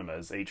to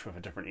cinemas, each with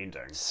a different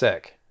ending.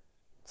 Sick.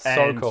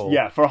 So cool.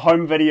 Yeah, for a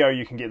home video,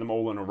 you can get them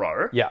all in a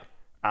row. Yeah.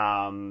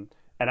 And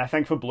I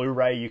think for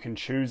Blu-ray, you can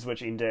choose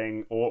which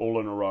ending, or all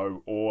in a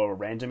row, or a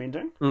random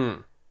ending.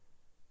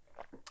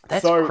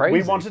 That's crazy.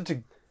 We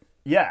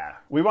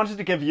wanted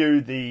to give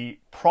you the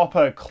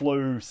proper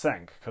Clue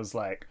sync, because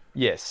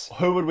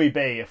who would we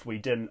be if we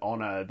didn't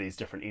honor these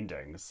different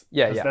endings?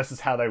 Because this is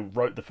how they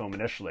wrote the film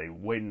initially.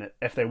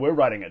 If they were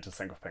writing it to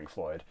sync with Pink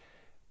Floyd,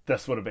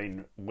 this would have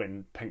been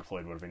when Pink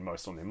Floyd would have been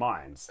most on their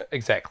minds.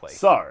 Exactly.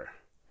 So,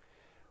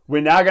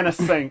 we're now going to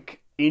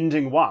sync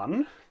ending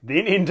 1,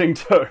 then ending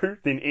 2,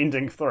 then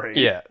ending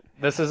 3. Yeah,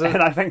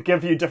 and I think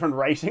give you different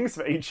ratings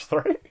for each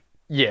 3.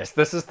 Yes,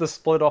 this is the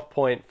split off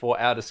point for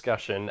our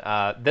discussion.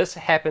 This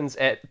happens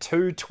at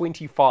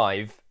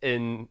 2:25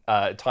 in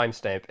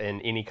timestamp in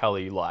any color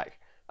you like.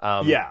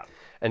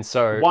 And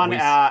so 1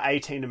 hour,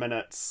 18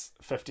 minutes,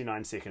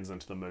 59 seconds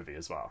into the movie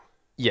as well.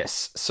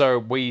 Yes, so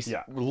we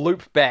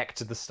loop back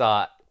to the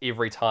start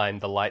every time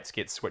the lights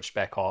get switched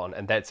back on,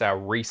 and that's our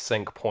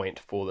resync point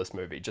for this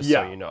movie, just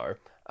so you know.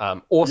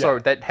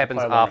 That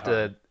happens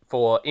after,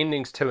 for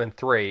endings 2 and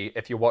 3,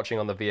 if you're watching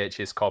on the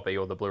VHS copy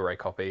or the Blu-ray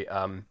copy,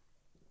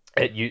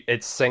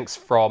 it syncs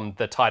from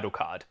the title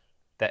card,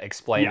 that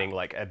explaining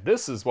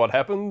this is what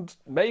happened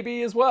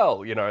maybe as well,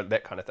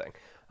 that kind of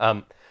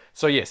thing.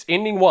 So yes,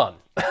 ending 1.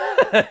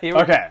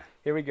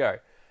 Here we go.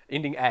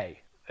 Ending A,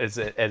 as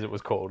it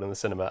was called in the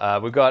cinema.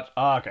 We've got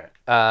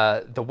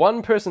the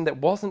one person that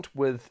wasn't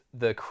with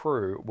the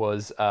crew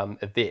was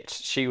Yvette.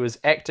 She was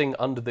acting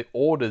under the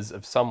orders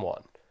of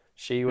someone.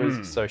 She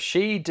was so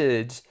she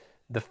did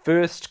the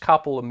first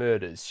couple of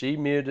murders. She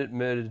murdered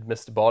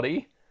Mr.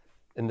 Body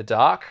in the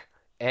dark,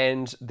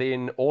 and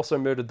then also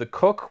murdered the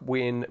cook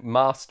when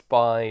masked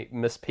by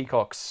Miss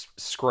Peacock's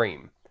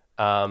scream.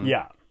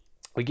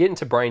 We get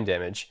into brain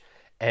damage,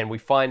 and we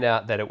find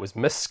out that it was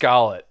Miss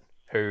Scarlet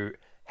who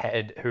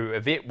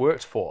Yvette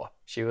worked for.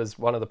 She was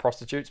one of the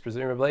prostitutes,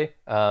 presumably.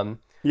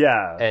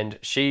 And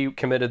she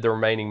committed the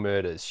remaining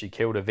murders. She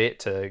killed Yvette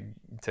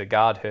to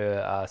guard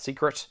her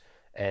secret,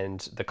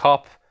 and the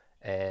cop,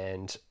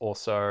 and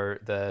also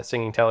the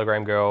singing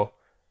telegram girl.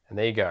 And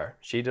there you go.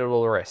 She did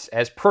all the rest.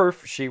 As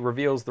proof, she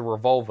reveals the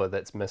revolver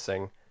that's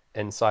missing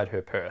inside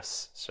her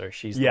purse. So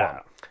she's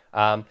the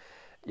one.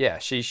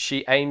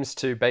 She aims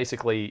to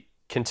basically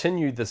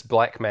continue this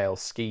blackmail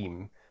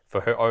scheme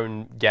for her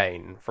own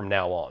gain from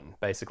now on.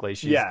 Basically,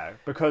 she's Yeah,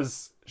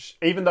 because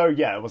even though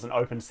it was an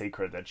open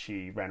secret that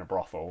she ran a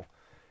brothel,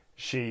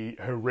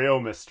 her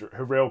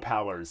real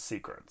power is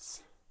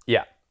secrets,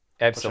 yeah, which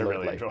I absolutely.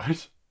 really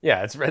enjoyed.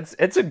 Yeah,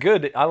 it's a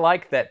good. I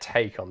like that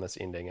take on this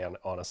ending.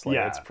 Honestly,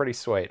 Yeah. it's pretty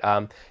sweet.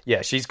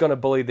 Yeah, she's gonna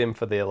bully them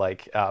for their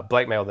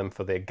blackmail them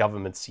for their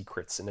government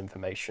secrets and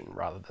information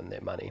rather than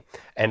their money.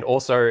 And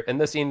also in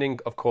this ending,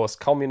 of course,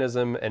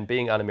 communism and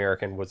being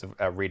un-American was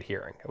a red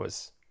herring. It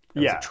was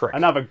a trick.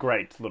 Another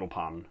great little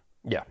pun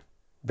Yeah,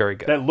 very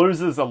good. that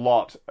loses a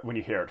lot when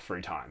you hear it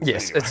 3 times.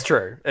 Yes, anyway. it's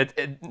true.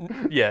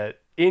 Yeah,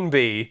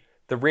 NB.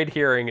 The red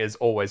herring is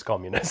always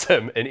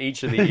communism in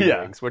each of the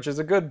endings, which is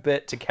a good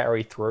bit to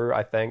carry through,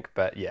 I think.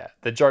 But yeah,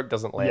 the joke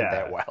doesn't land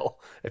that well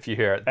if you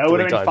hear it. It would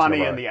have three been times funny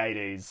a in row. the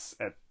 80s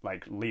at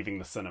leaving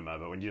the cinema,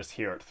 but when you just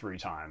hear it 3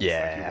 times,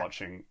 Yeah.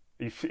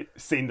 you've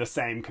seen the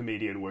same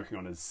comedian working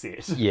on his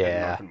set. Yeah.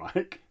 at an open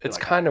mic. It's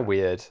kind of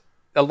weird.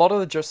 A lot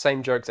of the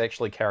same jokes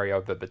actually carry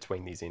over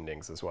between these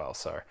endings as well.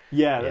 So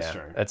that's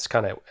true. it's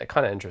kind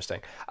of interesting.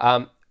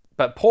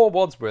 But Paul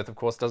Wadsworth, of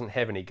course, doesn't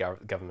have any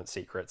government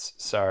secrets,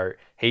 so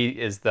he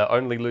is the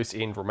only loose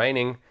end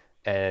remaining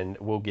and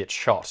will get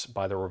shot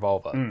by the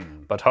revolver.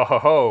 But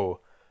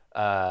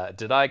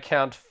did I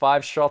count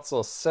 5 shots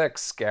or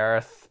 6,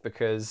 Gareth?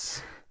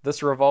 Because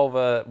this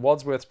revolver,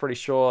 Wadsworth's pretty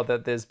sure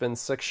that there's been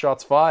 6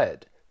 shots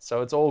fired,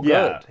 so it's all good.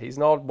 Yeah. He's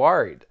not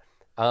worried.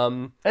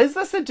 Is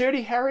this a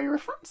Dirty Harry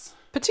reference?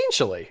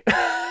 Potentially.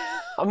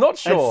 I'm not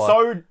sure. It's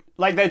so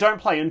they don't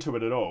play into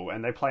it at all,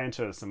 and they play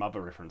into some other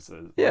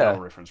references. Yeah.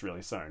 Another reference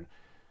really soon.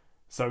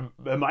 So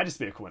it might just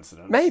be a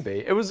coincidence.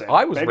 Maybe it was.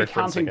 I was maybe referencing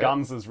counting it.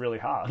 guns is really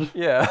hard.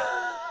 Yeah.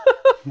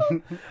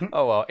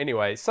 Oh well.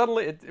 Anyway,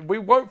 suddenly we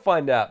won't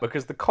find out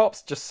because the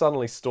cops just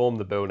suddenly storm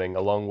the building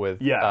along with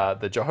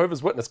the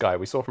Jehovah's Witness guy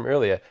we saw from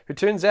earlier, who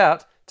turns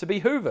out to be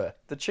Hoover,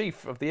 the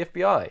chief of the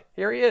FBI.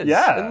 Here he is,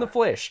 in the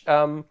flesh.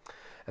 And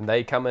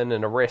they come in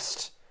and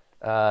arrest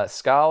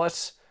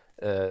Scarlett.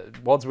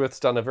 Wadsworth's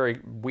done a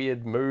very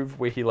weird move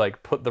where he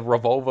put the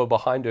revolver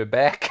behind her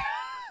back.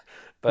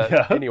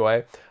 But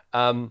anyway,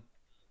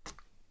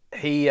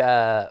 he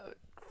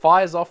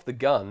fires off the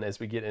gun as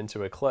we get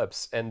into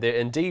Eclipse, and there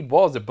indeed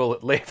was a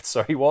bullet left,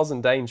 so he was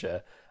in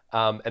danger.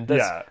 And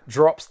this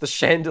drops the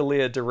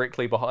chandelier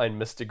directly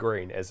behind Mr.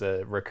 Green as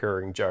a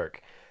recurring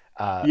joke.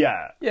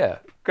 Yeah,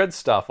 good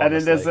stuff, honestly. And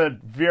then there's a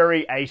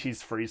very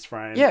 80s freeze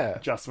frame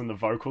just when the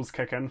vocals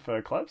kick in for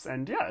Eclipse,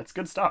 and it's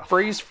good stuff.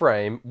 Freeze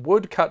frame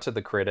would cut to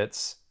the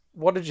credits.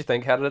 What did you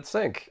think? How did it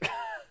sync?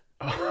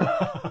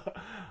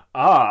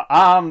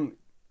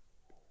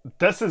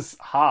 This is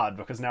hard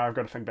because now I've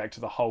got to think back to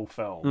the whole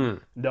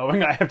film,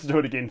 knowing I have to do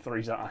it again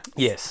 3 times.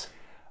 Yes.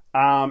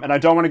 And I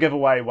don't want to give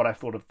away what I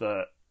thought of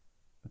the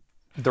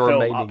film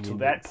remaining up to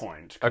that endings.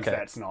 point, because Okay.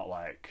 that's not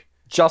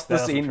Just that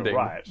this doesn't feel ending.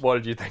 right. What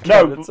did you think? No,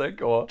 How did it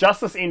sync? Or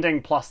just this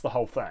ending plus the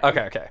whole thing.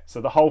 okay.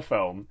 So the whole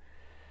film.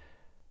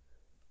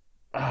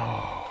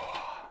 Oh,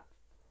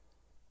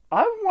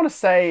 I want to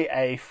say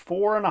a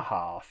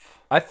 4.5.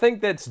 I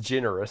think that's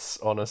generous,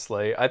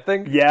 honestly. I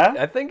think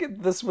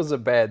this was a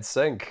bad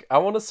sync. I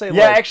want to say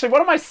Actually,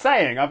 what am I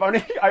saying?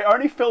 I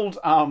only filled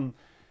 1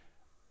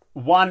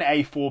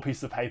 A4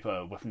 piece of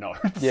paper with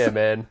notes. Yeah,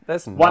 man,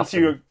 that's nothing. Once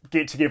you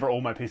get together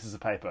all my pieces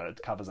of paper,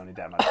 it covers only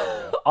that much.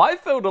 I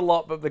filled a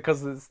lot, but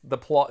because the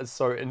plot is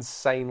so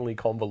insanely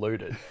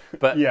convoluted.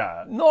 But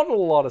not a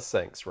lot of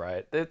syncs,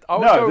 right? There's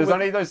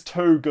only those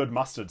 2 good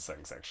mustard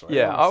syncs, actually.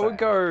 Yeah, I would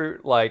go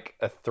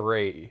a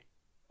 3,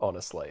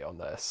 honestly, on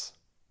this.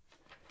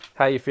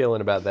 How you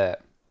feeling about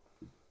that?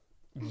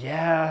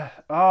 Yeah.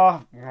 A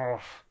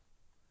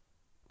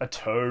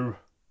 2.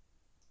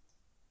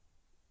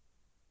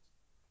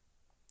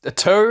 A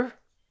 2?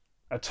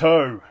 A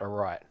 2. All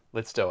right,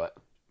 let's do it.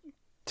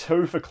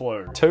 2 for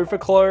Clue. 2 for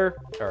Clue.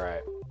 All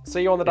right.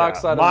 See you on the dark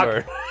side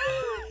of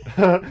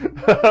the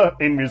moon.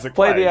 In music.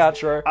 Play the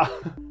outro.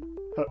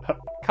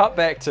 Cut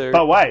back to.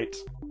 But wait.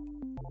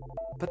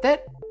 But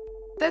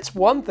that's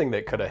one thing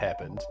that could have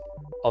happened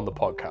on the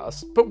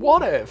podcast. But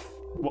what if?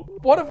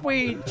 What if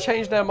we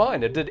changed our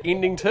mind and did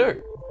ending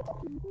 2?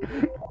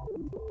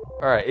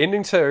 All right,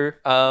 ending 2.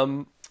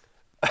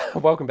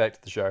 Welcome back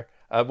to the show.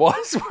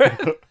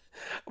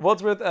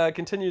 Wadsworth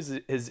continues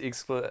his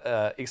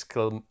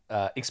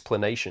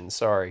explanation.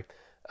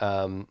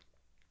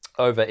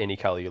 Over Any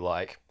Color You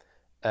Like.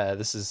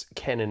 This is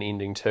canon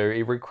ending 2.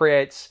 He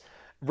recreates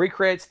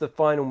the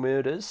final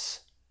murders,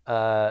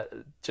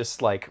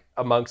 just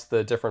amongst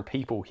the different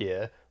people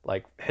here.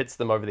 Hits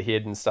them over the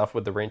head and stuff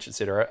with the wrench,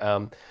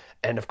 etc.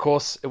 And of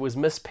course, it was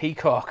Miss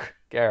Peacock,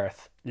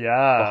 Gareth.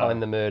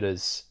 Behind the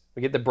murders.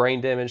 We get the brain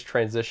damage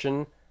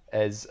transition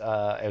as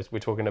we're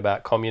talking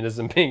about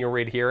communism being a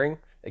red herring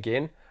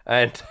again,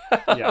 and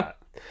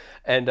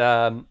and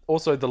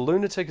also the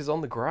lunatic is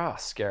on the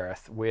grass,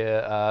 Gareth,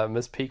 where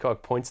Miss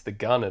Peacock points the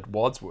gun at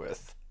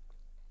Wadsworth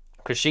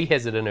because she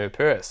has it in her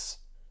purse.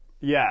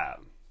 Yeah.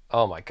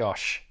 Oh my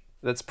gosh,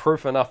 that's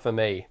proof enough for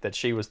me that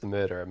she was the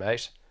murderer,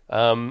 mate.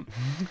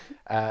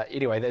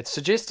 Anyway, it's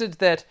suggested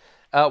that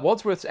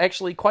Wadsworth's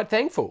actually quite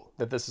thankful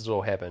that this has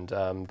all happened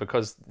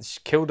because she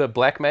killed a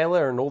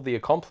blackmailer and all the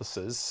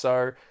accomplices.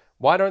 So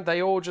why don't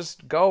they all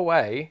just go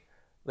away?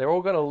 They're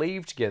all going to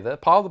leave together,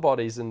 pile the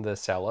bodies in the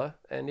cellar,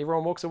 and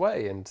everyone walks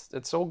away, and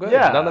it's all good.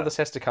 Yeah. None of this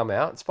has to come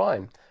out. It's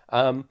fine.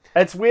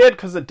 It's weird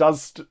because it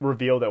does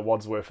reveal that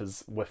Wadsworth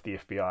is with the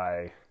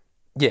FBI,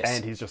 Yes.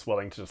 and he's just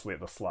willing to just let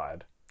this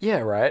slide.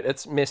 Yeah, right.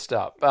 It's messed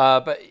up.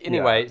 But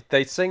anyway,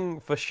 they sing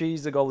 "For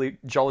She's a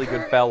Jolly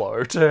Good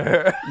Fellow" to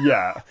her.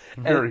 Yeah,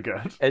 very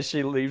good. As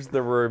she leaves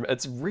the room.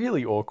 It's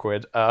really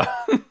awkward.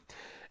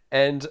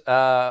 And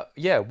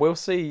we'll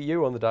see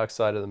you on the dark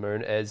side of the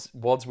moon as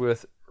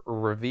Wadsworth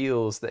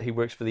reveals that he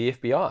works for the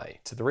FBI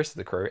to the rest of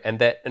the crew, and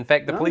that, in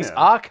fact, the police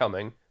are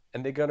coming,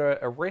 and they're going to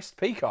arrest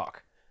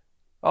Peacock.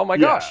 Oh my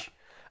gosh.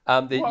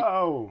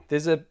 Whoa.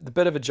 There's a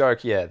bit of a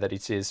joke, that he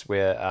says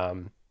where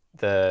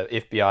the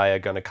FBI are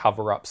going to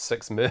cover up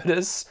 6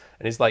 murders,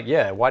 and he's like,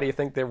 why do you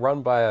think they're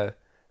run by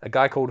a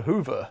guy called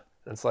Hoover?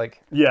 And it's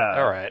like,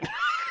 all right.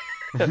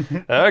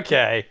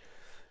 Okay.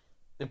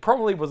 It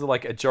probably was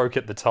like a joke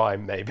at the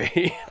time,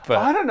 maybe. But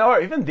I don't know.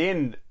 Even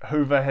then,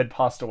 Hoover had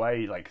passed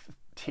away like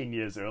 10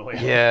 years earlier.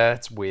 yeah,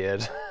 it's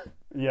weird.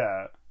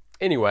 Yeah.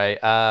 Anyway,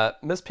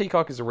 Miss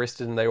Peacock is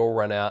arrested and they all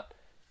run out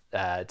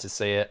to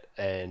see it.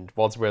 And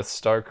Wadsworth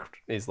stoked.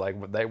 He's like,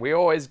 we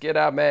always get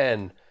our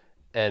man.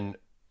 And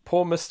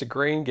poor Mr.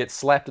 Green gets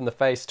slapped in the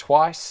face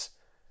twice.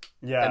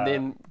 Yeah. And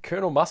then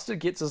Colonel Mustard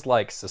gets his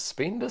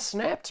suspender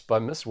snapped by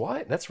Miss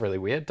White. That's really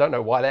weird. Don't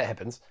know why that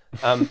happens.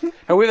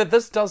 However,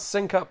 this does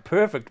sync up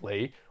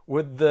perfectly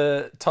with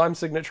the time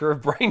signature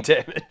of brain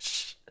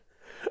damage.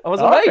 I was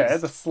amazed. Okay,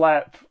 the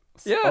slap.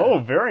 Yeah. Oh,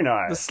 very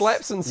nice. The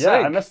slaps in sync.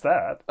 Yeah, I missed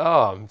that.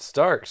 Oh, I'm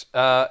stoked.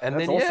 And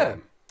That's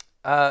then,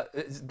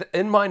 awesome.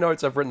 in my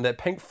notes, I've written that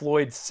Pink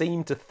Floyd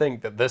seemed to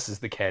think that this is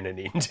the canon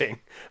ending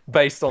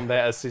based on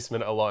that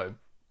assessment alone.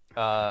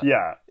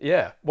 Yeah.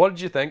 Yeah. What did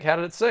you think? How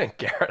did it sync,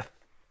 Gareth?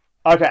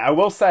 Okay, I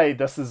will say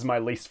this is my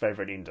least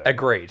favourite ending.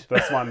 Agreed.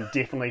 This one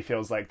definitely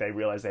feels like they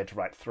realised they had to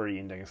write 3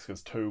 endings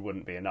because 2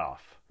 wouldn't be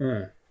enough.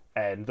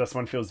 And this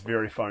one feels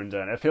very phoned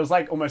in. It feels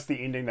like almost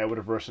the ending they would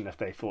have written if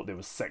they thought there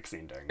was 6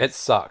 endings. It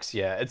sucks,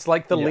 yeah. It's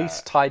like the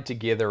least tied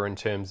together in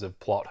terms of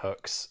plot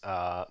hooks.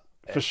 For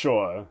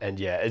sure. And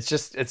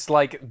it's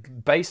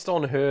like based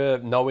on her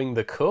knowing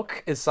the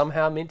cook is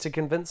somehow meant to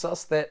convince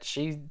us that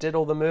she did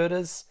all the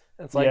murders.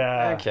 It's like,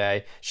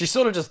 okay. She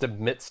sort of just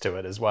admits to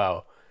it as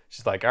well.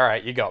 She's like, all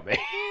right, you got me.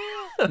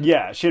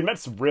 Yeah, she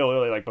admits real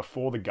early, like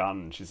before the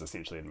gun, she's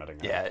essentially admitting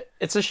it. Yeah,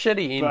 it's a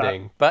shitty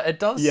ending, but it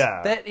does,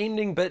 that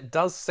ending bit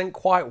does sync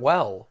quite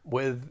well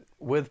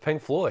with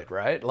Pink Floyd,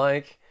 right?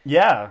 Like,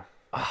 yeah.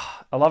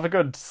 I love a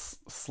good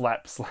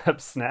slap,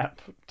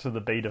 snap to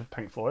the beat of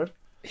Pink Floyd.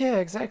 Yeah,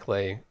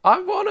 exactly.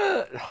 I want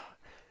to,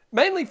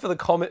 mainly for the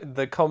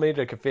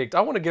comedic effect,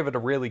 I want to give it a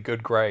really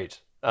good grade.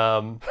 I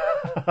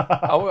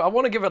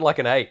want to give it like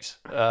an 8.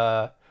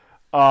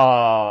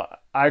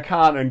 I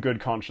can't in good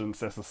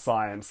conscience as a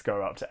science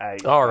go up to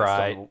 8. All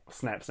right.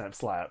 Snap, snap,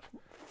 slap.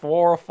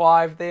 4 or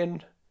 5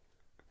 then?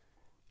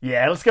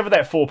 Yeah, let's give it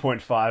that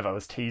 4.5 I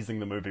was teasing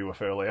the movie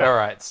with earlier. All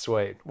right,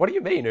 sweet. What do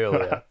you mean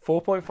earlier?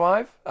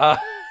 4.5?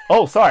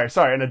 Oh,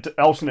 sorry, in an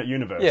alternate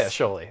universe. Yeah,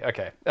 surely.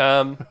 Okay.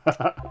 All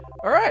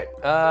right.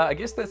 I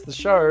guess that's the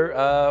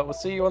show. We'll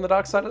see you on the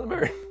dark side of the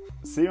moon.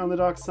 See you on the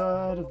dark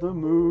side of the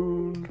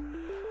moon.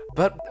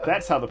 But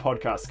that's how the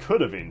podcast could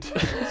have ended.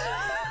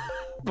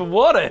 But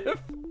what if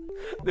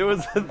there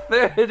was a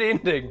third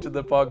ending to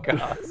the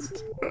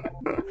podcast?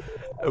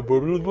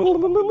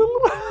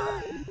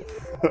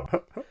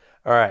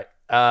 All right.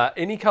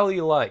 Any color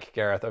you like,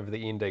 Gareth, over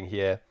the ending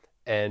here.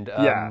 And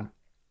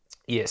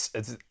yes,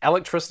 it's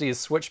electricity is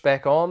switched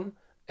back on,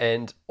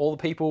 and all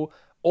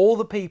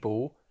the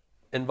people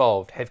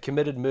involved have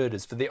committed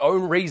murders for their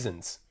own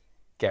reasons,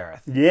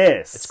 Gareth.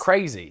 Yes. It's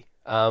crazy.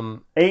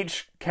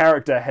 Each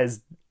character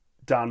has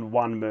done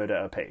one murder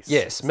apiece.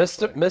 Yes,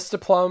 Mr.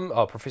 Plum,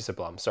 Professor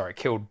Plum, sorry,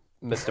 killed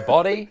Mr.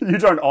 Body. You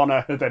don't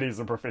honour that he's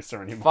a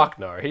professor anymore. Fuck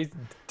no, he's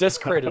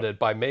discredited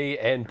by me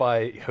and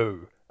by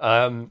who?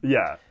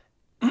 Yeah.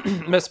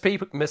 Miss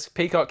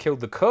Peacock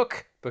killed the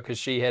cook because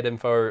she had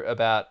info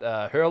about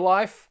her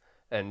life,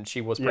 and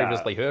she was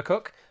previously her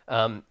cook.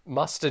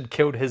 Mustard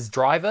killed his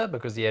driver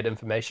because he had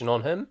information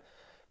on him.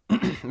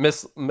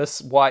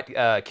 Miss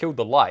White killed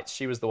the lights.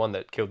 She was the one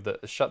that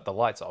shut the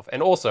lights off,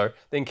 and also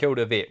then killed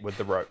Yvette with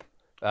the rope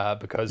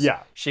because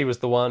she was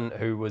the one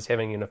who was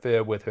having an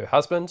affair with her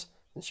husband,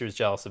 and she was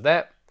jealous of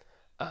that.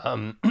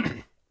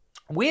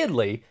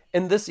 Weirdly,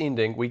 in this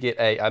ending, we get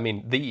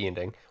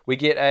we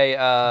get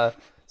a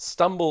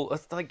stumble.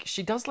 It's like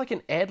she does like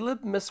an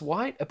ad-lib, Miss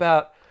White,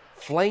 about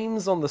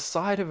flames on the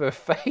side of her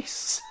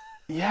face.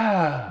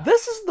 Yeah.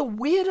 This is the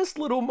weirdest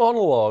little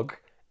monologue,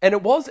 and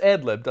it was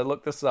ad-libbed. I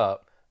looked this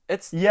up.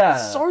 It's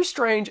so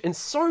strange and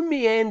so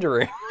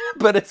meandering,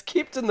 but it's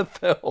kept in the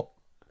film.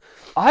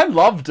 I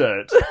loved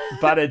it,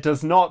 but it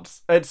does not...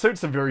 It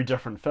suits a very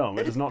different film.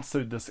 It does not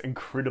suit this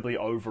incredibly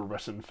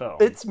overwritten film.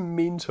 It's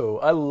mental.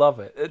 I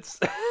love it. It's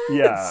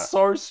it's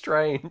so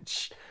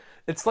strange.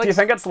 It's Do like you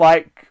think it's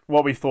like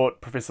what we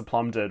thought Professor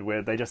Plum did,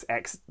 where they just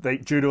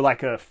due to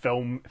like a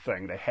film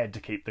thing, they had to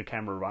keep the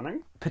camera running,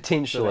 so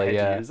potentially, they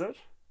had yeah. to use it?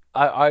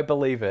 I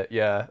believe it,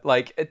 yeah.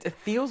 Like, it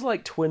feels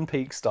like Twin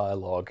Peaks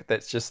dialogue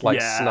that's just, like,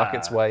 snuck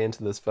its Yeah. way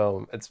into this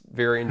film. It's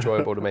very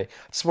enjoyable to me.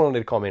 Just wanted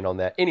to comment on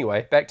that.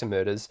 Anyway, back to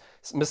murders.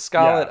 Miss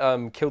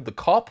Scarlet killed the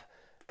cop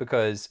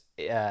because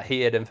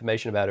he had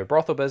information about her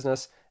brothel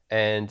business,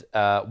 and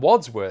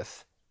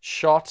Wadsworth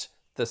shot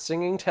the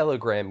singing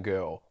telegram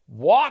girl.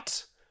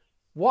 What?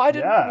 Why did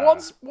Yeah.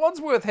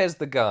 Wadsworth has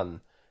the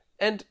gun?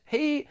 And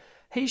he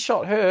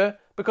shot her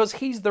because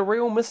he's the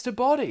real Mr.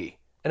 Body.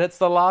 And it's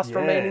the last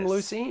remaining Yes.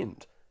 loose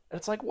end. And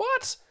it's like,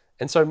 what?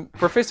 And so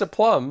Professor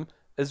Plum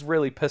is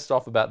really pissed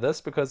off about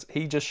this because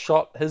he just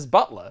shot his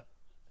butler.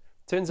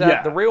 Turns out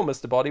Yeah. the real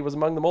Mr. Body was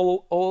among them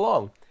all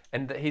along.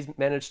 And that he's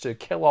managed to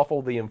kill off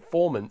all the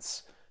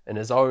informants in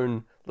his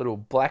own little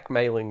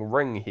blackmailing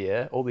ring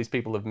here. All these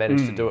people have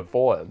managed to do it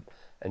for him.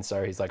 And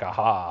so he's like,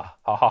 aha,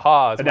 ha ha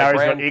ha, it's And my now he's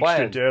got grand extra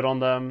plan. dirt on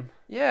them.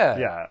 Yeah.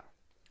 Yeah.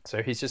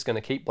 So he's just going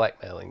to keep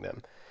blackmailing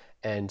them.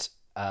 And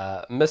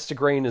Mr.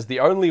 Green is the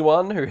only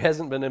one who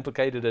hasn't been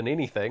implicated in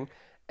anything.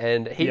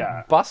 And he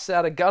busts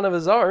out a gun of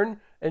his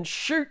own and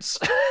shoots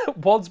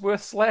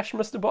Wadsworth /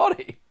 Mr.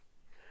 Body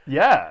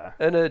Yeah.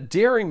 in a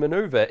daring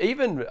maneuver.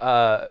 Even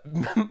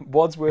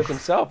Wadsworth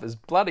himself is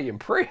bloody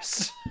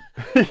impressed.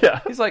 Yeah.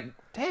 He's like,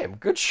 damn,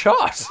 good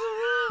shot.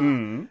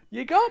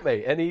 You got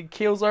me. And he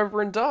keels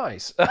over and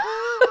dies.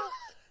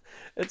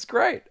 It's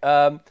great.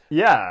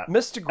 Yeah.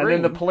 Mr. Green.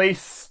 And then the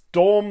police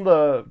storm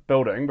the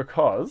building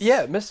because...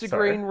 Yeah, Mr.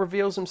 Sorry. Green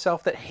reveals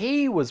himself that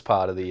he was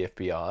part of the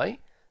FBI.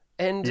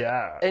 And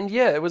Yeah.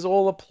 it was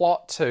all a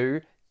plot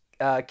to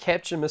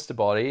capture Mr.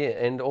 Body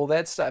and all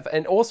that stuff.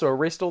 And also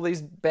arrest all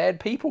these bad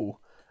people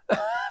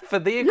for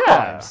their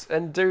crimes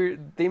and do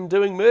them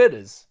doing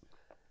murders.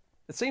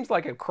 It seems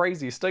like a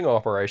crazy sting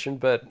operation,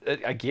 but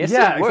I guess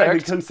Yeah, it worked.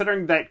 exactly.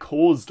 Considering that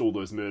caused all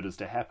those murders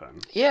to happen.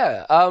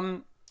 Yeah.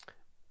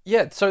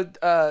 So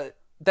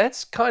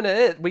that's kind of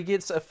it. We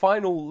get a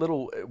final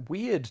little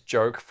weird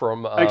joke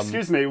from...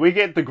 Excuse me, we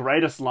get the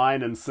greatest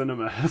line in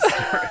cinema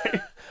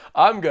history.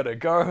 I'm going to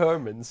go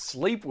home and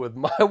sleep with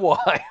my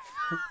wife.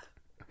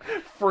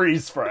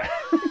 Freeze frame.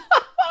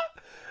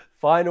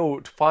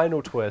 Final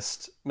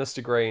twist.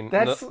 Mr. Green,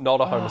 That's-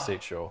 not a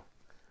homosexual.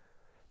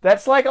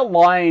 That's like a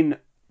line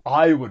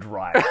I would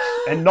write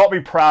and not be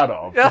proud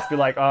of. Just be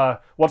like,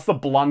 what's the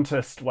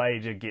bluntest way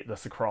to get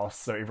this across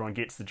so everyone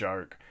gets the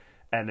joke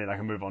and then I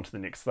can move on to the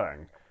next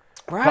thing.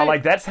 Right. But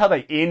like that's how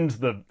they end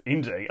the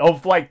ending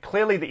of like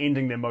clearly the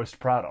ending they're most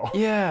proud of.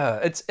 Yeah,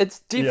 it's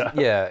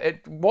definitely... Yeah.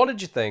 What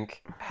did you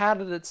think? How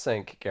did it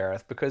sink,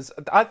 Gareth? Because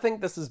I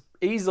think this is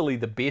easily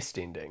the best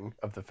ending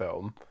of the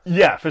film.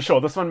 Yeah, for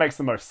sure. This one makes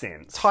the most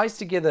sense. Ties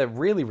together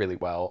really, really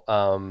well.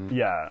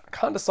 Yeah.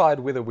 Can't decide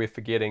whether we're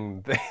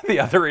forgetting the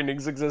other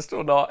endings exist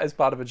or not as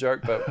part of a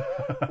joke,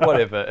 but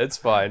whatever. It's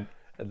fine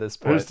at this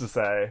point. Who's to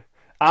say?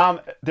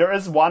 There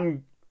is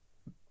one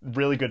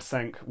really good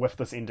sync with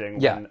this ending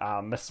when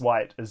Miss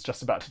White is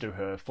just about to do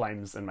her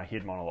flames in my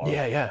head monologue.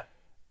 Yeah.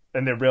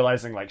 And they're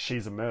realizing like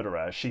she's a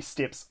murderer. She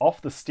steps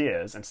off the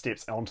stairs and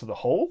steps onto the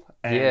hall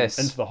and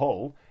into the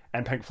hall,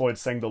 and Pink Floyd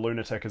sing "The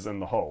Lunatic is in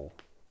the Hall."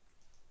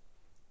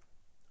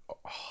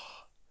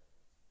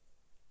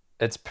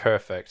 It's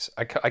perfect.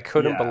 I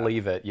couldn't Yeah.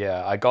 believe it.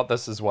 Yeah, I got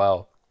this as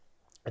well.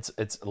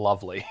 It's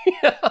lovely.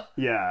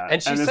 Yeah,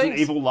 And she there's an sings-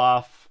 evil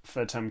laugh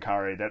for Tim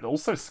Curry that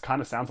also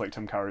kind of sounds like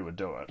Tim Curry would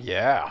do it.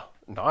 Yeah,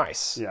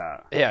 nice.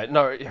 Yeah. Yeah,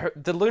 no,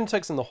 the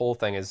Lunatics in the Hall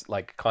thing is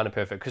like kind of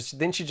perfect because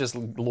then she just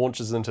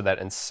launches into that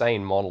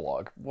insane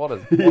monologue. What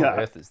on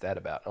earth is that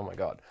about? Oh my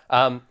god.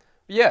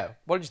 Yeah,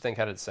 what did you think?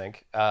 How did it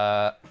sink?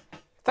 I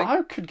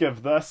could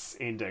give this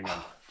ending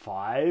a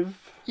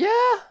 5. Yeah,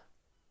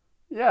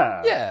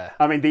 Yeah. Yeah.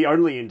 I mean, the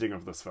only ending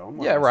of this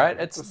film. yeah, right.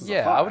 This It's is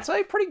a I 5. would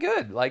say pretty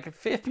good. Like a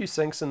fair few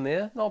sinks in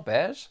there, not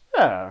bad.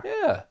 Yeah.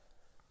 Yeah.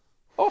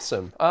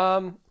 Awesome.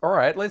 All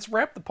right, let's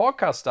wrap the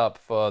podcast up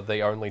for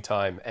the only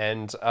time.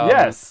 And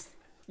Yes.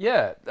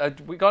 yeah,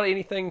 we got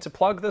anything to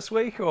plug this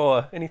week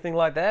or anything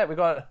like that? We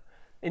got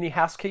any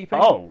housekeeping?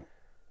 Oh.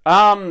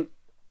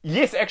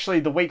 Yes,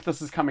 actually, the week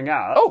this is coming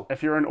out,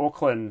 if you're in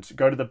Auckland,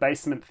 go to the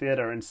Basement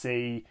Theatre and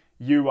see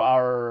You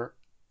Are,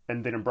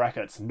 and then in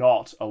brackets,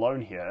 Not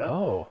Alone Here,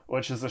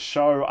 which is a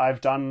show I've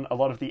done a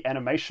lot of the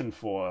animation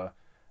for.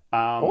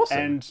 Awesome.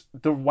 And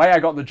the way I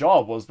got the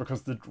job was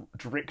because the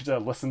director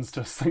listens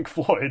to Pink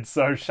Floyd,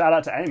 so shout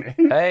out to Amy.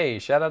 Hey,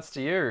 shout outs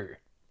to you.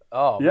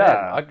 Oh,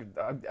 Yeah.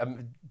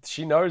 man.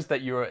 She knows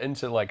that you're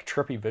into like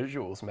trippy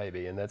visuals,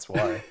 maybe, and that's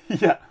why.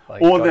 Yeah,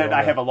 Like, or got that you I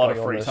on have the- a lot got of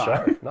you on free this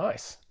time. show.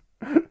 Nice.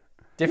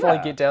 Definitely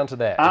Yeah. get down to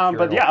that. if you're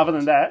But in yeah, other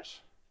than Auckland. that,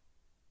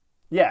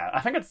 yeah,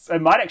 I think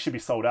it might actually be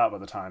sold out by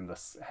the time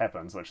this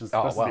happens, which is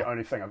this is wow. the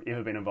only thing I've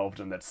ever been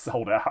involved in that's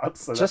sold out.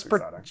 So just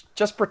that's exciting.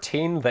 just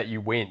pretend that you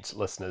went,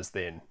 listeners.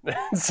 Then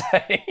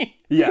say,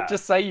 Yeah.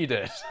 just say you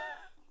did.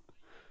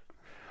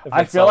 If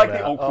I it's feel sold like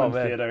the out. Auckland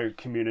man. theatre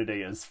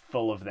community is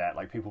full of that,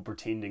 like people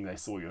pretending they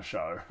saw your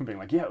show and being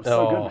like, "Yeah, it was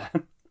so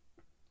good,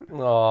 man."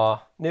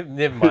 Oh,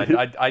 never mind.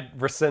 I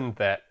rescind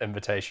that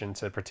invitation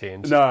to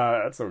pretend.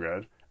 No, that's all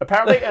good.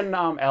 Apparently in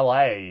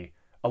LA,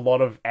 a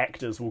lot of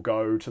actors will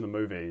go to the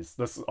movies.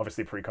 This is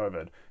obviously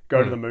pre-COVID.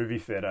 Go to the movie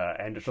theater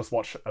and just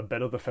watch a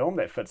bit of the film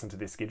that fits into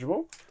their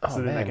schedule.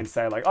 So then they can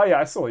say like, "Oh yeah,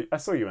 I saw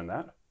you in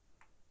that."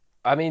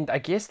 I mean, I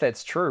guess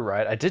that's true,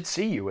 right? I did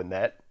see you in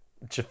that.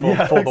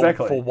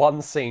 Exactly. For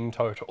one scene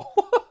total.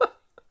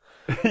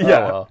 Yeah.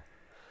 Oh, well.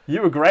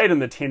 You were great in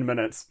the 10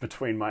 minutes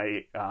between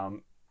my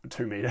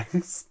 2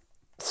 meetings.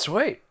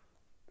 Sweet.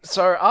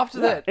 So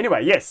after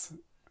Anyway, yes.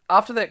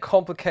 that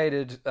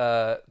complicated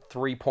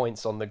 3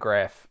 points on the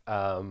graph,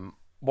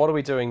 what are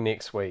we doing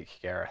next week,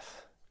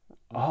 Gareth?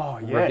 Oh,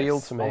 yes. Reveal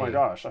to me. Oh my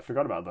gosh, I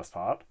forgot about this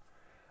part.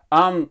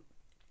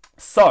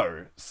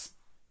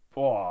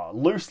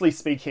 Loosely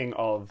speaking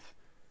of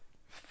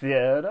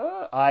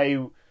theatre,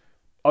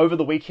 over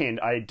the weekend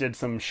I did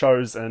some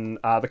shows in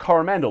the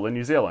Coromandel in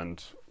New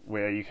Zealand,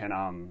 where you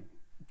can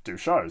do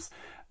shows.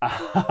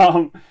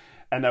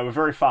 And they were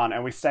very fun,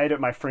 and we stayed at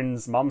my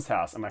friend's mum's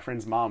house, and my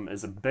friend's mum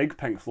is a big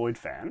Pink Floyd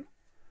fan.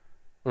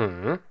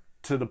 Mm-hmm.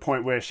 To the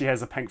point where she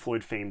has a Pink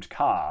Floyd themed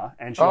car,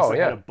 and she also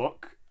had a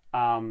book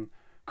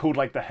called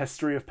like The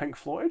History of Pink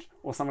Floyd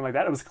or something like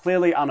that. It was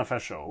clearly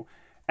unofficial,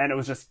 and it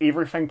was just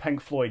everything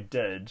Pink Floyd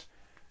did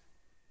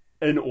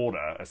in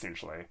order,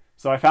 essentially.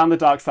 So I found the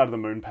Dark Side of the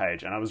Moon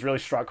page, and I was really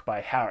struck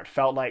by how it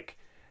felt like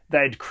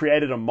they'd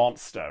created a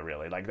monster,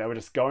 really. Like they were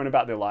just going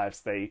about their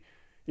lives.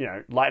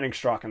 Lightning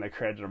struck and they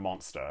created a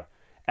monster.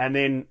 And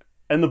then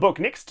in the book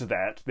next to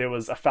that, there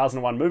was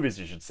 1001 Movies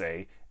You Should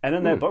See, and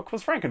in that book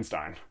was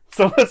Frankenstein.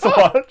 So let's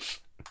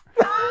watch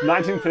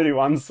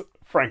 1931's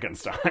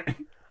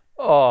Frankenstein.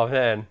 Oh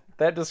man,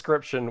 that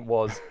description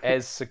was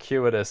as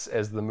circuitous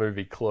as the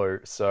movie Clue.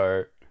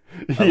 So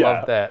I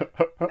love that.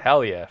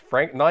 Hell yeah.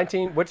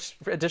 Which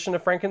edition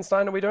of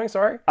Frankenstein are we doing?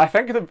 Sorry? I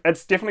think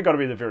it's definitely got to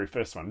be the very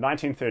first one,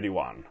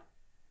 1931.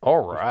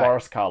 All right.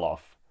 Boris Karloff.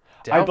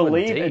 I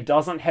believe it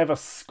doesn't have a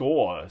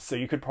score, so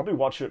you could probably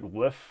watch it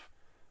with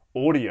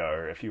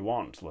audio if you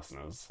want,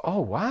 listeners. Oh,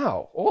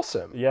 wow.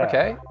 Awesome. Yeah.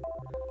 Okay.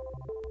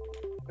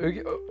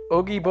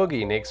 Oogie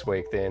Boogie next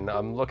week then.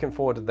 I'm looking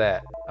forward to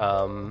that.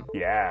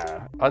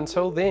 Yeah.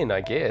 Until then,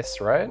 I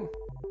guess, right?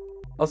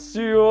 I'll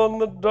see you on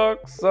the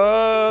dark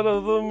side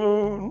of the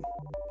moon.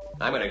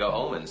 I'm gonna go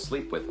home and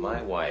sleep with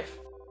my wife.